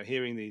guess. You know,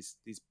 hearing these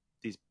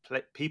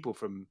people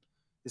from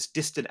this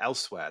distant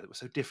elsewhere that was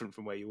so different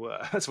from where you were.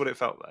 That's what it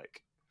felt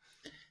like.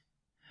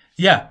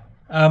 Yeah.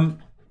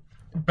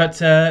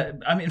 But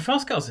I mean,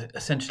 Fast Girl's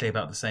essentially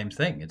about the same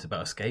thing. It's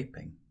about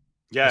escaping.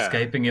 Yeah.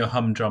 Escaping your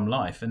humdrum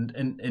life. And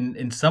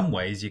in some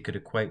ways, you could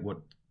equate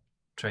what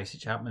Tracy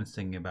Chapman's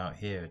singing about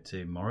here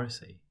to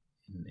Morrissey.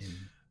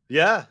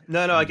 Yeah.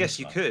 No, I guess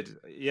you could.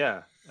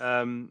 Yeah.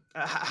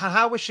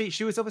 How was she?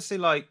 She was obviously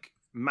like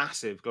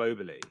massive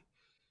globally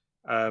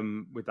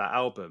with that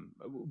album.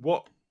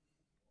 What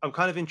I'm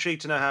kind of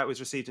intrigued to know how it was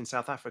received in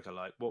South Africa.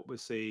 Like, what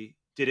was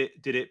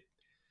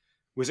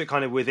was it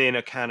kind of within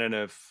a canon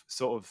of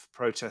sort of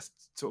protest,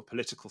 sort of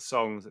political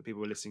songs that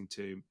people were listening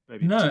to?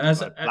 Maybe no,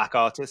 as like black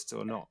artists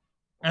or not?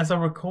 As I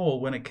recall,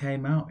 when it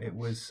came out, it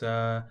was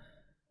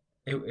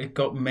it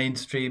got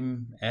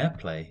mainstream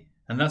airplay,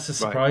 and that's a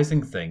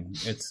surprising thing.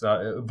 It's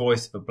a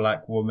voice of a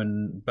black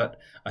woman, but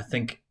I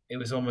think it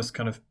was almost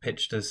kind of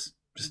pitched as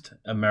just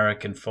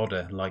American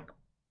fodder, like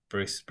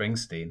Bruce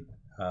Springsteen.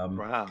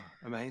 Wow,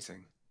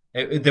 amazing!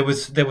 There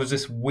was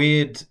this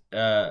weird.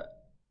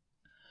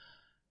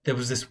 There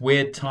was this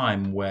weird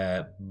time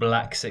where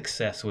black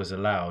success was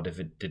allowed if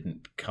it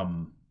didn't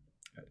come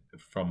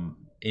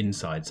from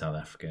inside South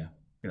Africa.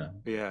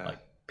 Like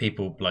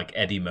people like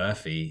Eddie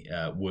Murphy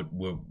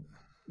were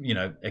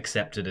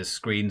accepted as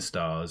screen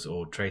stars,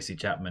 or Tracy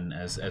Chapman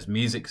as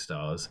music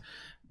stars,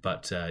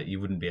 but you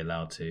wouldn't be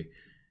allowed to,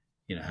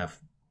 have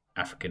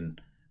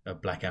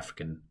black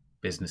African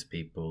business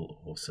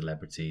people or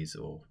celebrities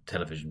or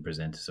television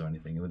presenters or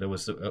anything. There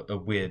was a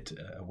weird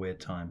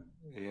time.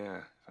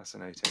 Yeah,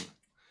 fascinating.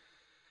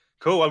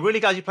 Cool. I'm really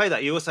glad you played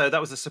that.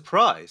 That was a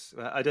surprise.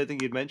 I don't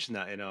think you'd mentioned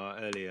that in our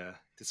earlier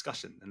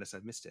discussion, unless I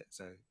missed it.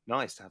 So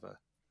nice to have a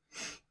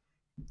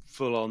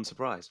full-on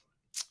surprise.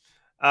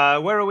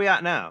 Where are we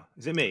at now?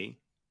 Is it me?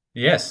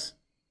 Yes.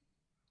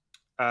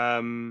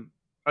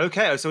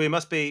 Okay. So we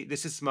must be.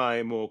 This is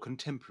my more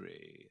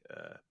contemporary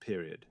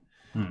period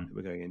that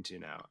we're going into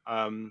now.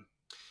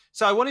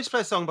 So I wanted to play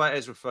a song by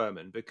Ezra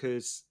Furman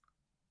because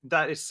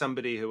that is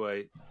somebody who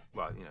I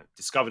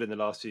discovered in the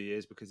last few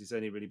years because he's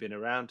only really been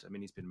around. I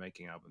mean, he's been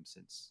making albums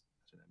since,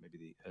 I don't know, maybe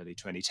the early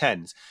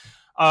 2010s.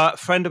 A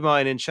friend of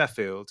mine in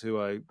Sheffield, who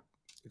I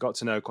got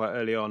to know quite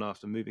early on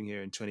after moving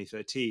here in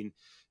 2013,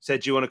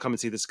 said, do you want to come and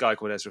see this guy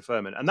called Ezra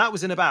Furman? And that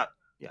was in about,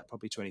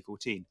 probably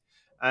 2014.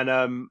 And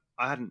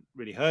I hadn't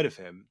really heard of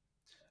him.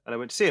 And I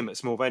went to see him at a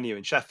small venue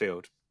in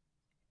Sheffield.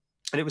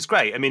 And it was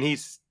great. I mean,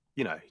 he's,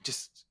 you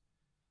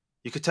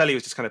could tell he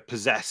was just kind of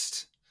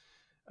possessed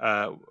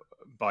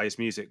by his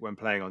music when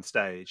playing on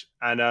stage.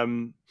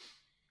 And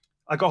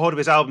I got hold of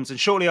his albums, and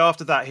shortly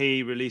after that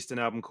he released an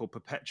album called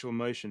Perpetual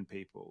Motion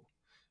People,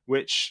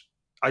 which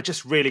I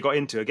just really got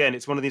into. Again,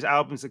 it's one of these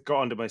albums that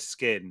got under my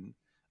skin.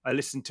 I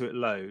listened to it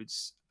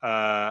loads.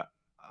 I've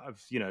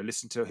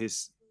listened to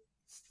his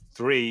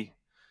 3,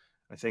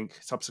 I think,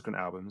 subsequent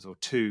albums, or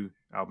 2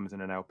 albums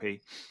and an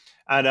LP.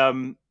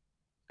 And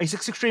he's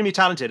extremely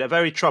talented,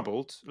 very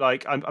troubled.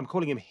 Like I'm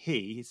calling him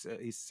he.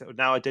 He's sort of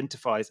now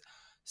identifies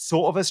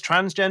sort of as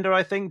transgender,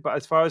 I think, but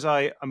as far as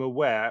I am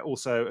aware,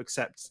 also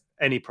accepts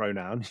any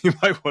pronoun you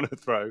might want to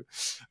throw.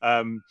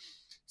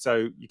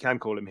 So you can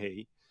call him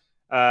he.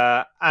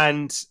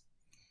 And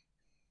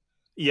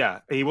yeah,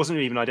 he wasn't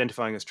even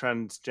identifying as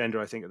transgender,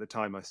 I think, at the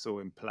time I saw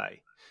him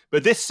play.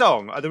 But this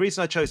song, the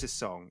reason I chose this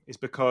song is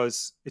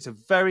because it's a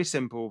very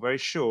simple, very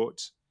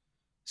short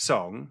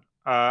song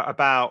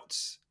about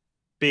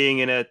being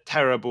in a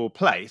terrible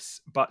place,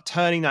 but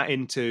turning that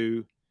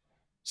into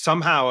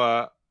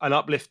somehow an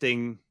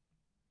uplifting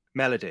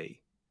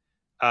melody.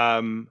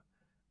 And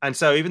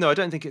so even though I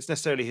don't think it's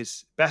necessarily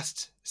his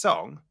best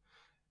song,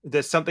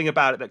 there's something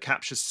about it that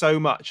captures so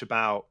much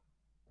about,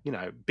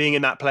 being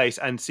in that place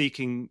and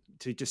seeking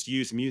to just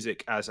use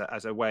music as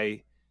a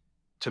way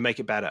to make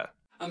it better.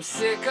 I'm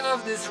sick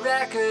of this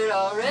record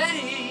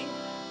already.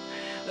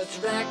 Let's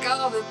wreck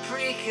all the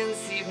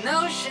preconceived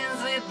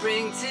notions we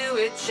bring to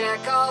it.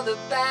 Check all the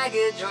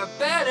baggage, or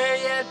better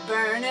yet,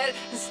 burn it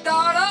and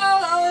start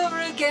all over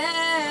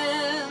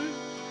again.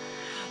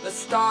 Let's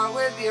start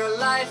with your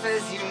life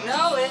as you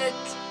know it.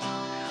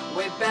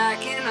 Way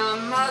back in our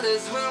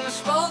mother's wombs,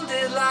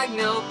 folded like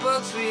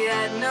notebooks. We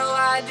had no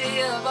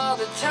idea of all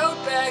the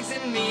tote bags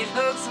and meat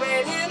hooks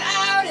waiting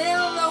out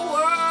in the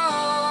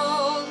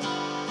world.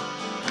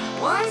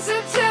 One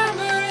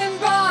September in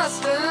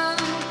Boston,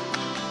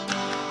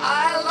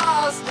 I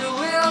lost the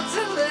will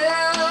to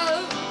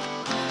live.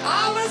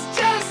 I was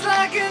just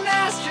like an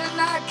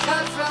astronaut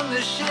cut from the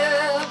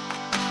ship,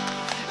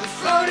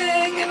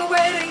 floating and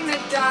waiting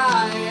to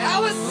die. I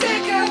was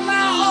sick of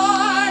my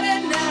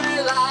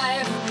ordinary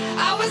life.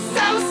 I was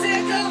so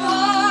sick of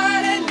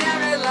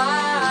ordinary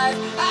life.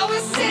 I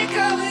was sick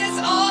of this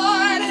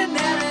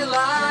ordinary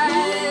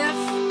life.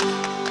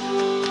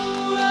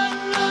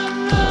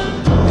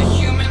 The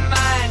human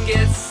mind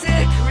gets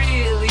sick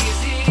real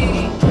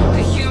easy.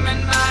 The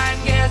human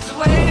mind gets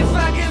way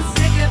fucking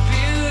sick of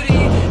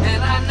beauty.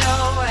 And I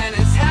know, and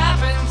it's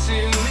happened to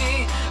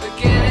me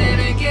again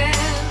and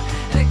again,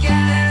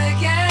 again and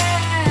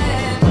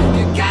again.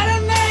 You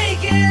gotta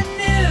make it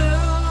new.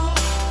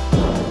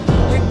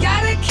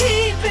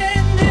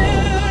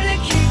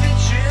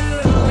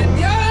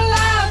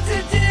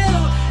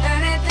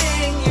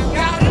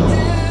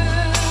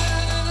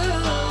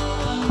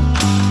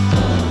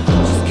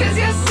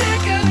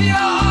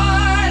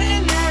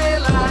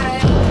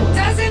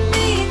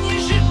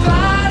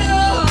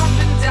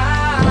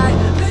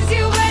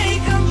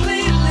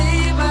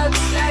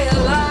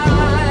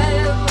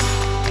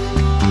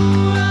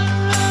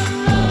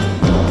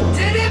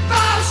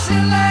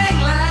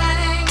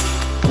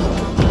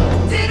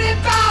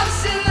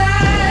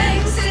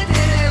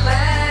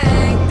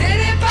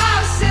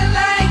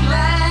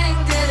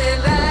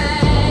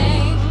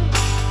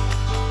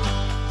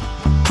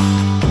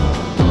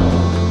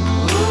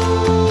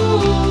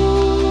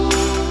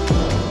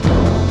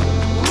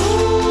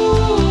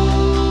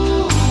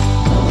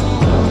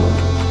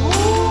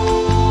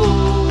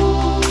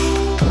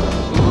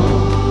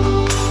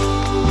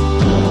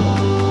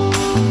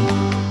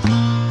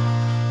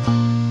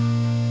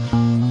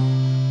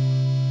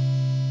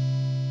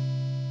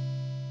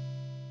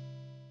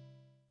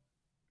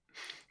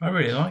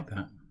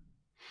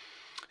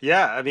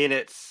 Yeah, I mean,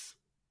 it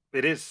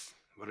is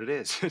what it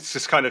is. It's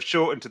just kind of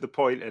short and to the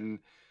point, and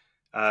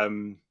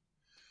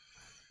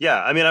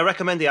yeah, I mean, I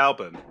recommend the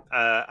album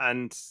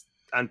and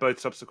both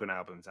subsequent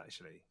albums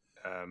actually,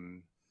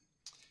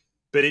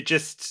 but it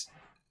just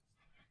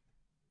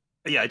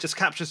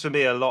captures for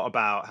me a lot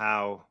about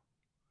how,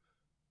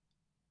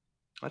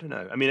 I don't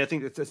know. I mean, I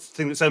think it's a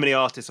thing that so many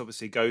artists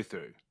obviously go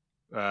through.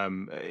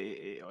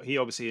 He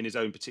obviously in his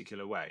own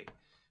particular way.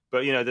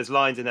 But, you know, there's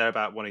lines in there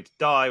about wanting to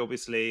die,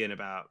 obviously, and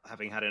about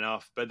having had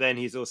enough. But then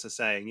he's also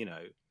saying, you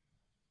know,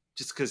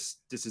 just because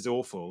this is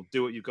awful,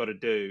 do what you've got to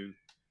do.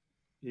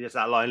 He has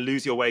that line,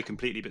 lose your way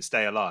completely, but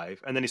stay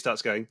alive. And then he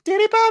starts going,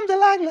 diddy bum da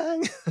lang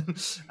lang.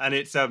 And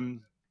it's,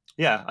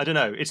 yeah, I don't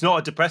know. It's not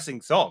a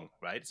depressing song,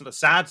 right? It's not a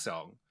sad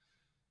song,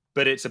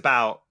 but it's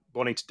about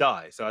wanting to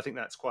die. So I think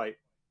that's quite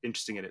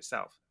interesting in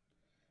itself.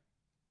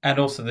 And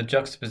also the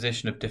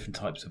juxtaposition of different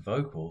types of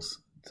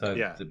vocals. So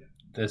yeah.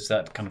 There's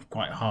that kind of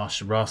quite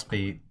harsh,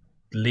 raspy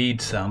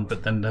lead sound,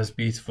 but then there's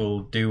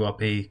beautiful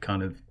doo-woppy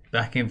kind of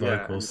backing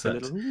vocals.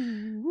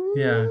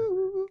 Yeah,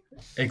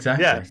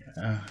 exactly.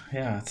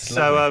 Yeah.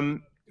 So,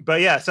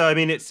 but yeah, so I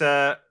mean, it's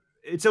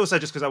also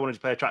just because I wanted to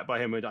play a track by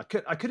him. I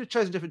could have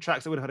chosen different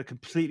tracks that would have had a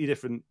completely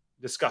different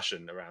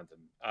discussion around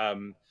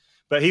them.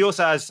 But he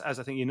also, as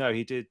I think you know,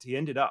 he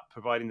ended up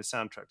providing the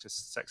soundtrack to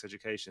Sex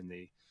Education,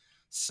 the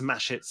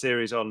smash hit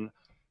series on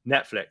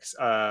Netflix,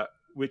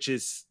 which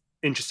is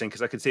interesting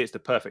because I can see it's the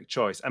perfect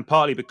choice, and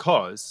partly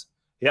because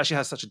he actually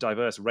has such a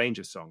diverse range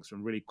of songs,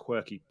 from really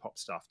quirky pop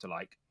stuff to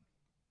like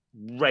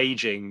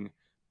raging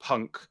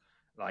punk,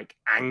 like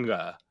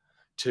anger,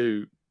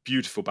 to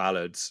beautiful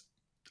ballads.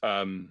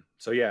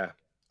 So yeah,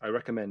 I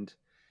recommend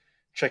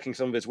checking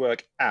some of his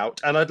work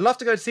out, and I'd love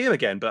to go see him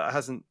again, but I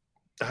haven't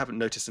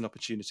noticed an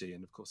opportunity,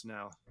 and of course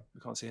now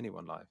we can't see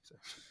anyone live. So.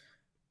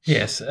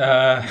 Yes,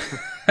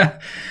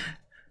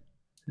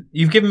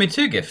 you've given me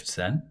two gifts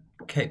then,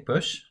 Kate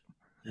Bush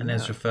and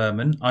Ezra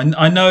Furman.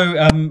 I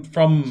know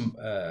from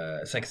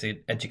Sex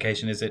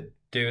Education, is it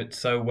Do It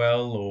So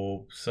Well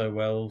or So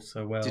Well?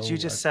 Did you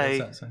just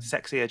say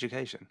Sexy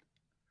Education?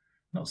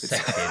 Not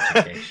Sexy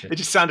Education. It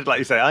just sounded like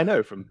you say, I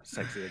know from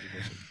Sexy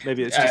Education.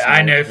 Maybe it's just...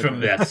 I know from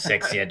that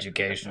Sexy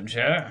Education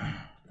show.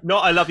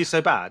 Not I Love You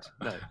So Bad.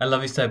 No. I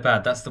Love You So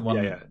Bad. That's the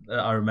one that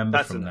I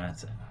remember from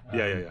that.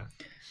 Yeah.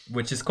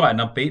 Which is quite an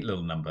upbeat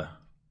little number.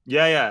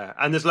 Yeah.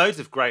 And there's loads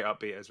of great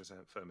upbeat Ezra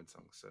Furman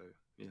songs. So,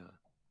 yeah.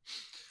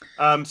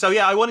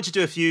 I wanted to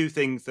do a few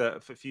things for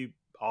a few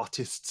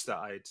artists that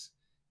I'd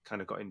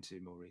kind of got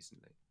into more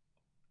recently.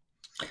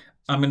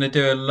 I'm going to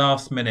do a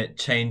last minute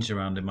change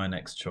around in my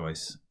next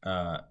choice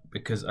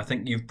because I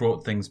think you've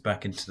brought things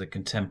back into the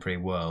contemporary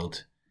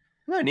world.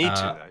 No need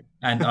to, though.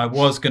 And I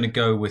was going to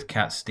go with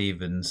Cat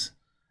Stevens,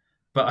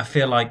 but I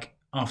feel like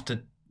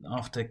after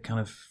kind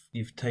of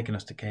you've taken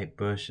us to Kate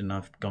Bush and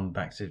I've gone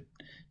back to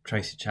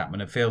Tracy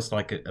Chapman, it feels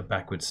like a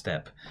backward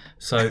step.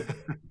 So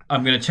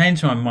I'm going to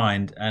change my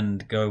mind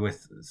and go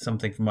with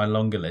something from my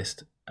longer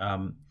list.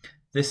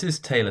 This is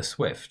Taylor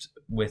Swift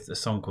with a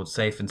song called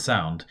Safe and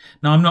Sound.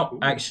 Now, I'm not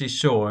actually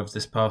sure if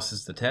this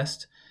passes the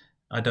test.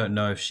 I don't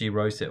know if she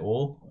wrote it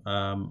all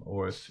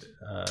or if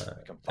there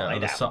are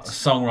other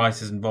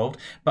songwriters involved.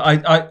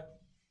 But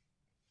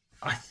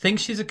I think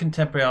she's a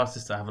contemporary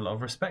artist I have a lot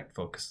of respect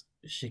for because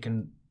she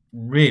can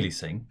really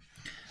sing.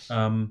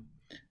 And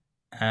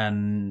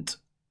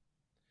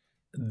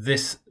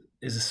this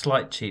is a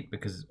slight cheat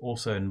because it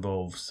also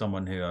involves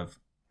someone who I've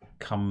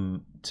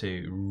come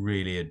to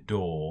really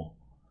adore.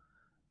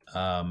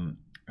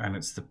 And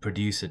it's the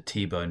producer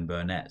T-Bone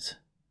Burnett.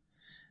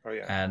 Oh,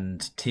 yeah.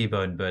 And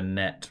T-Bone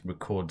Burnett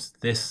records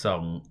this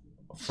song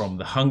from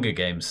the Hunger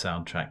Games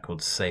soundtrack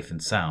called Safe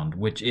and Sound,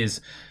 which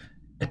is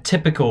a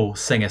typical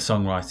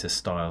singer-songwriter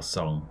style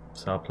song.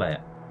 So I'll play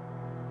it.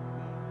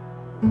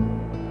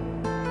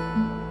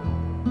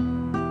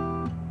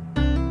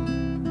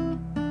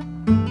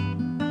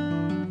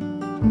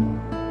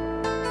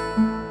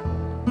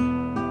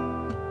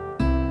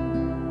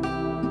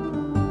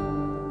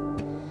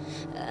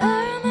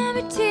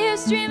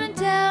 Streaming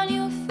down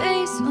your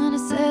face when I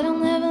said I'll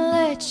never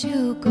let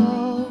you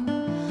go.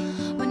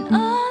 When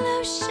all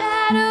those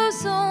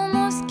shadows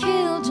almost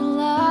killed your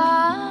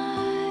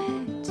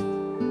light,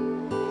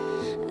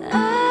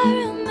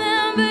 I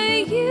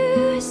remember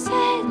you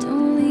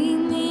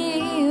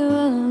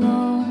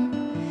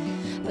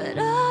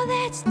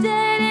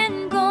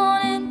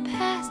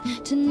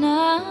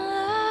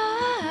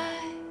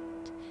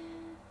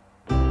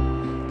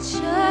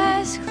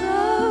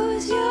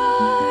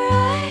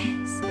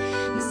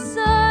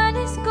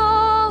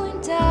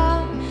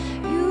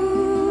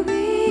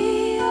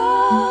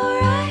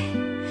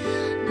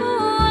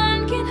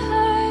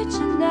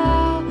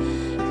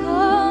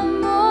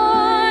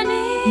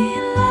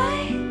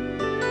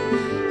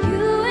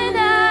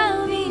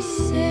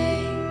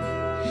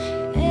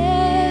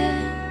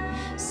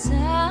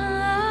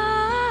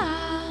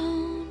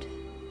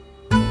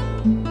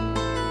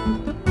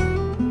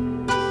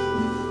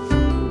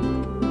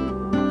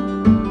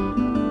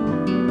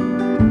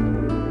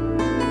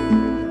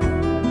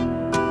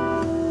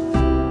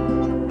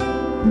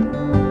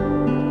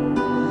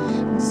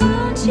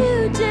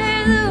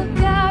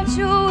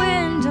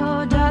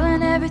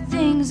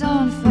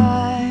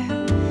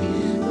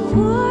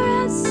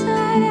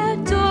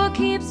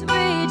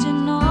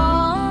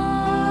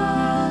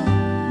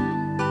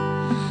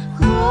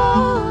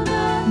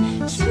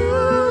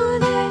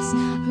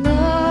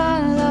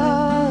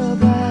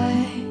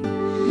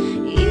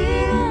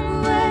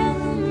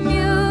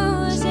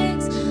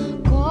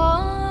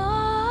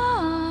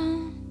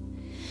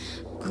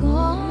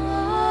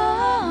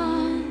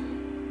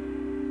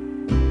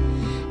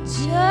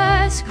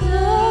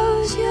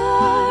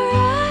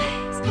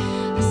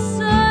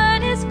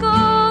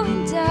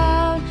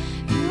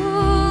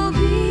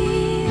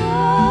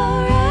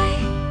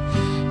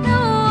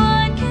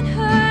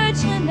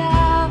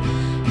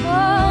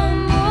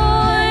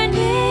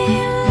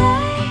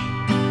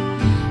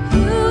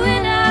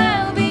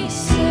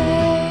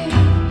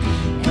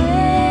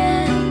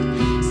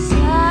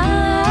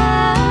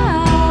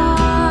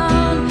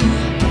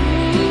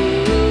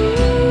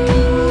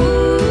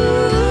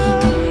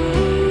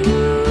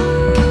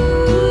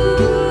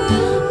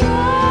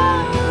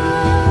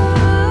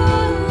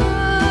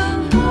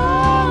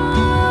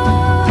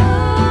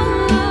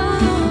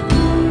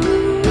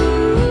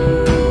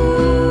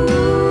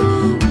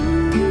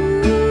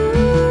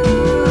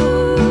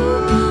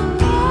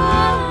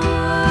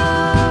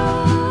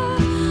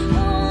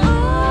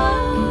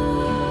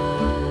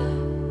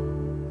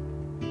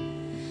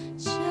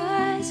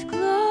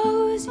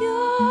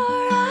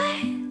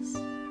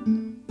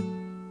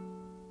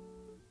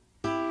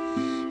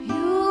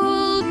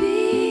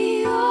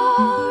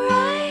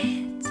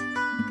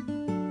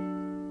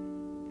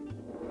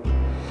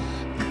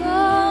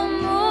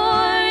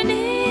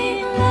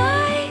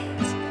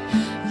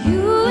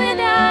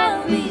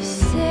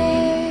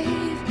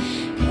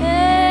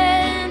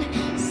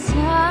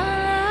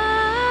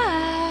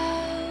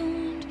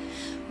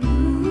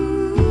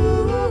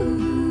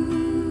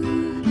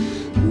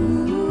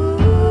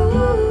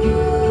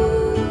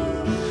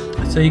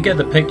So you get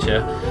the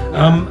picture.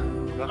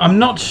 I'm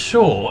not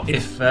sure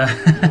if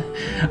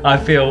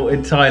I feel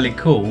entirely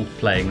cool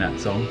playing that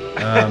song.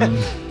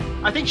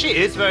 I think she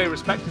is very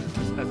respected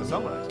as a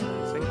songwriter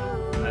and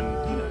singer,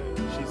 and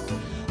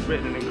she's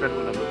written an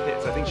incredible number of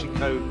hits. I think she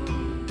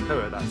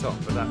co-wrote that song,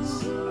 but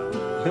that's.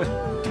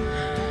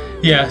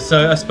 Yeah,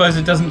 so I suppose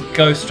it doesn't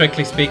go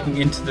strictly speaking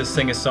into the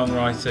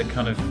singer-songwriter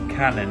kind of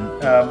canon,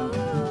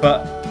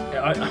 but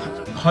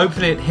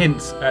hopefully it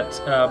hints at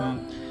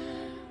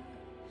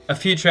a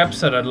future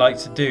episode I'd like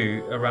to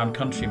do around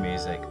country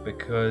music,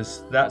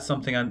 because that's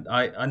something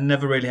I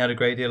never really had a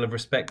great deal of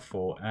respect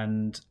for,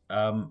 and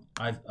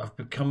I've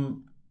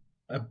become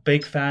a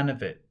big fan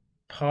of it,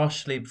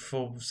 partially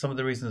for some of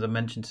the reasons I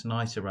mentioned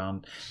tonight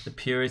around the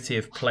purity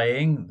of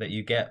playing that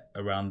you get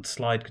around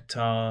slide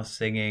guitar,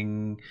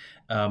 singing,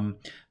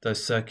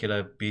 those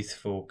circular,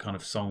 beautiful kind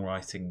of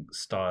songwriting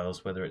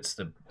styles, whether it's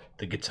the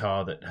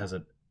guitar that has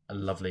a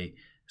lovely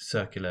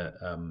circular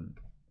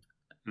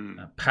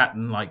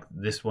pattern like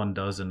this one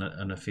does, and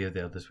a few of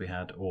the others we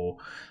had, or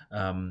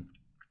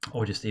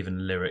just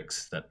even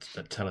lyrics that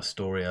tell a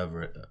story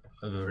over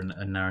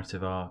a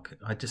narrative arc.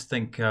 I just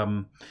think,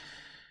 I've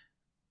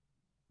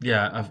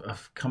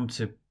come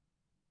to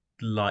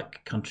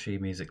like country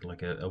music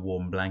like a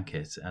warm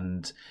blanket,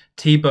 and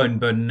T-Bone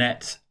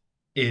Burnett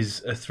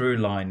is a through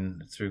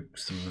line through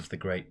some of the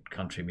great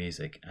country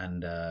music,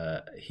 and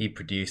he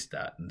produced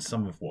that. And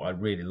some of what I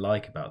really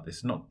like about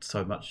this, not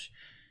so much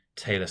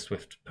Taylor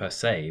Swift per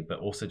se, but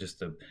also just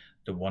the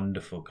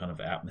wonderful kind of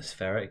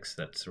atmospherics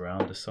that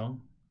surround a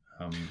song.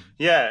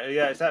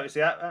 Exactly.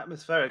 See,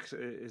 atmospheric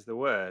is the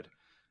word.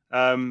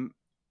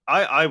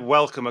 I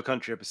welcome a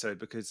country episode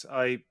because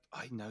I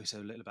know so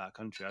little about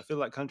country. I feel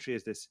like country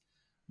is this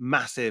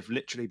massive,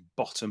 literally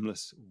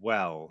bottomless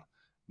well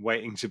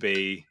waiting to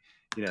be,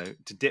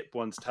 to dip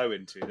one's toe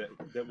into,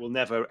 that will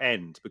never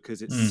end,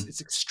 because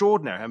it's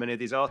extraordinary how many of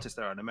these artists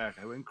there are in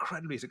America who are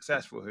incredibly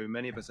successful, who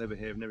many of us over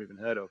here have never even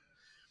heard of.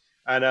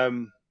 And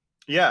I'm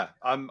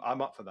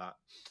up for that.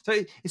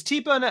 So is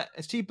T-Bone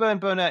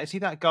Burnett? Is he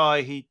that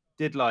guy? He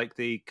did like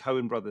the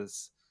Coen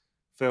Brothers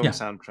film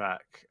soundtrack.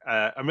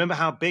 I remember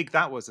how big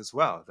that was as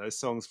well. Those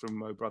songs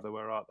from "Oh Brother,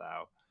 Where Art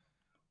Thou."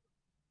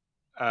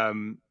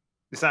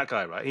 It's that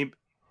guy, right?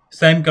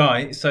 Same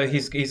guy. So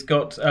he's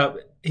got a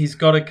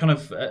kind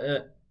of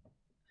a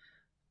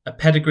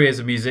pedigree as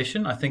a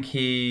musician. I think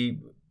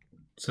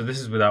so this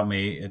is without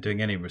me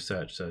doing any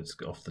research, so it's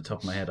off the top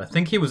of my head. I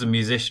think he was a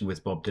musician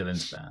with Bob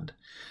Dylan's band.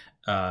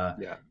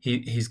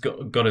 He's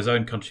got his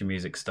own country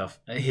music stuff.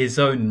 His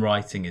own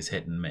writing is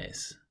hit and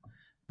miss,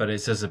 but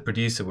it's as a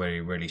producer where he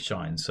really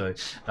shines. So,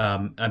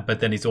 but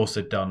then he's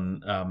also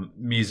done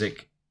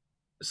music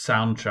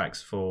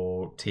soundtracks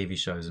for TV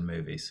shows and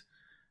movies.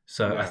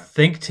 So I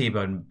think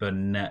T-Bone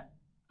Burnett,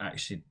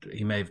 actually,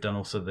 he may have done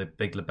also the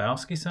Big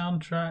Lebowski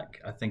soundtrack.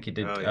 I think he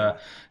did.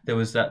 There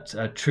was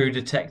that True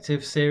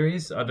Detective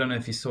series. I don't know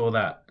if you saw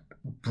that.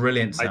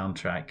 Brilliant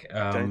soundtrack.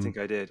 I don't think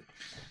I did.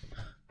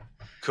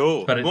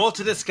 Cool. But more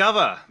to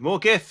discover. More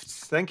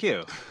gifts. Thank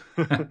you.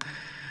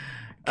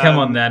 Come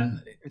on,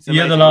 then.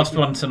 You're the last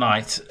one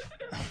tonight.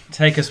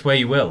 Take us where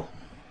you will.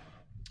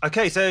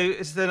 Okay, so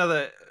this is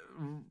another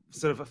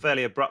sort of a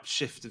fairly abrupt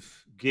shift of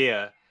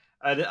gear.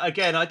 And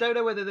again, I don't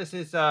know whether this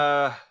is...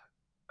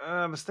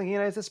 I was thinking,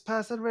 is this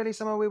person really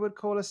someone we would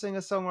call a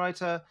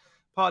singer-songwriter?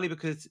 Partly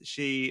because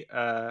she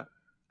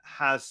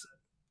has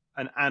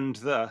an "and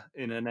the"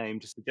 in her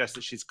name to suggest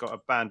that she's got a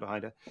band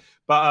behind her.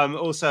 But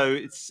also,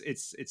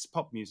 it's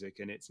pop music,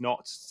 and it's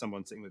not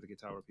someone sitting with a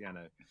guitar or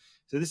piano.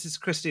 So this is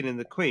Christine and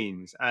the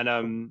Queens.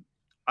 And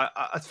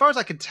as far as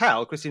I can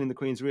tell, Christine and the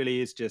Queens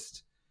really is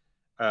just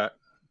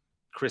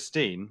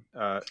Christine,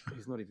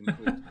 who's not even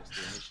called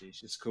Christine, is she?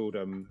 She's called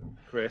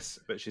Chris,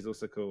 but she's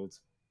also called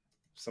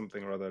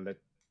something or other,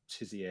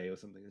 Tizier or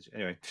something.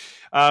 Anyway,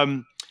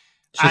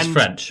 she's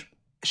French.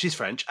 She's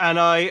French, and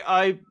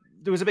I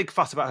there was a big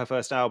fuss about her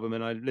first album,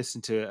 and I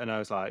listened to it, and I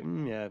was like,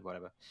 yeah,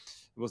 whatever.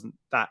 I wasn't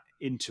that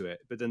into it.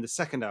 But then the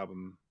second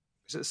album,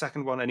 is it the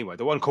second one anyway?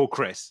 The one called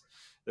Chris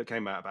that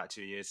came out about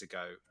 2 years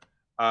ago.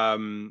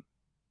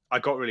 I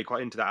got really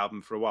quite into that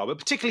album for a while, but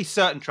particularly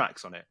certain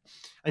tracks on it.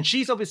 And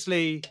she's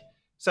obviously,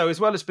 so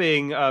as well as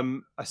being a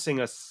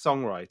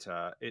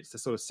singer-songwriter, it's the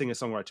sort of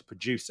singer-songwriter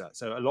producer.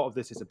 So a lot of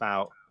this is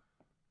about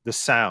the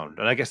sound.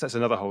 And I guess that's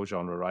another whole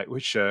genre, right?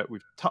 Which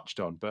we've touched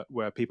on, but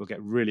where people get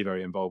really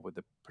very involved with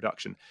the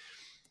production.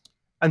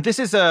 And this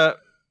is a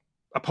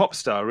pop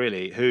star,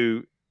 really,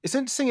 who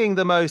isn't singing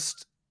the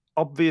most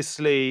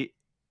obviously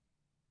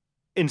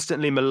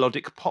instantly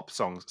melodic pop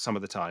songs some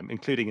of the time,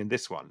 including in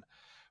this one.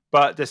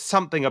 But there's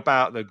something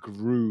about the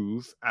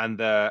groove and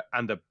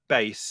the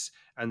bass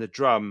and the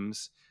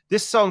drums.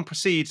 This song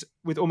proceeds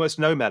with almost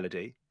no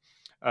melody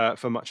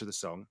for much of the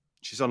song.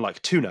 She's on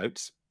like 2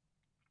 notes,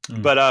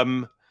 but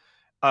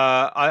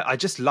I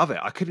just love it.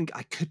 I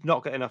could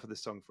not get enough of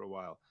this song for a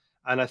while,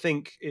 and I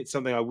think it's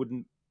something I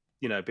wouldn't,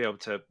 be able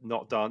to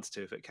not dance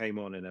to if it came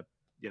on in a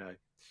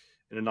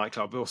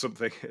nightclub or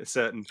something. A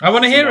certain. I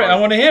want to hear it. I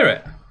want to hear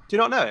it. Do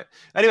you not know it?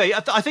 Anyway,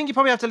 I think you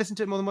probably have to listen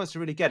to it more than once to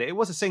really get it. It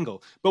was a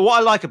single. But what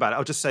I like about it,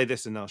 I'll just say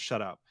this and I'll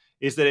shut up,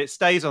 is that it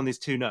stays on these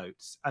two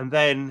notes. And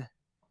then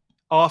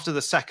after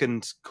the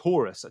second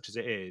chorus, such as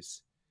it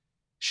is,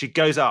 she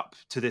goes up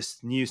to this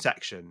new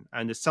section.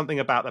 And there's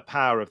something about the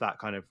power of that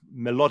kind of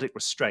melodic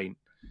restraint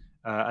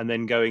and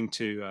then going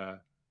to a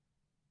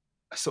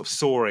sort of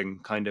soaring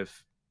kind of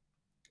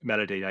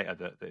melody later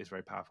that is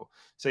very powerful.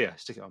 So yeah,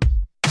 stick it on.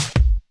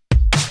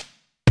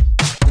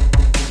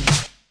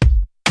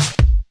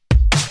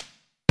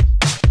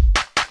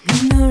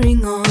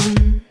 Lingering on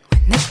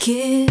when they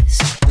kiss,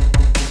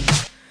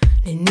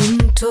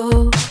 leaning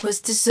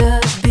towards this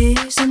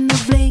abyss, and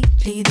of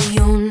lately the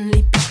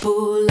only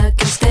people I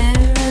can stare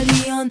are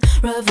the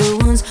unravel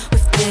ones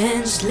with their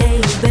hands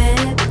laid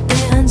bare, but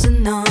their hands are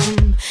numb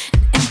and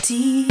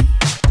empty.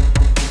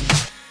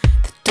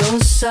 The door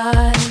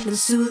silent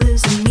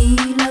soothes me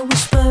like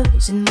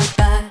whispers in my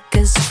back,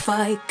 as if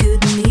I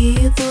couldn't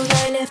hear. Thought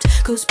I left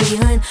goes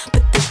behind,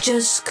 but they're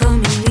just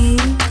coming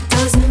near.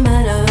 Doesn't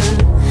matter.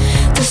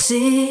 Does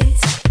it?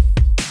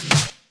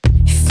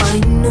 If I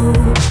know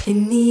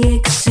in the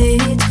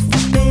exit, if I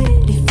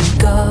believe in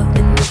God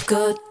and if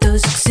God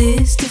does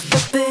exist, if I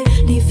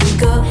believe in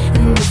God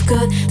and if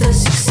God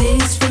does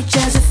exist, rich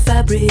as a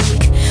fabric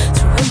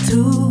through and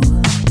through,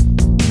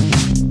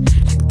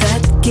 like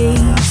that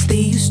gaze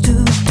they used to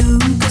do.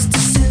 Cause the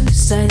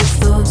suicidal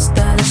thoughts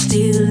that are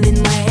still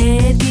in my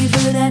head, give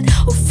her that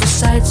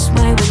oversight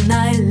smile when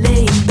I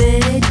lay in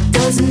bed.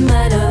 Doesn't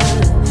matter,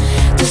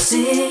 does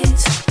it?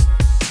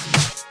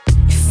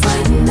 I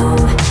know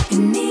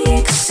in the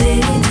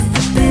exit, if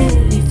I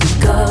believe in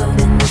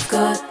God and if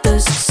God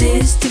does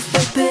exist, if I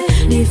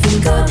believe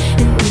in God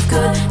and if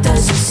God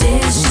does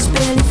exist, she's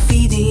barely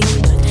feeding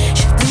but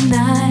she'll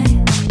deny.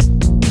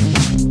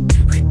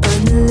 Rip on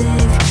the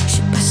leg,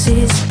 she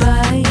passes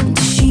by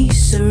until she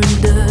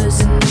surrenders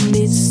in the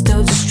midst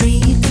of the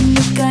street, and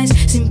the guys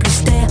simply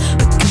stare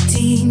but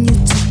continue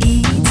to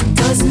eat. It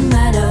doesn't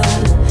matter,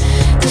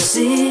 does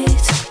it?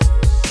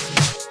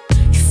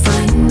 If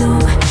I know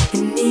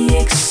in the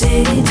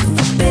exit, if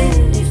I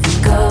believe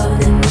in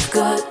God and if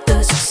God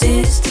does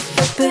exist, if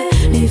I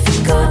believe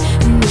in God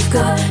and if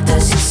God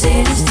does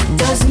exist, it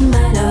doesn't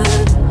matter,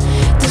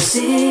 does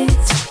it?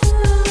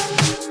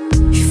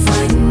 If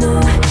I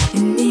know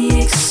in the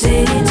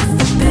exit, if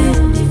I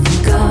believe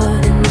in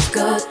God and if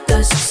God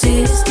does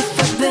exist, if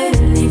I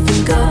believe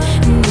in God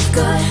and if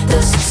God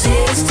does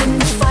exist,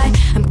 and if I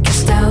am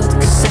cast out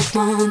cause I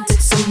wanted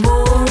some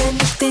more,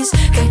 and if this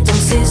guy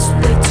dances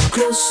way too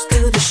close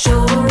to the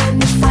shore,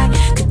 and if I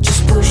could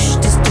just push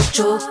this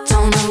chalk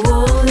on the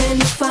wall,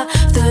 and if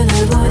after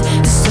the void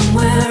there's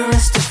somewhere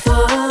else to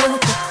fall,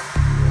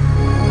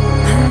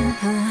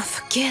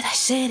 forget I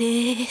said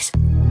it,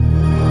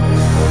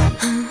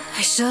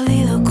 I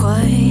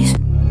soliloquize,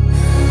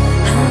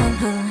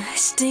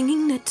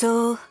 stinging the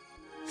toe,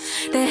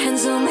 their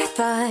hands on my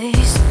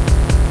thighs.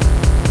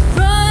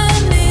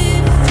 Run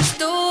if you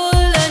stole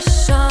a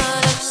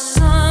shot of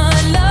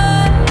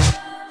sunlight.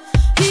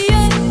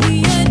 Yeah,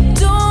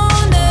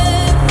 don't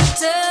ever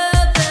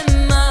tell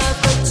them I've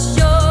got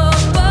your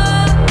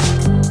back.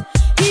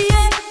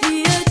 Yeah,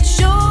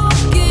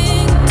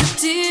 choking the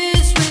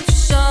tears with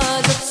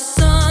shards of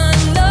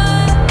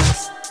sunlight.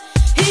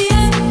 Yeah,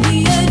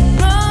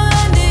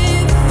 run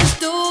if you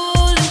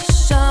stole a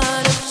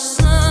shot of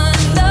sunlight.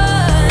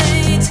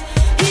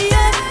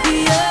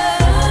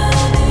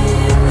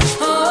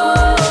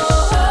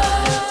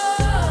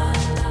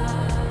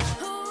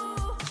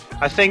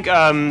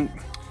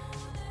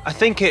 I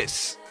think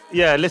it's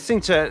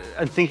listening to it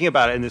and thinking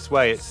about it in this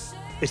way, it's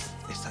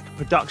like a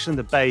production,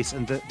 the bass,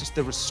 and just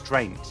the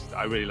restraint that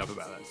I really love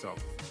about that song.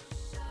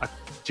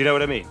 Do you know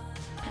what I mean?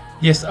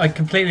 Yes, I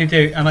completely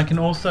do, and I can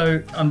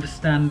also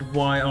understand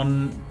why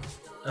on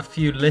a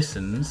few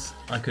listens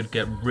I could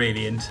get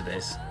really into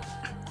this.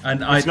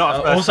 And I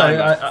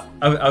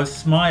was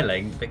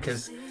smiling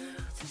because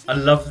I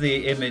love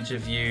the image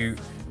of you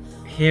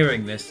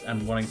hearing this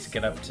and wanting to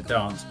get up to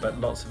dance, but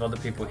lots of other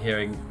people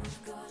hearing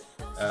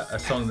a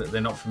song that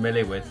they're not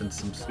familiar with and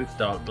some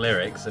dark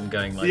lyrics and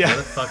going like, "What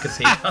the fuck is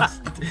he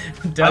dancing?"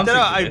 I don't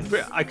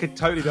know. I could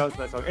totally dance to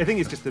that song. I think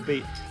it's just the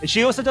beat. And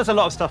she also does a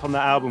lot of stuff on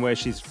that album where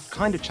she's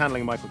kind of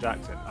channeling Michael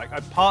Jackson.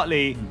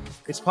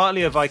 It's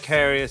partly a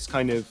vicarious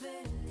kind of.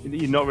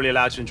 You're not really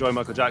allowed to enjoy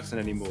Michael Jackson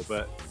anymore,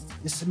 but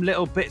there's some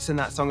little bits in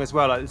that song as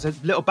well. Like there's a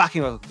little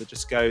backing vocal that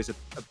just goes, a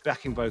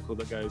backing vocal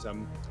that goes,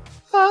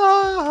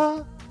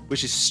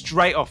 which is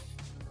straight off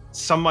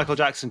some Michael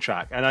Jackson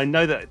track. And I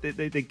know that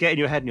they get in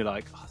your head and you're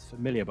like, oh, it's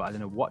familiar, but I don't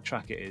know what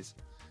track it is.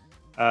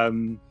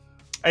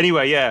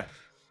 Anyway, yeah.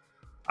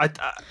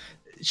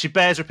 She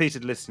bears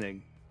repeated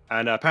listening.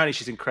 And apparently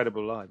she's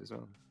incredible live as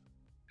well.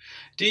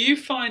 Do you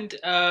find...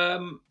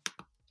 I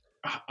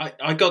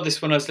got this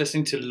when I was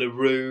listening to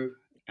LaRue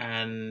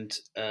and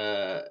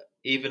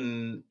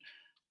even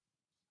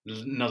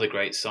another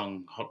great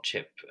song, Hot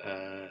Chip,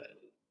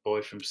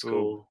 Boy from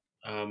School.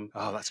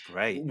 That's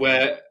great.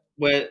 Where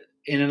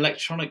in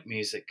electronic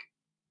music,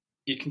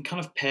 you can kind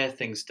of pare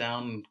things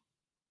down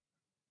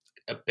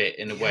a bit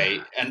in a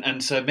way,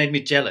 and so it made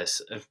me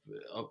jealous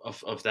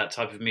of that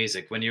type of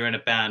music. When you're in a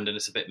band and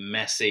it's a bit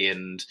messy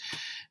and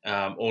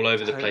all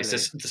over the place,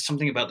 there's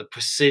something about the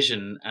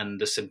precision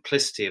and the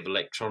simplicity of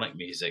electronic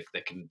music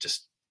that can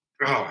just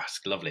it's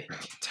lovely.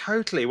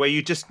 Totally, where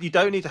you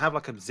don't need to have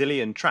like a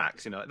zillion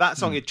tracks. You know, that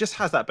song it just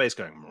has that bass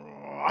going,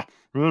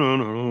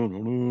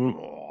 and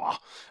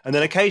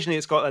then occasionally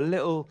it's got a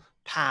little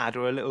pad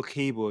or a little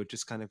keyboard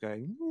just kind of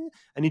going,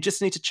 and you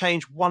just need to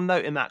change one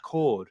note in that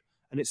chord,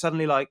 and it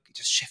suddenly like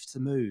just shifts the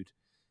mood,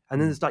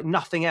 and then there's like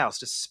nothing else,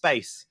 just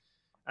space,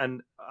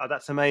 and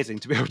that's amazing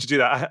to be able to do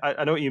that.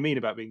 I know what you mean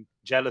about being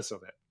jealous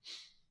of it.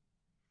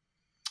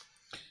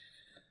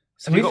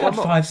 So we've had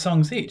 5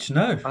 songs each.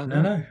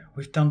 No,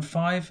 we've done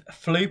 5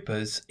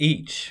 floopers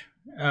each,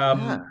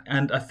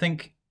 and I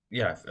think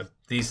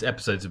these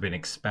episodes have been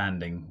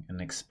expanding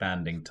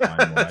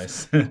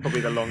time-wise.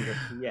 Probably the longest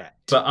yet.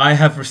 But I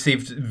have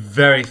received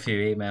very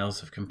few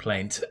emails of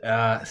complaint.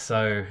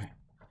 So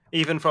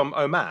even from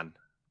Oman?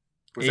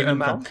 Was it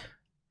Oman?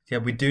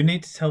 We do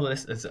need to tell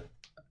this.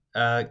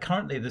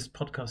 Currently, this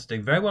podcast is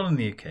doing very well in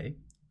the UK.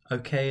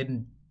 Okay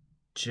in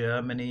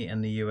Germany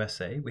and the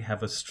USA. We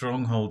have a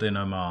stronghold in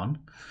Oman.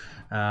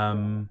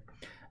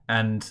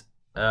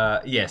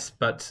 Yes,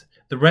 but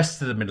the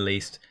rest of the Middle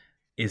East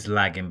is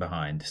lagging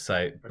behind.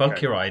 So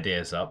bulk your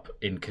ideas up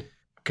in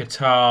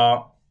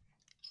Qatar,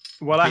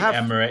 I have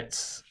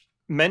Emirates.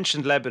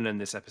 Mentioned Lebanon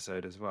this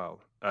episode as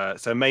well.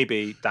 So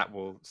maybe that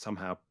will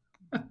somehow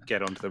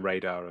get onto the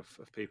radar of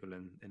people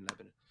in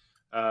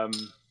Lebanon.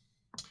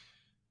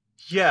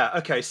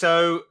 Okay,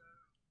 so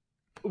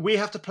we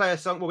have to play a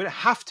song. Well, we don't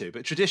have to,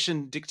 but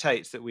tradition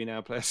dictates that we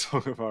now play a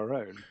song of our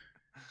own.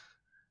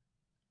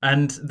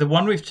 And the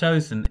one we've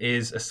chosen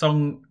is a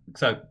song.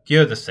 So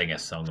you're the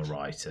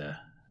singer-songwriter.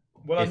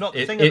 Well, I'm not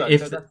the singer, though.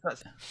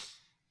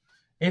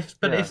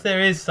 If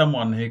there is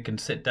someone who can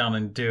sit down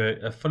and do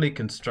a fully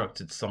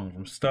constructed song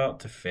from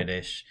start to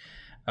finish,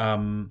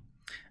 and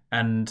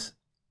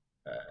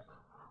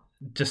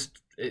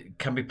just it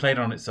can be played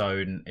on its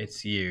own,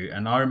 it's you.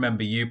 And I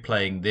remember you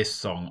playing this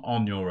song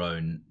on your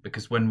own,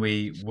 because when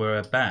we were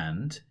a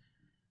band,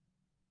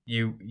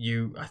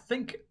 I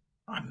think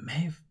I may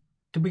have.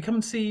 Did we come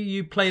and see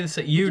you play this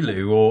at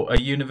ULU or a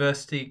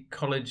university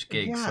college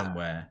gig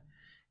somewhere?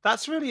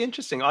 That's really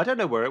interesting. I don't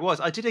know where it was.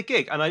 I did a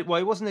gig, and it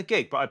wasn't a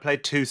gig, but I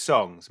played 2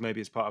 songs,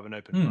 maybe as part of an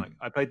open mic.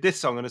 I played this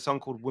song and a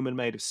song called Woman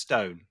Made of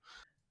Stone.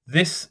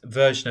 This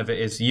version of it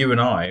is you and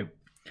I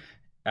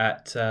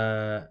at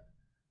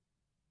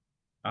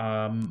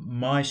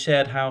my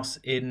shared house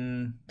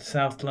in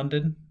South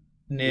London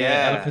near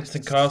Elephants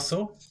and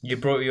Castle. You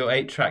brought your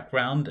 8-track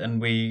round,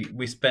 and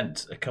we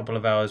spent a couple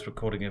of hours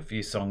recording a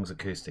few songs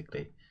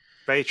acoustically.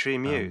 Bay Tree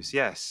Muse,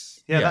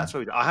 yes. Yeah, that's what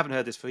we did. I haven't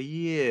heard this for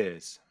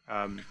years.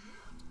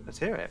 Let's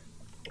hear it.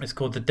 It's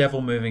called The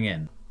Devil Moving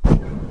In.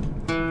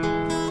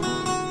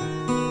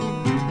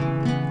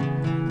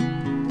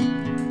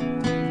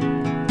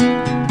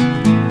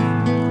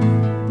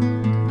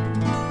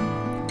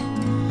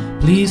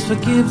 Please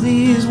forgive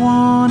these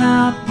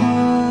worn-out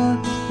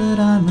words that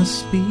I must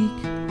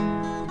speak.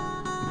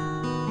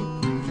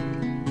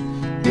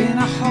 Been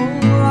a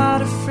whole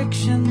lot of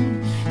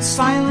friction,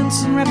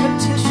 silence and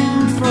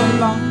repetition for a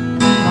long,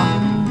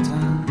 long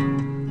time.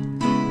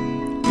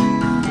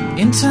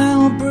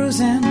 Internal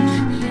bruising,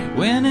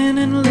 winning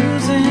and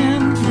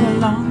losing for a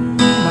long,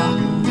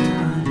 long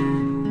time.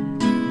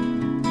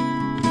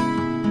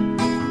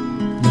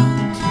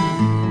 Long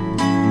time.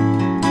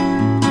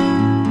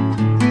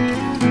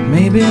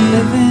 Maybe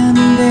living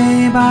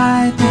day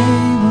by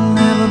day will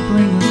never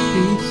bring us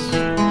peace.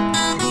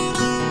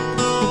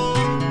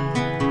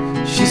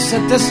 She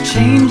said there's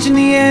change in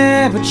the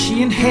air, but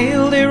she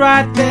inhaled it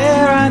right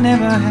there. I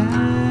never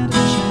had a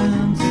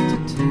chance to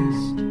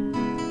taste.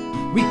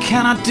 We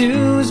cannot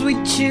do as we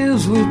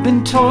choose. We've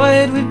been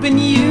toyed, we've been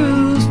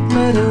used,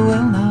 but it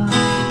will not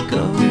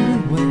go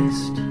to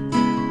waste.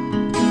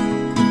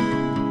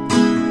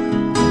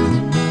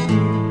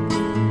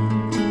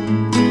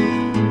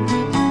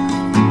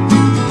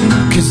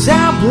 Cause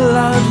our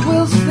blood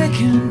will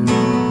thicken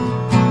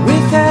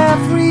with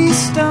every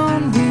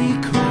stone we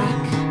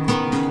crack.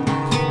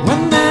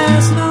 When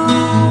there's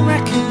no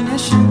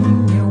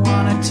recognition, you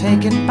wanna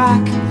take it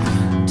back,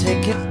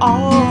 take it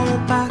all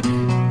back.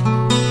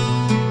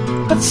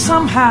 But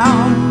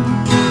somehow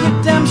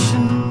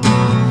redemption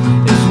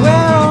is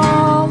where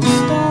all the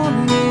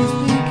stories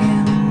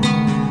begin.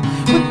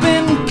 We've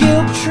been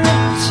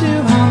guilt-tripped to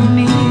our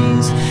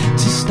knees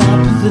to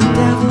stop the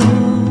devil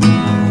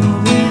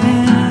moving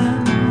in.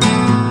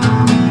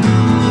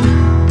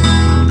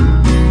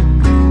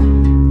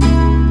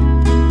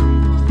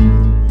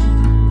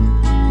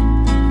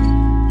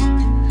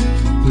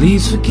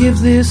 Please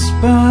forgive this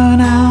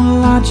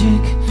burnout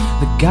logic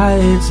that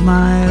guides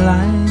my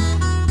life.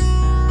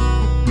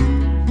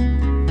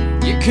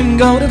 You can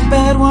go to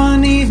bed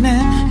one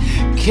evening,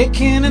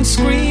 kicking and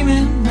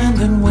screaming, and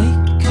then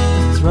wake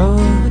to throw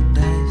the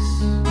dice.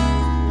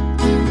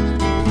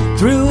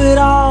 Through it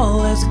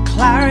all, there's a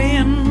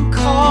clarion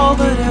call,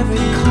 but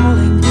every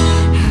calling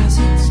has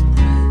its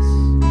price.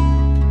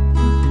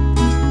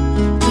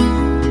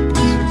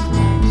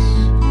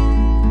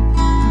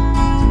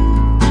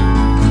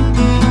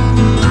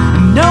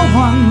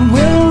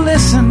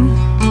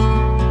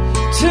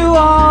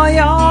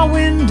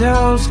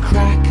 windows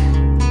crack.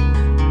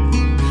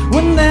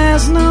 When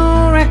there's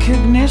no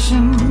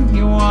recognition,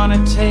 you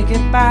wanna take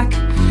it back,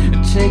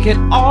 take it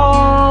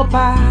all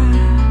back.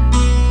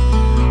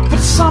 But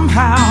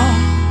somehow,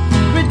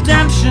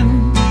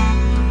 redemption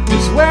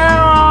is where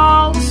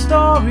all the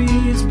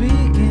stories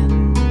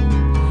begin.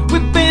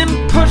 We've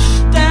been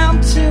pushed down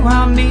to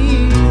our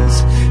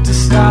knees to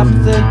stop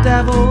the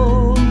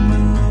devil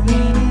moving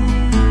in.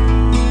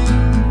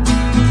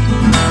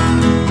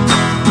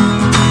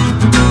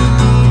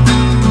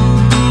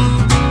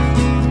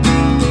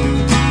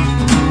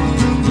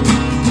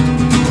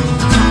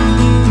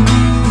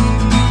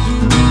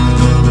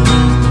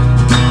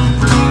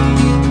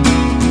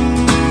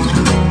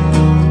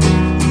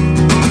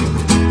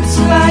 It's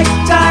like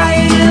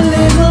dying a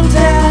little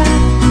dead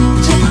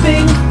to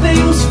think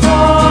things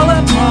fall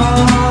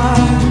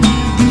apart.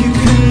 You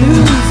can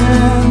lose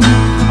them,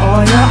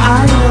 all your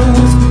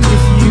idols,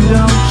 if you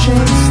don't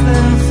chase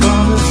them from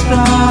the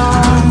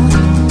start.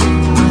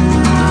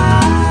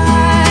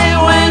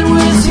 When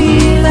was he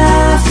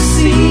last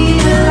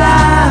seen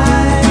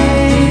alive?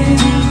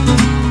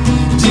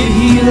 Did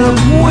he look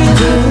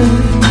withered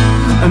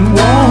and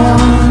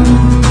worn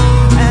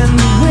and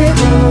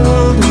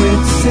riddled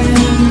with sin?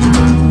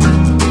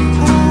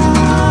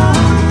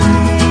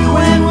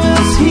 When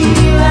was he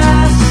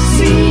last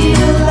seen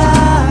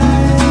alive?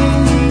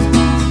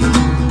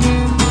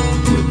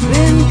 We've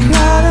been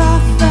cut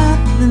off at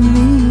the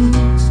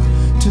knees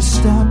to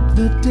stop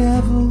the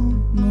devil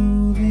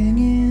moving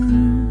in.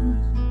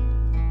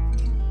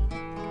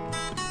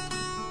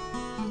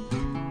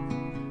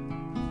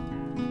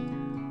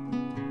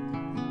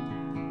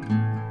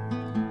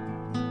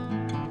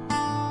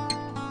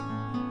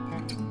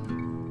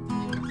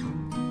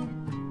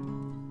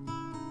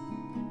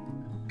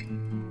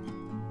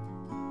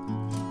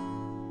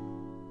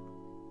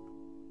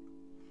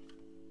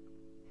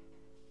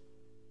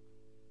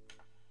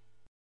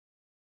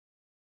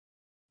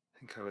 I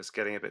think I was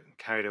getting a bit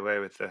carried away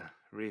with the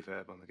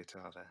reverb on the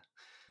guitar there.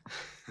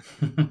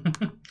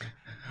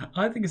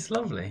 I think it's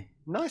lovely.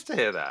 Nice to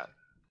hear that.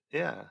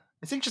 Yeah.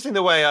 It's interesting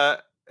the way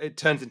it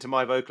turns into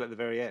my vocal at the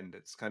very end.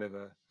 It's kind of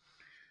a...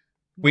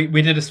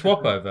 We did a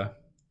swap over.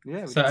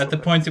 Yeah. So at the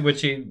point at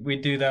which we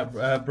do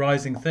that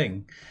rising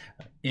thing,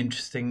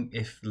 interesting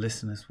if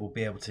listeners will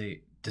be able to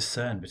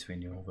discern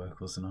between your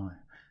vocals and I.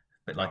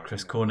 A bit like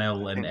Chris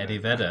Cornell and Eddie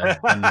Vedder.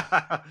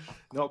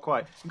 Not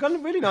quite. I've got a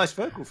really nice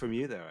vocal from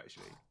you there,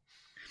 actually.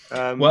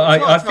 Well,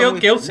 I feel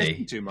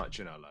guilty. Too much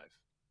in our life.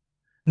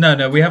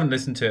 No, we haven't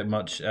listened to it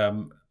much,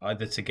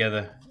 either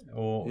together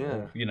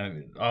or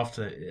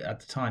after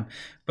at the time.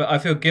 But I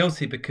feel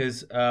guilty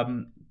because,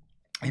 in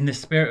the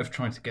spirit of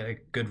trying to get a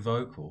good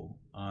vocal,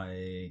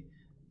 I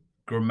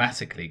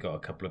grammatically got a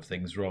couple of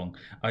things wrong.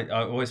 I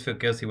always feel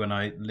guilty when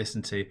I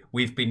listen to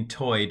 "We've been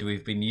toyed,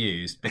 we've been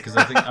used," because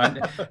I think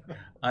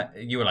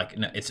you were like,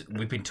 "No,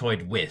 we've been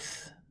toyed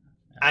with."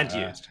 And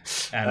used.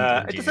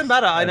 And it doesn't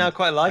matter. I now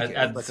quite like it.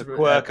 At It's like a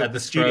quirk at of the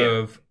studio. throw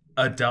of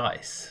a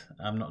dice.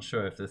 I'm not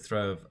sure if the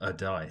throw of a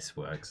dice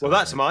works. Well,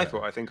 that's my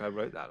fault. I think I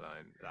wrote that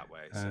line that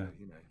way. So,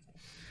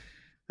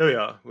 there we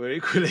are. We're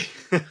equally.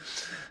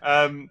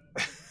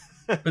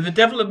 But the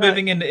devil of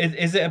moving in,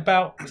 is it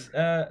about...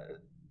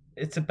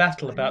 it's a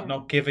battle about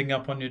not giving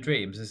up on your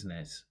dreams, isn't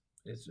it?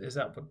 Is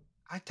that what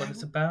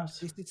it's about?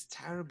 It's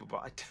terrible, but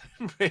I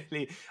don't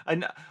really...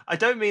 I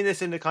don't mean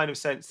this in the kind of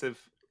sense of,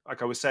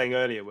 like I was saying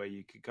earlier, where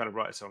you could kind of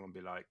write a song and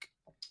be like,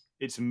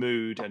 it's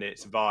mood and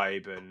it's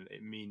vibe and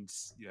it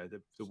means,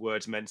 the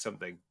words meant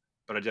something,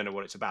 but I don't know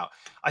what it's about.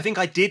 I think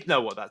I did know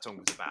what that song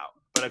was about,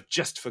 but I've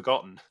just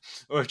forgotten,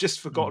 or I've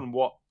just forgotten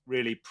what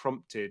really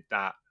prompted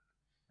that.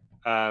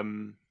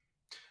 Well,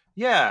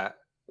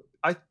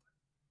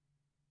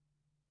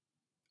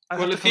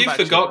 if you've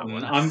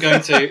forgotten, I'm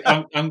going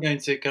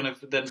to kind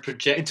of then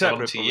project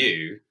onto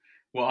you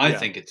what I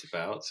think it's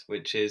about,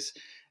 which is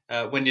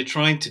when you're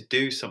trying to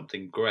do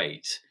something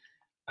great,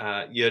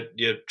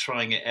 you're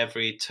trying at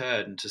every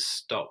turn to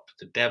stop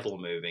the devil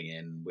moving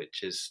in,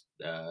 which is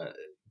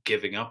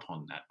giving up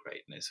on that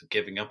greatness, or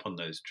giving up on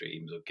those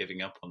dreams, or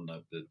giving up on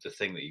the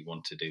thing that you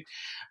want to do.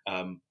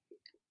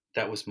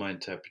 That was my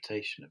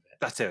interpretation of it.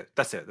 That's it.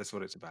 That's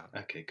what it's about.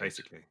 Okay, good.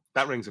 Basically,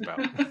 that rings a bell.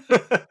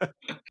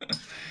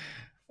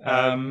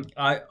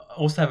 I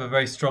also have a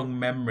very strong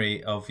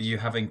memory of you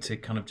having to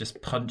kind of just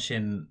punch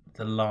in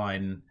the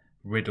line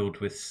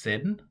 "riddled with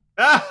sin."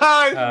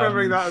 I'm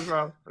remembering that as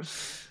well.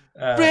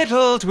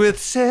 Riddled with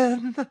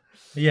sin.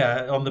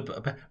 Yeah, on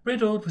the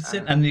riddled with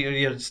sin, and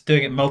you're just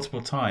doing it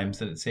multiple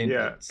times, and it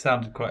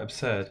sounded quite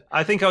absurd.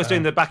 I think I was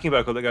doing the backing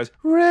vocal that goes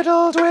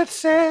 "riddled with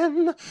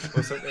sin"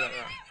 or something like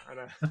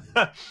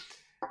that.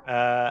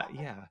 I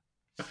know.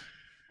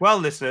 Well,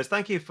 listeners,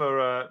 thank you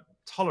for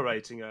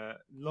tolerating a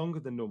longer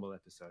than normal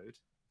episode,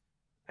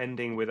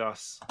 ending with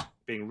us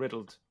being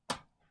riddled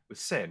with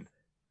sin.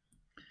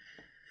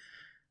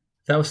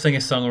 That was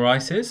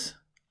singer-songwriters.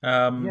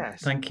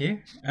 Yes. Thank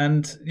you.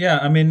 And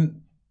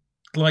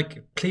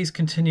please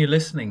continue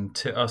listening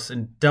to us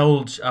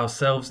indulge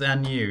ourselves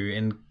and you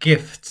in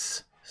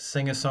gifts.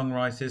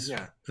 Singer-songwriters,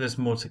 there's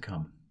more to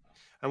come.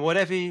 And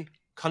whatever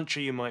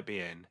country you might be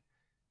in,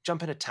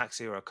 jump in a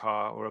taxi or a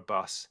car or a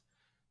bus,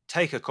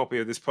 take a copy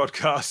of this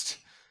podcast,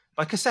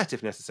 by cassette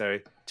if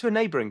necessary, to a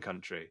neighbouring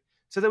country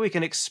so that we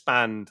can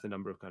expand the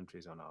number of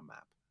countries on our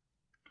map.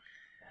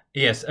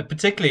 Yes,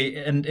 particularly,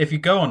 and if you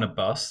go on a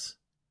bus,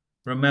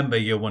 remember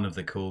you're one of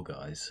the cool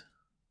guys.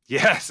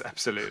 Yes,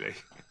 absolutely.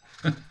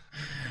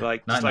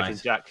 Like in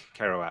Jack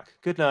Kerouac.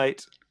 Good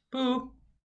night. Boo.